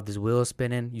like how this wheel is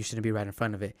spinning. You shouldn't be right in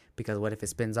front of it because what if it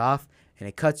spins off and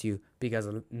it cuts you? Because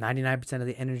 99% of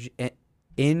the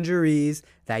injuries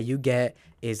that you get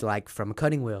is like from a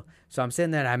cutting wheel. So I'm sitting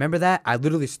there and I remember that I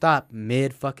literally stopped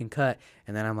mid fucking cut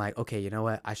and then I'm like, okay, you know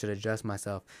what? I should adjust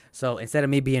myself. So instead of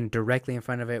me being directly in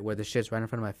front of it where the shit's right in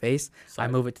front of my face, I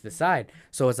move it to the side.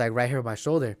 So it's like right here on my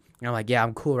shoulder. And I'm like, yeah,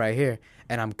 I'm cool right here.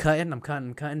 And I'm cutting.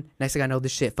 Next thing I know,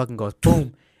 this shit fucking goes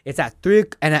boom. It's at 3,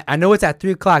 and I know it's at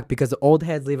 3 o'clock because the old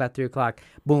heads leave at 3 o'clock.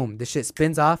 Boom, the shit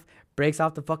spins off, breaks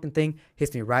off the fucking thing,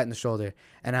 hits me right in the shoulder,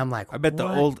 and I'm like, I bet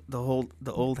what?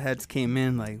 the old heads came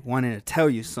in like wanting to tell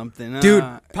you something, Dude,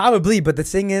 probably. But the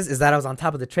thing is that I was on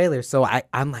top of the trailer, so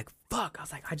I'm like, fuck. I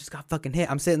was like, I just got fucking hit.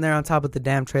 I'm sitting there on top of the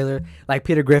damn trailer, like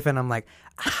Peter Griffin. I'm like,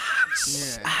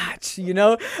 you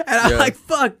know, and I'm like,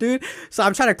 fuck, dude. So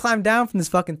I'm trying to climb down from this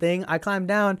fucking thing. I climb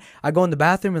down. I go in the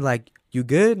bathroom and like, you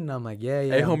good? And I'm like, yeah.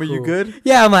 Hey, I'm homie, cool. you good?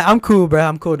 Yeah, I'm like, I'm cool, bro.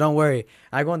 I'm cool. Don't worry.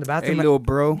 I go in the Hey, bathroom. little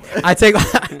bro. I take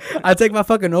my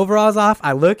fucking overalls off.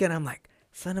 I look and I'm like,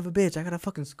 son of a bitch, I got a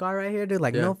fucking scar right here, dude.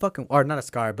 Like no fucking, or not a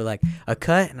scar, but like a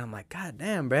cut. And I'm like, god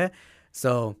damn, bro.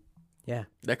 So yeah,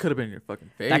 That could have been your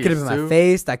fucking face. that could have been my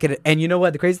face. That could, and you know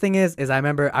what? The crazy thing is I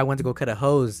remember I went to go cut a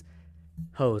hose,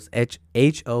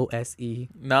 H-O-S-E.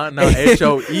 Not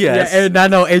H-O-E-S. Yeah,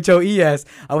 no, H-O-E-S.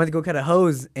 I went to go cut a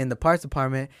hose in the parts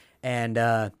department, and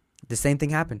the same thing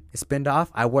happened. It spinned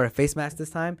off. I wore a face mask this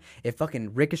time. It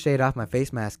fucking ricocheted off my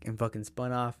face mask and fucking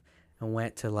spun off and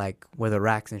went to like where the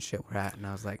racks and shit were at. And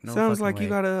I was like, no. Sounds fucking like way. you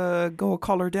gotta go a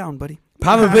collar down, buddy.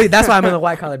 Probably. That's why I'm in the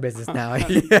white collar business now.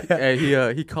 Yeah.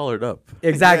 Hey, he collared up.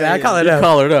 Exactly. Yeah, I call it He up.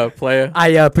 collared up, player. I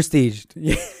prestiged.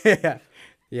 Yeah.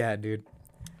 Yeah, dude.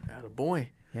 Boy.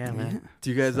 Yeah, man.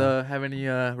 Do you guys have any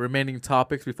remaining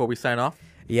topics before we sign off?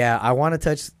 Yeah, I want to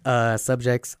touch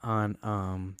subjects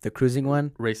on the cruising one.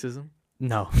 Racism.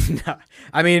 No. No.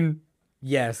 I mean,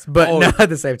 yes, but not at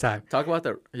the same time. Talk about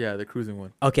the cruising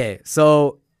one. Okay,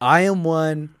 so I am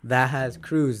one that has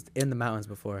cruised in the mountains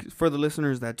before. For the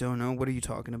listeners that don't know, what are you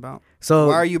talking about? So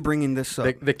Why are you bringing this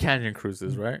up? The canyon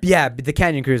cruises, right? yeah, the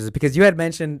canyon cruises, because you had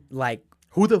mentioned like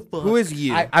Who the fuck? Who is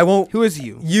you? I won't. Who is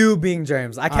you? You being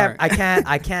Germs. I can't.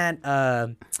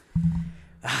 Alright.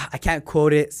 I can't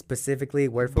quote it specifically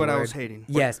word for But word. I was hating.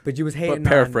 Yes, but you was hating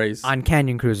paraphrase. on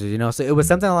canyon cruisers, you know. So it was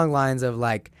something along the lines of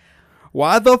like,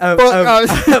 Why the fuck?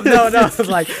 no, it was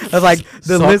like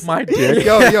the Suck list. my dick.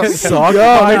 Yo, Suck yo,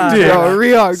 my dick. Yo,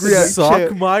 Riak, Suck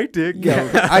chill. my dick.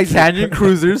 Yo, I Canyon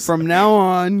cruisers. From now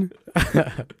on,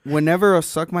 whenever a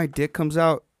suck my dick comes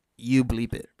out, you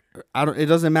bleep it. It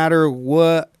doesn't matter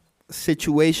what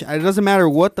situation. It doesn't matter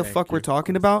what the fuck we're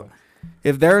talking about.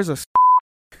 If there is a,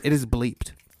 it is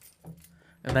bleeped.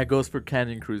 And that goes for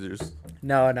canyon cruisers.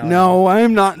 No, I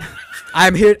am not. I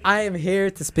am here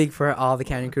to speak for all the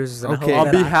canyon cruisers. And Okay. I hope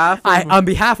On that behalf on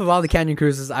behalf of all the canyon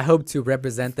cruisers, I hope to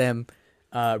represent them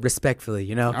respectfully.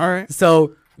 You know. All right.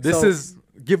 So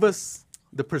give us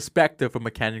the perspective from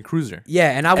a canyon cruiser. yeah,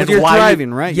 and I was And You're why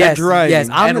driving, right? Yes, You're driving. yes,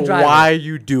 I'm the and driver. why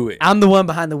you do it. I'm the one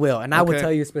behind the wheel, and I will Okay.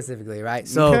 tell you specifically, right?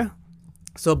 So, Okay.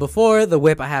 so before the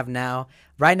whip I have now,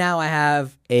 right now I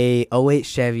have a '08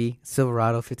 Chevy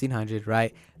Silverado 1500,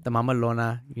 right? The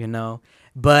Mamalona, you know.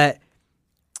 But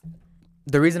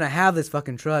the reason I have this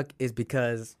fucking truck is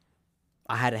because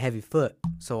I had a heavy foot.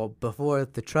 So before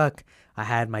the truck, I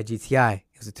had my GTI.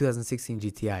 It was a 2016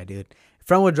 GTI, dude.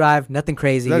 Front wheel drive, nothing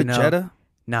crazy, Is that you a know. Jetta?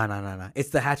 No. It's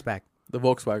the hatchback. The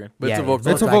Volkswagen. But Yeah, it's a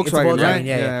Volkswagen. It's a Volkswagen, right?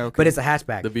 Yeah, Yeah, okay. But it's a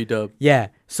hatchback. The V-dub. Yeah.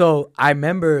 So I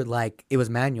remember like it was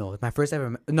manual. My first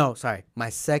ever. My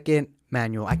second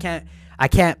manual. I can't.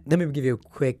 Let me give you a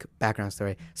quick background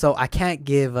story. So I can't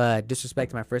give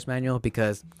disrespect to my first manual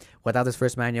because without this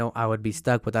first manual, I would be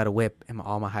stuck without a whip in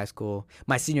all my high school,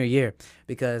 my senior year.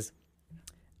 Because,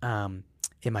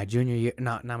 in my junior year,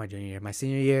 not my junior year, my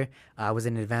senior year, I was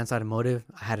in advanced automotive.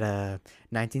 I had a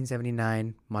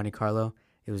 1979 Monte Carlo,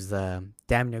 It was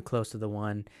damn near close to the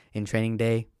one in Training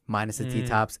Day, minus the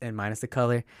T-tops and minus the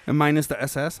color. And minus the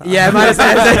SS. Yeah, minus the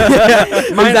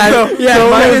SS.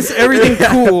 Minus everything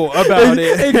cool about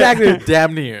it. Exactly.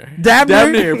 Damn near. Damn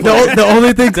near. The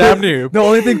only thing cool, Damn near. the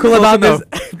only thing cool about this.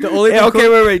 The only thing Okay,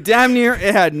 wait. Damn near.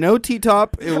 It had no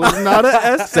T-top. It was not a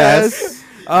SS.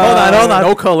 Hold on.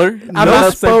 No color. No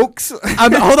spokes.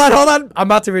 Hold on. I'm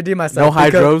about to redeem myself. No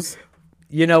hydros.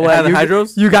 You know It had what? the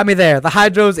hydros? You got me there. The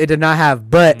hydros it did not have,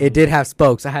 but it did have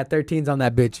spokes. I had 13s on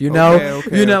that bitch. You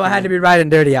know, I had to be riding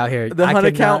dirty out here. The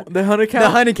honey count. The honey count. The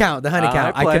honey count.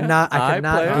 I could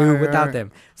not do without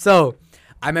them. So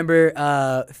I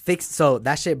remember So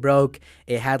that shit broke.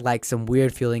 It had like some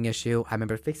weird fueling issue. I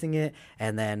remember fixing it,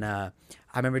 and then I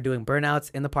remember doing burnouts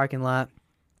in the parking lot.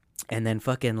 And then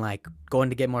fucking like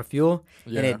going to get more fuel,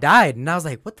 and it died. And I was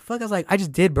like, "What the fuck?" I was like, "I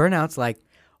just did burnouts. Like,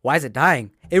 why is it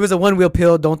dying?" It was a 1-wheel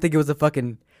pill. Don't think it was a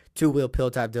fucking 2-wheel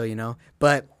pill type deal, you know.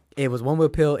 But it was 1-wheel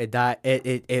pill. It died.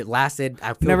 It lasted.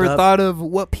 I never thought of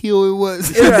what peel it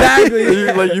was. Exactly.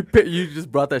 you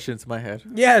just brought that shit into my head.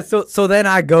 Yeah. So then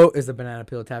I go is a banana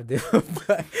peel type deal.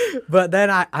 but then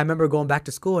I remember going back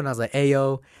to school, and I was like, "Hey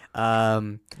yo."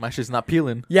 My shit's not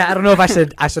peeling. Yeah, I don't know if I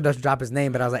should just drop his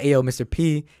name, but I was like, "Hey yo, Mr.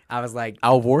 P." I was like,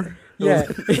 Alvor. Yeah,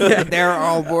 They're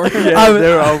all bored. Yeah,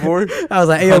 they're Alvor. I was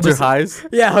like, "Hey yo, Hunter Mr. Highs.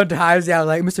 Yeah, Hunter Hives. Yeah, I was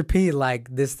like, "Mr. P, like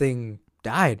this thing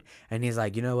died," and he's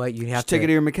like, "You know what? You have to take it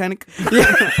to your mechanic."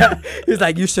 Yeah, he's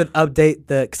like, "You should update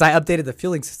because I updated the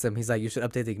fueling system." He's like, "You should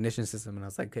update the ignition system," and I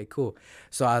was like, "Okay, cool."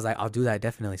 So I was like, "I'll do that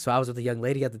definitely." So I was with a young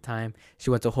lady at the time. She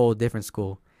went to a whole different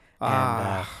school.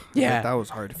 And, yeah, that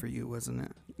was hard for you, wasn't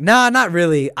it? No, not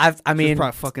really. I She mean, was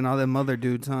probably fucking all them other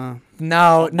dudes, huh?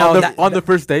 no. On the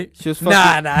first date. She was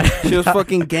fucking, Nah. She was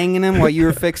fucking ganging him while you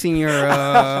were fixing your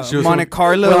She was Monte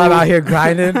Carlo. Well, I'm out here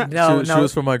grinding. No, She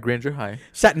was from Granger High.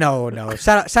 Shout out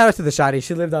to the shawty.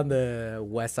 She lived on the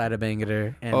west side of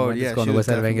Bangor and went to school on the west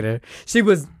side of Bangor. She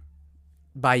was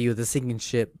by you, the sinking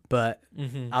ship, but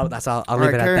I'll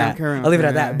leave it at that. I'll leave it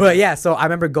at that. But yeah, so I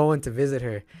remember going to visit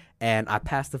her. And I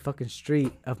passed the fucking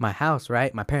street of my house,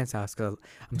 right? My parents' house, because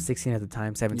I'm 16 at the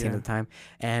time, 17 at the time.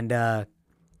 And I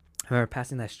remember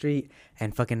passing that street,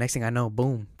 and fucking next thing I know,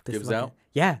 boom. Gives out?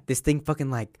 Yeah, this thing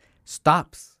fucking like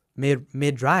stops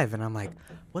mid-drive. And I'm like,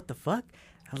 what the fuck?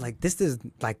 I'm like, this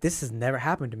has never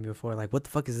happened to me before. Like, what the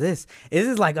fuck is this? This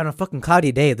is like on a fucking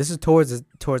cloudy day. This is towards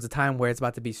the time where it's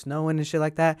about to be snowing and shit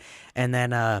like that. And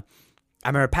then I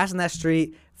remember passing that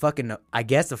street, fucking, I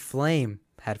guess a flame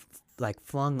had like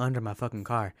flung under my fucking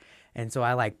car, and so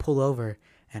I like pull over,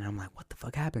 and I'm like, what the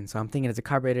fuck happened? So I'm thinking it's a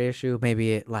carburetor issue.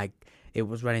 Maybe it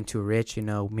was running too rich, you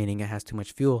know, meaning it has too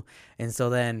much fuel. And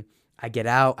so then I get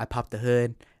out, I pop the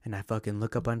hood, and I fucking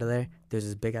look up under there. There's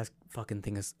this big ass fucking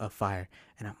thing of fire,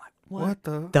 and I'm like, what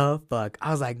the fuck?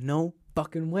 I was like, no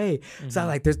fucking way. So I was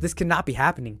like, this cannot be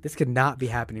happening. This could not be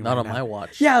happening. Not right on now. my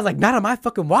watch. Yeah, I was like, not on my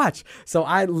fucking watch. So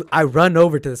I run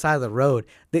over to the side of the road.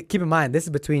 Keep in mind, this is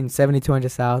between 7200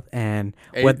 South and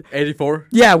 84.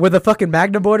 Yeah, where the fucking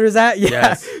Magna border is at. Yeah.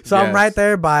 Yes, So I'm right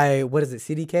there by what is it,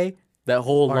 CDK? That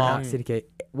whole Or long not CDK.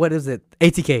 What is it?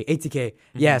 ATK.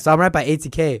 Yeah. So I'm right by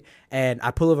ATK, and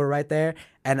I pull over right there,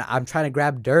 and I'm trying to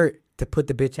grab dirt to put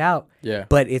the bitch out. Yeah.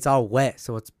 But it's all wet,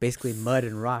 so it's basically mud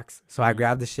and rocks. So I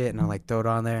grab the shit and I like throw it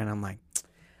on there, and I'm like,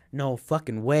 no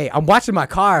fucking way. I'm watching my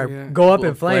car go up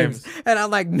in flames. And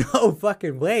I'm like, no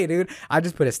fucking way, dude. I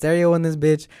just put a stereo in this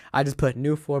bitch. I just put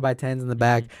new 4x10s in the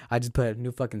back. I just put a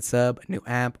new fucking sub, a new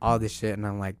amp, all this shit. And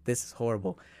I'm like, this is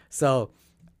horrible. So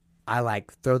I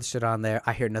like throw the shit on there.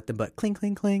 I hear nothing but cling,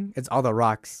 cling, cling. It's all the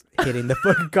rocks hitting the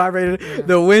fucking carburetor,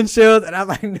 the windshield. And I'm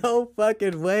like, no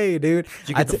fucking way, dude. Did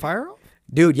you get the fire off?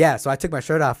 Dude, yeah. So I took my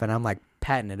shirt off and I'm like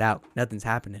patting it out. Nothing's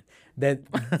happening. Then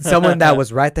someone that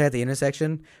was right there at the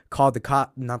intersection called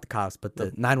not the cops, but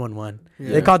the 911.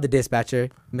 Yeah. They called the dispatcher,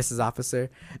 Mrs. Officer.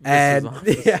 And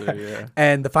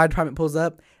and the fire department pulls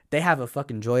up. They have a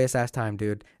fucking joyous ass time,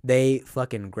 dude. They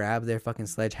fucking grab their fucking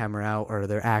sledgehammer out or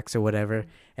their axe or whatever,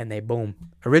 and they boom.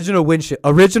 Original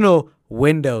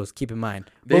windows, keep in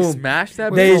mind. They boom. smashed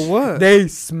that bitch? What? They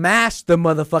smashed the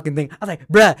motherfucking thing. I was like,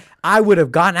 bruh, I would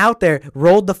have gone out there,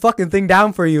 rolled the fucking thing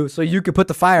down for you so you could put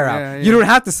the fire out. Yeah. You don't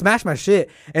have to smash my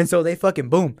shit. And so they fucking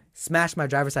boom, smashed my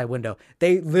driver's side window.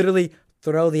 They literally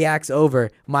throw the axe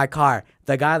over my car.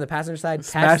 The guy on the passenger side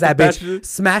catches that bitch,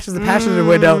 smashes the passenger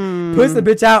window, puts the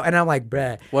bitch out, and I'm like,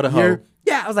 bruh. What a hoe.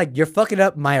 Yeah, I was like, you're fucking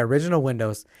up my original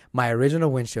windows, my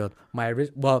original windshield,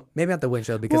 well, maybe not the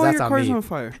windshield because that's your on car's me. on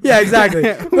fire. Yeah, exactly.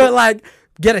 But like,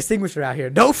 get a extinguisher out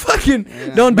here. Don't fucking,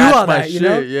 don't do all that, you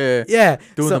know? Yeah. Yeah.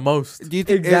 Doing the most. Do you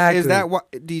think exactly. is that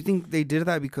what? Do you think they did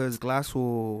that because glass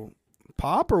will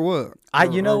pop or what?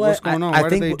 You know What's what? going on? I Why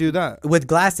do think they do that? with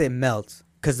glass it melts.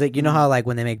 Cause you know how like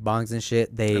when they make bongs and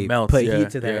shit, they It melts, put yeah, heat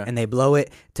to there yeah. and they blow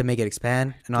it to make it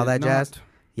expand and all Did that jazz. not.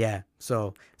 Yeah.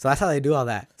 So that's how they do all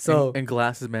that. So and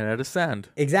glass is made out of sand.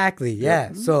 exactly.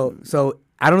 Yeah. So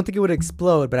I don't think it would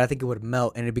explode, but I think it would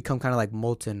melt and it'd become kind of like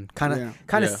molten, kind of Yeah.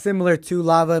 Yeah. similar to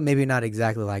lava, maybe not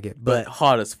exactly like it, But but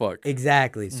hot as fuck.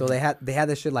 exactly. So they had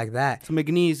this shit like that. It's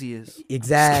magnesius.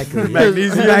 Exactly.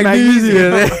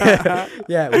 Magnesium.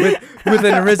 Yeah, with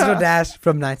an original dash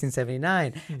from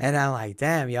 1979. And I'm like,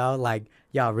 damn, y'all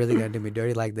really gonna do me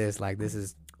dirty like this? Like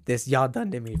this y'all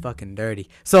done did me fucking dirty.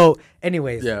 So,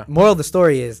 anyways, Yeah. moral of the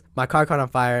story is my car caught on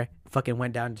fire, fucking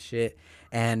went down to shit,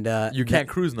 and You can't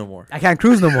cruise no more. I can't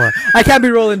cruise no more. I can't be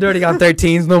rolling dirty on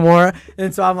 13s no more.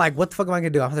 And so I'm like, what the fuck am I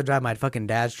gonna do? I'm gonna drive my fucking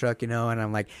dad's truck, And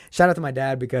I'm like, shout out to my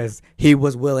dad because he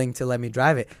was willing to let me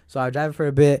drive it. So I drive it for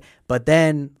a bit. But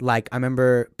then, like, I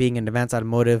remember being in Advanced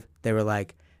Automotive. They were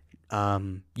like,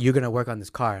 you're gonna work on this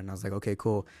car, and I was like, okay,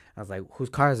 cool. I was like, whose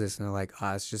car is this? And they're like,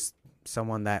 it's just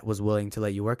someone that was willing to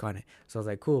let you work on it. So I was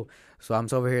like, cool. So I'm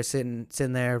over here sitting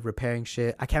there repairing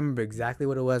shit. I can't remember exactly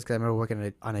what it was because I remember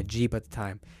working on a Jeep at the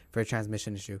time for a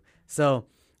transmission issue. So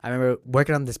I remember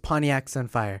working on this Pontiac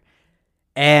Sunfire.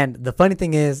 And the funny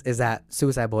thing is that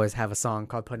Suicide Boys have a song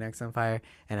called Pontiac Sunfire,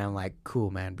 and I'm like, cool,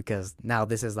 man, because now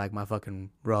this is like my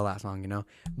fucking rollout song,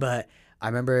 But I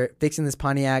remember fixing this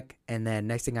Pontiac, and then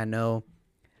next thing I know,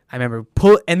 I remember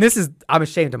I'm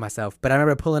ashamed of myself, but I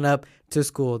remember pulling up to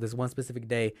school this one specific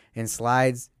day in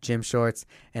slides, gym shorts,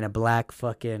 and a black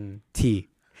fucking tee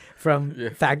from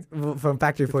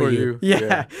Factory for You.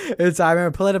 Yeah. And so I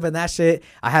remember pulling up in that shit.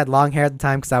 I had long hair at the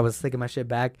time because I was slicking my shit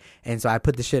back, and so I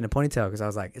put the shit in a ponytail because I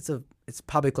was like, it's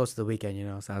probably close to the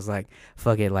weekend, So I was like,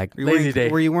 fuck it, like.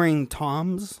 Were you wearing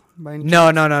Toms? By any No.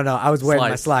 I was wearing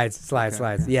my Slides.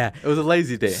 slides. Yeah. It was a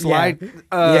lazy day. slide?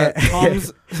 Yeah.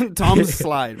 Tom's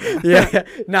slide. Man. Yeah.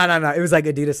 No. It was like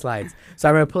Adidas slides. So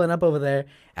I remember pulling up over there,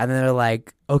 and then they're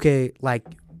like, okay, like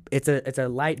it's a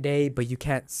light day, but you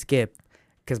can't skip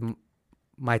because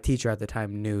my teacher at the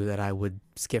time knew that I would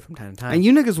skip from time to time. And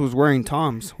you niggas was wearing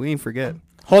Toms. We ain't forget.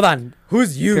 Hold on,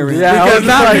 who's you? Yeah, Because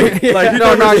not me.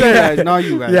 no, not you guys. Not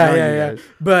you guys. Yeah, not yeah, you yeah. guys.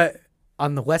 But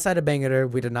on the west side of Bangor,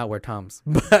 we did not wear Toms.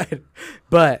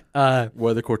 But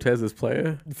Were the Cortez's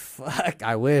player? fuck,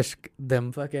 I wish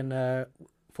them fucking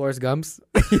Forrest Gumps.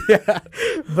 Yeah,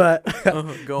 but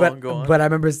Go on. But I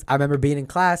remember being in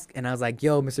class and I was like,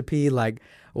 "Yo, Mr. P, like,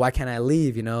 why can't I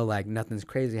leave? Like nothing's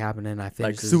crazy happening." I Like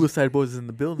finished. Suicide Boys is in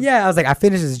the building. Yeah, I was like, I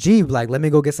finished his Jeep. Like, let me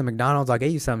go get some McDonald's. I'll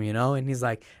get you something, And he's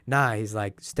like, nah. He's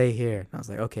like, stay here. And I was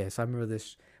like, okay. So I remember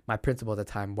this. My principal at the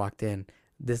time walked in.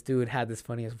 This dude had this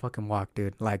funniest fucking walk,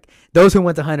 dude. Like, those who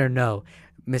went to Hunter know,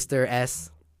 Mr.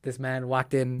 S. This man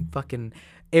walked in, fucking.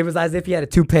 It was as if he had a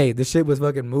toupee. The shit was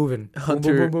fucking moving.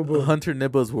 Hunter Boom, boom, boom, boom, boom. Hunter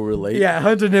Nibbles will relate. Yeah,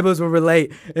 Hunter Nibbles will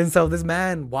relate. And so this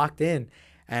man walked in,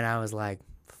 and I was like,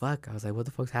 fuck. I was like, what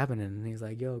the fuck's happening? And he's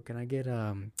like, yo, can I get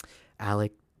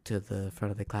Alec to the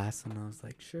front of the class? And I was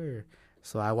like, sure.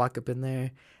 So I walk up in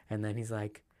there, and then he's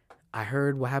like, I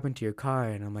heard what happened to your car.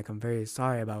 And I'm like, I'm very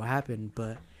sorry about what happened,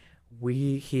 but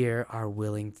we here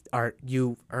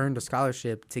you earned a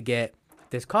scholarship to get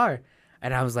this car.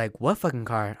 And I was like, what fucking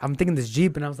car? I'm thinking this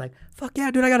Jeep. And I was like, fuck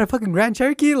yeah, dude, I got a fucking Grand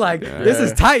Cherokee. Like, this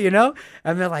is tight,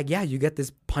 And they're like, yeah, you get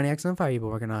this Pontiac Sunfire you've been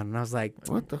working on. And I was like,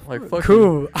 What the Like fuck? fuck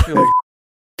cool. you. You're like,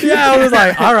 Yeah, I was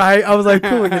like, all right. I was like,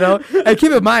 cool, And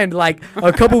keep in mind, like,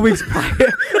 a couple weeks prior.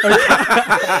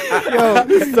 Yo,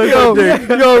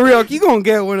 Ryuk, you gonna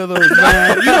get one of those,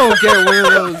 man. You gonna get one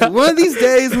of those. One of these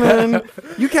days, man,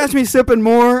 you catch me sipping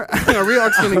more,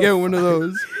 Ryuk's gonna get one of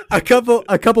those. a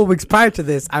couple weeks prior to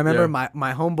this, I remember Yeah.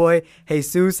 my homeboy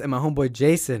Jesus and my homeboy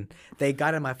Jason, they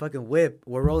got in my fucking whip.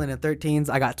 We're rolling in 13s.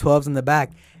 I got 12s in the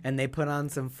back, and they put on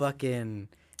some fucking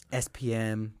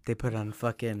SPM. They put on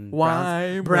fucking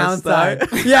Why brown must I?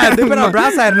 side. Yeah, they put on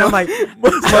brown side, and I'm like,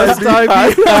 Must I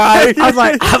be high?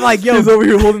 I'm like, yo, He's over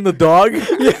here holding the dog.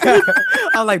 yeah.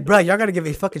 I'm like, bro, y'all gotta give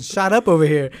me fucking shot up over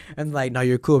here. And like, no,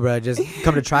 you're cool, bro. Just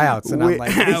come to tryouts. And I'm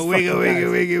like, these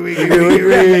fucking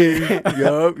guys.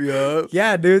 Yup.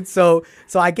 Yeah, dude. So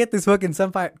I get this fucking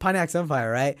Pontiac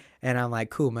Sunfire, right? And I'm like,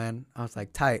 cool, man. I was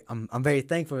like, tight. I'm very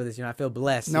thankful for this. I feel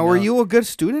blessed. Now, were you a good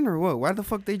student or what? Why the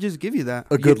fuck they just give you that?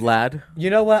 A good lad. You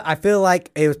know what? I feel like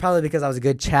it was probably because I was a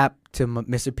good chap to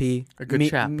Mr. P. A good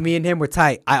chap. Me and him were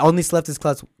tight. I only slept his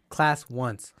class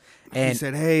once. He And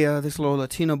said, "Hey, this little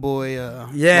Latino boy, Yeah.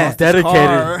 lost his Dedicated.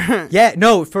 car." yeah,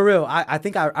 no, for real. I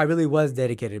think I really was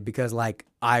dedicated because like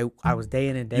I was day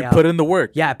in and day You out. put in the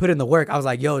work. Yeah, I put in the work. I was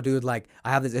like, yo, dude, like,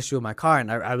 I have this issue with my car,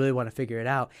 and I really want to figure it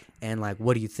out. And, like,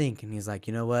 what do you think? And he's like,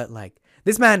 you know what? Like,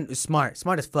 This man is smart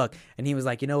as fuck. And he was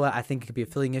like, you know what? I think it could be a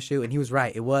feeling issue. And he was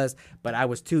right. It was. But I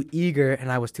was too eager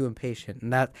and I was too impatient.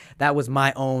 And that was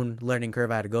my own learning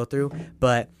curve I had to go through.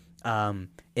 But it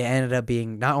ended up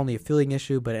being not only a feeling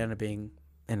issue, but it ended up being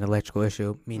an electrical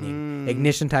issue, meaning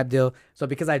ignition type deal. So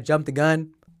because I jumped the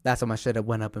gun, that's how my shit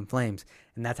went up in flames.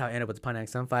 And that's how I ended up with the Pontiac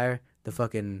Sunfire, the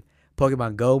fucking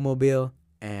Pokemon Go mobile.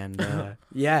 And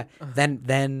yeah,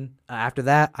 then after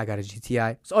that, I got a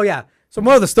GTI. So, so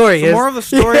more of the story is... More of the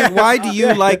story, why do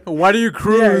you like... Why do you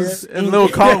cruise in Little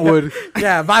Cottonwood?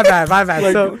 Yeah, my bad.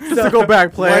 Like, so to go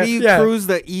back, play. Why do you cruise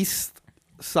the East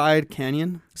Side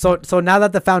Canyon? So now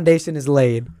that the foundation is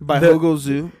laid... By Hogo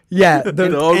Zoo. Yeah.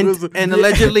 And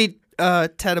allegedly...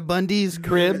 Ted Bundy's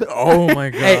crib. Oh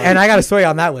my god! Hey, and I got a story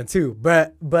on that one too.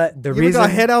 But the you reason got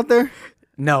head out there.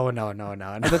 No.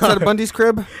 The Ted Bundy's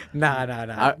crib. No.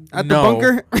 At the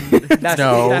bunker.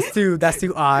 That's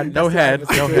too odd. No head.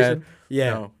 No head. Yeah.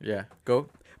 No. Yeah. Go.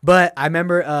 But I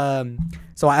remember.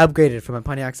 So I upgraded from a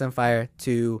Pontiac Sunfire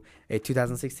to a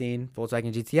 2016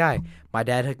 Volkswagen GTI. My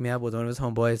dad hooked me up with one of his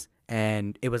homeboys,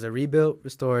 and it was a rebuilt,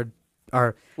 restored.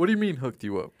 Or what do you mean hooked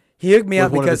you up? He hooked me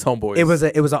up one because of his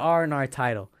homeboys. it was an R&R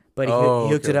title, but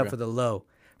he hooked it up for the low.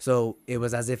 So it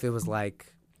was as if it was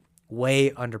like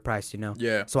way underpriced, you know?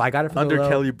 Yeah. So I got it for under the low.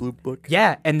 Kelly Blue Book.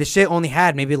 Yeah, and the shit only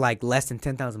had maybe like less than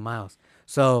 10,000 miles.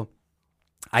 So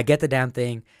I get the damn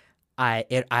thing.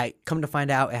 I come to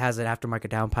find out it has an aftermarket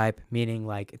downpipe, meaning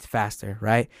like it's faster,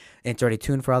 right? And it's already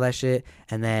tuned for all that shit.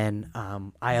 And then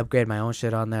I upgrade my own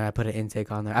shit on there. I put an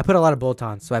intake on there. I put a lot of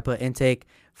bolt-ons. So I put intake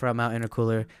from out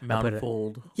intercooler.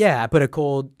 Manifold. I put a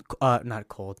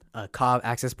Cobb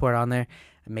access port on there.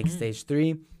 I make stage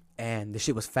 3, and the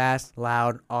shit was fast,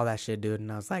 loud, all that shit, dude.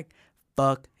 And I was like,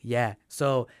 fuck yeah.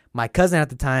 So my cousin at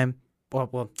the time,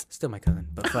 well, still my cousin,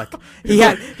 but fuck, he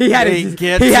had his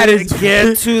get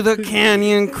to the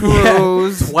canyon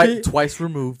cruise. Twice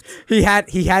removed. He had a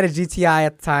GTI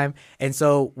at the time, and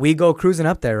so we go cruising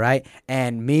up there, right?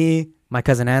 And me, my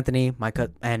cousin Anthony,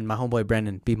 and my homeboy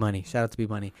Brendan, B Money. Shout out to B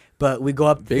Money. But we go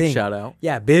up the big thing. shout out.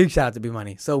 Yeah, big shout out to B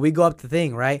Money. So we go up the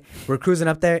thing, right? We're cruising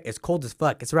up there. It's cold as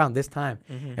fuck. It's around this time,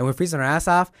 and we're freezing our ass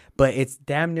off. But it's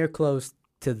damn near close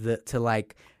to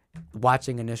like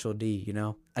watching Initial D. You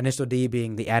know, Initial D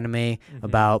being the anime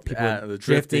about people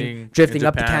drifting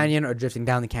up the canyon or drifting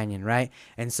down the canyon, right?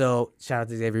 And so shout out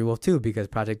to Xavier Wolf too, because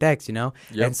Project X, you know.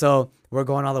 Yep. And so we're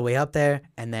going all the way up there,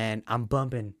 and then I'm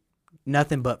bumping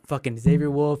nothing but fucking Xavier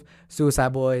Wolf,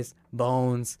 Suicide Boys,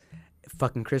 Bones,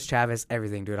 fucking Chris Travis,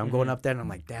 everything, dude. I'm going up there and I'm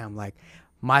like, damn, like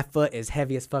my foot is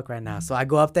heavy as fuck right now. So I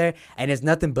go up there and it's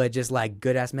nothing but just like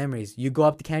good ass memories. You go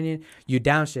up the canyon, you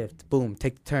downshift, boom,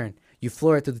 take the turn. You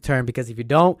floor it through the turn, because if you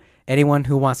don't, anyone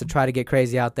who wants to try to get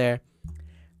crazy out there,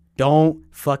 don't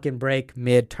fucking brake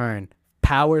mid-turn.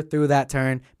 Power through that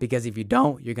turn, because if you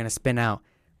don't, you're going to spin out.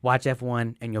 Watch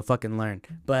F1 and you'll fucking learn.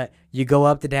 But you go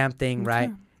up the damn thing,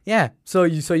 right? Yeah. So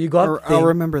you go up. I'll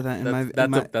remember that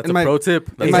that's a pro tip.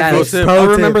 I'll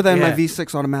remember that in my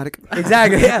V6 automatic.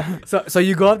 Exactly. Yeah. So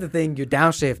you go up the thing, you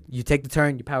downshift, you take the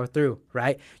turn, you power through,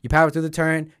 right? You power through the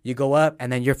turn, you go up,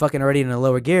 and then you're fucking already in a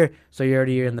lower gear. So you're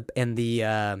already in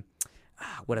the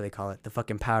what do they call it? The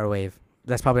fucking power wave.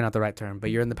 That's probably not the right term,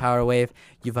 but you're in the power wave.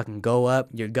 You fucking go up,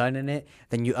 you're gunning it,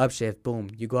 then you upshift,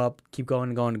 boom. You go up, keep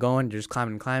going, you're just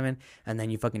climbing, and then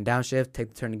you fucking downshift, take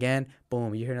the turn again,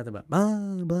 boom. You hear nothing but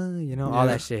blah, blah, you know, all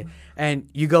that shit. And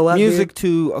you go up, music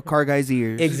to a car guy's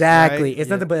ears. Exactly. Right? It's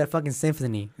nothing but a fucking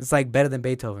symphony. It's like better than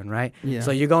Beethoven, right? Yeah.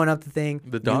 So you're going up the thing.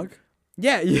 The dog?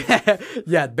 Yeah,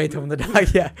 Beethoven the dog,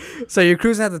 yeah. So you're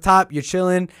cruising at the top, you're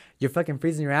chilling, you're fucking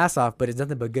freezing your ass off, but it's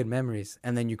nothing but good memories.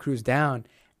 And then you cruise down,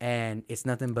 and it's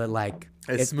nothing but like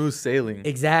it's smooth sailing.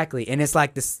 Exactly. And it's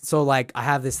like this. So like I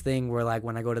have this thing where like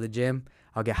when I go to the gym,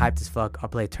 I'll get hyped as fuck. I'll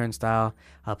play Turnstile.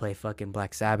 I'll play fucking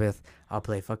Black Sabbath. I'll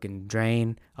play fucking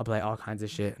Drain. I'll play all kinds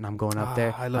of shit. And I'm going up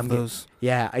there. I love those.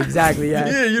 Yeah, exactly. Yeah.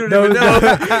 Yeah, you don't even know.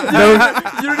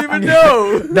 You don't even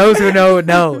know. Those who know.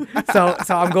 So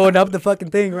I'm going up the fucking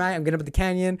thing, right? I'm getting up the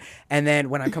canyon, and then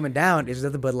when I'm coming down, it's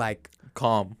nothing but like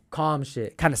calm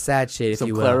shit, kind of sad shit, if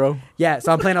you will. Claro. Yeah,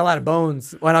 so I'm playing a lot of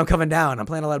Bones when I'm coming down. I'm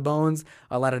playing a lot of Bones,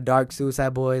 a lot of dark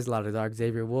Suicide Boys, a lot of dark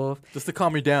Xavier Wolf. Just to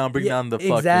calm you down, bring down the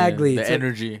fucking, exactly. the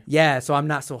energy. Yeah, so I'm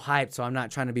not so hyped, so I'm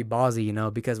not trying to be ballsy, you know,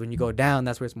 because when you go down,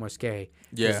 that's where it's more scary.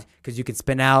 Yeah. Because you can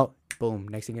spin out, boom,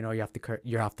 next thing you know,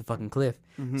 you're off the fucking cliff.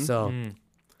 Mm-hmm. So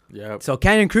Yep. So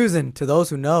canyon cruising, to those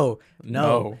who know,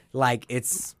 No. like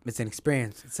it's an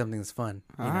experience. It's something that's fun.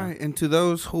 you All know? right, and to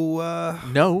those who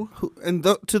No.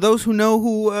 to those who know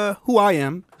who I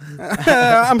am,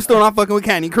 I'm still not fucking with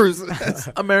Canyon Cruise.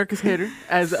 America's hater,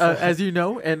 as you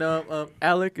know, and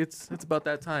Alec, it's about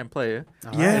that time, player.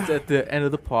 All Yeah. right. It's at the end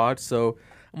of the pod, so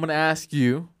I'm gonna ask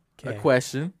you a Okay.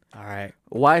 question. All right.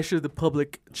 Why should the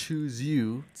public choose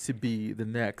you to be the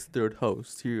next third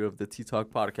host here of the Tea Talk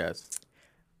podcast?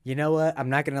 You know what? I'm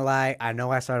not gonna lie. I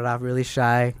know I started off really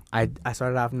shy. I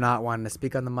started off not wanting to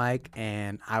speak on the mic,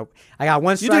 and I got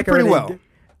one You strike. did pretty already. well.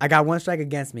 I got one strike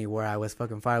against me where I was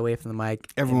fucking far away from the mic.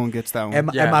 Everyone gets that one. And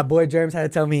Yeah. my boy Germs had to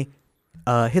tell me,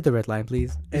 hit the red line,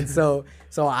 please. And so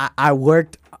I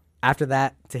worked after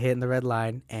that to hitting the red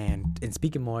line and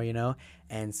speaking more, you know.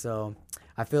 And so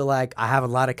I feel like I have a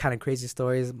lot of kind of crazy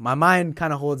stories. My mind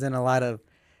kind of holds in a lot of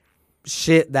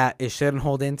shit that it shouldn't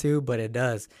hold into, but it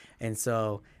does. And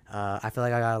so I feel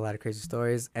like I got a lot of crazy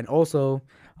stories. And also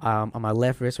on my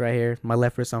left wrist right here, my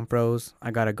left wrist on froze,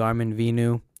 I got a Garmin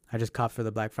Venu. I just copped for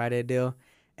the Black Friday deal.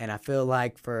 And I feel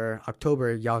like for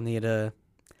October, y'all need a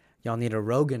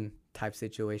Rogan type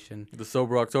situation. The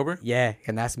Sober October? Yeah,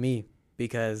 and that's me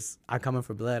because I'm coming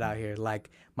for blood out here. Like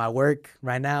my work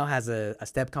right now has a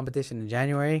step competition in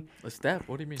January. A step?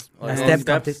 What do you mean? A Like, step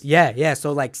steps? competi- Yeah.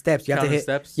 So like steps, you have to Counting hit.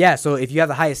 steps? Yeah. So if you have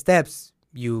the highest steps,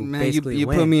 you Man, basically you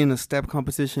win. put me in a step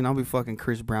competition, I'll be fucking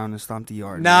Chris Brown and stomp the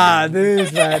yard. Nah, man.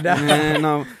 dude, man. Nah. Man,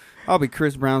 no, I'll be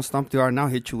Chris Brown, stomp the yard, and I'll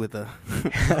hit you with a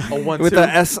A 1-2? with the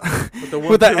S With the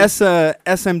with the 1-2?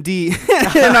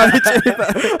 SMD, and I'll hit you with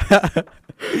a,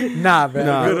 Nah, bro.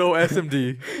 Nah. Good old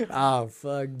SMD. Oh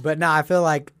fuck. But nah, I feel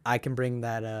like I can bring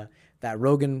that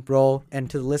Rogan role, and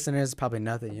to the listeners, probably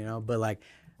nothing, you know. But like,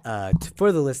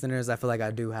 for the listeners, I feel like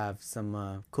I do have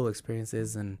some cool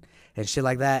experiences and shit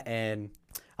like that, and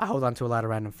I hold on to a lot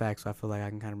of random facts, so I feel like I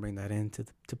can kind of bring that in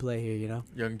to play here, you know.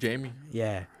 Young Jamie.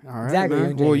 Yeah. all right, Exactly,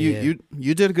 man. young Well, Jamie,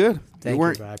 you did good. Thank you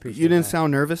weren't. bro. I appreciate You didn't that.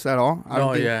 sound nervous at all. I Oh,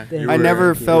 don't think- yeah. Thank You I were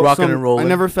never felt rocking some. and rolling. I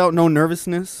never felt no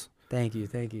nervousness. Thank you.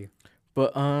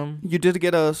 But, You did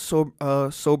get a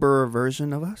soberer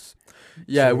version of us.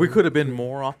 yeah, we So- could have been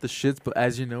more off the shits, but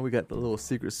as you know, we got the little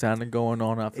secret sounding going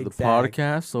on after the Exact.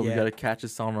 podcast, so we Yeah. got to catch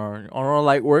us on our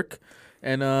light work.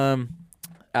 And,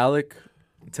 Alec,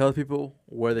 tell the people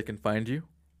where they can find you.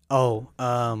 Oh,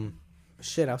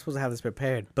 shit, I was supposed to have this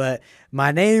prepared. But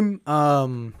my name, I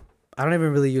don't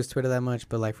even really use Twitter that much,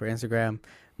 but like for Instagram,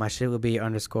 my shit would be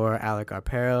 _Alec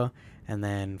Arpero. And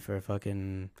then for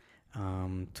fucking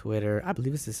Twitter, I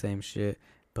believe it's the same shit,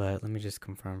 but let me just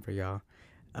confirm for y'all.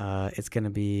 It's gonna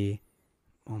be,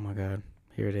 oh my god,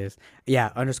 here it is. Yeah,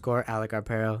 _Alec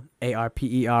Arpero,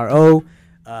 ARPERO.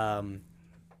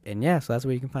 And yeah, so that's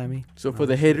where you can find me. So for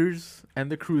the haters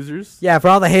and the cruisers, Yeah, for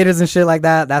all the haters and shit like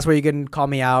that, that's where you can call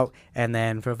me out. And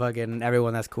then for fucking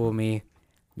everyone that's cool with me,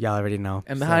 y'all already know.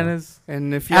 and the So- highness,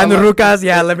 And if y'all And the like, Rukas,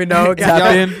 yeah, let me know. Tap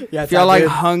tap in. in. Yeah, if y'all tap like in.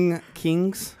 hung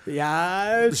kings,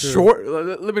 Yeah, true. Short.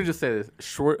 Let me just say this: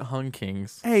 short hung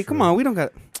kings. hey, come on, we don't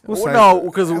got. What's Well, that? no,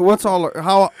 because what's all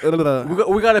how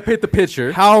we got to paint the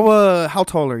picture. how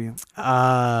tall are you?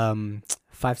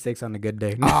 5'6" on a good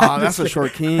day. Ah, that's a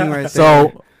short king right there.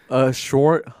 So a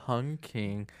short hung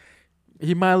king.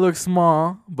 He might look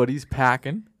small, but he's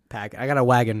packing. Pack. I got a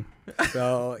wagon.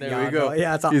 So There y'all we go. know.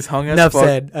 Yeah, it's all. He's hung as Enough fuck.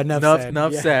 said. Enough said.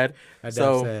 Enough Yeah. said. Enough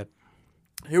So- said.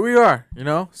 Here we are. You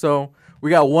know. So we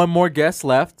got one more guest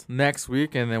left next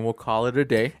week, and then we'll call it a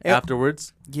day Yep.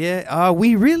 afterwards. Yeah,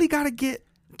 we really gotta get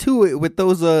to it with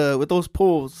those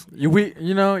polls. We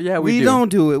do. don't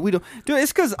do it. We don't do it.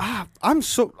 It's because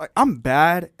I'm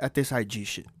bad at this IG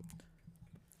shit.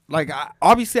 Like,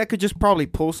 obviously, I could just probably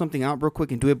pull something out real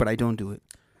quick and do it, but I don't do it.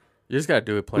 You just gotta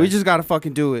do it, player. We just gotta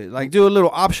fucking do it. Like, do a little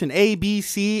option A, B,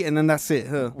 C, and then that's it.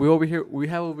 Huh? We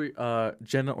have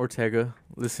Jenna Ortega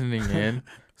listening in,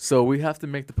 so we have to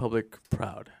make the public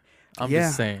proud. I'm Yeah.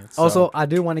 just saying. So. Also, I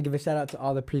do want to give a shout out to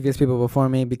all the previous people before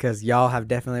me because y'all have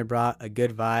definitely brought a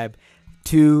good vibe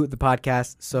to the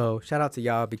podcast. So shout out to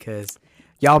y'all because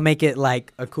y'all make it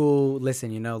like a cool listen,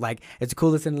 you know, like it's a cool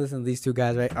listen to these two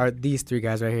guys, right? Or these three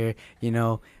guys right here, you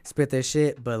know, spit their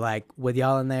shit. But like with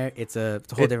y'all in there, it's a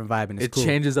whole different vibe and it's it cool.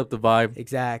 changes up the vibe.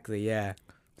 Exactly. Yeah.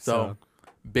 So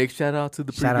big shout out to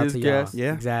the shout out previous to y'all. guest.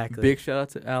 Yeah. Exactly. Big shout out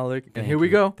to Alec. And Thank here we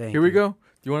you. go. Thank Here we you. go.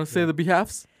 Do you want to say Yeah. the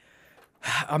behalfs?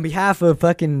 On behalf of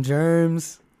fucking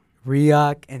Germs,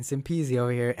 Riok, and Simpezy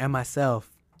over here, and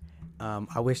myself,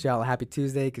 I wish y'all a happy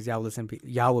Tuesday because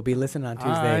y'all will be listening on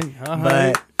Tuesday.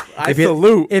 But I If you-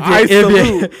 salute. if you- I if you-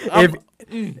 salute.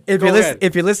 if Go you're ahead.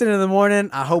 if you're listening in the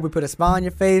morning, I hope we put a smile on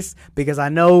your face because I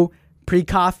know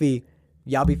pre-coffee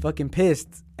y'all be fucking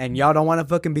pissed and y'all don't want to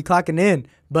fucking be clocking in,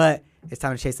 but it's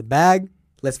time to chase the bag.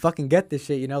 Let's fucking get this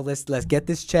shit, you know. Let's get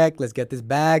this check. Let's get this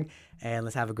bag, and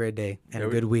let's have a great day and a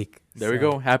good week. There we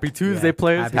go. Happy Tuesday,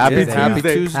 players. Happy Tuesday. Happy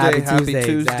Tuesday. Happy Happy Tuesday.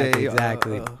 Tuesday.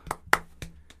 Exactly.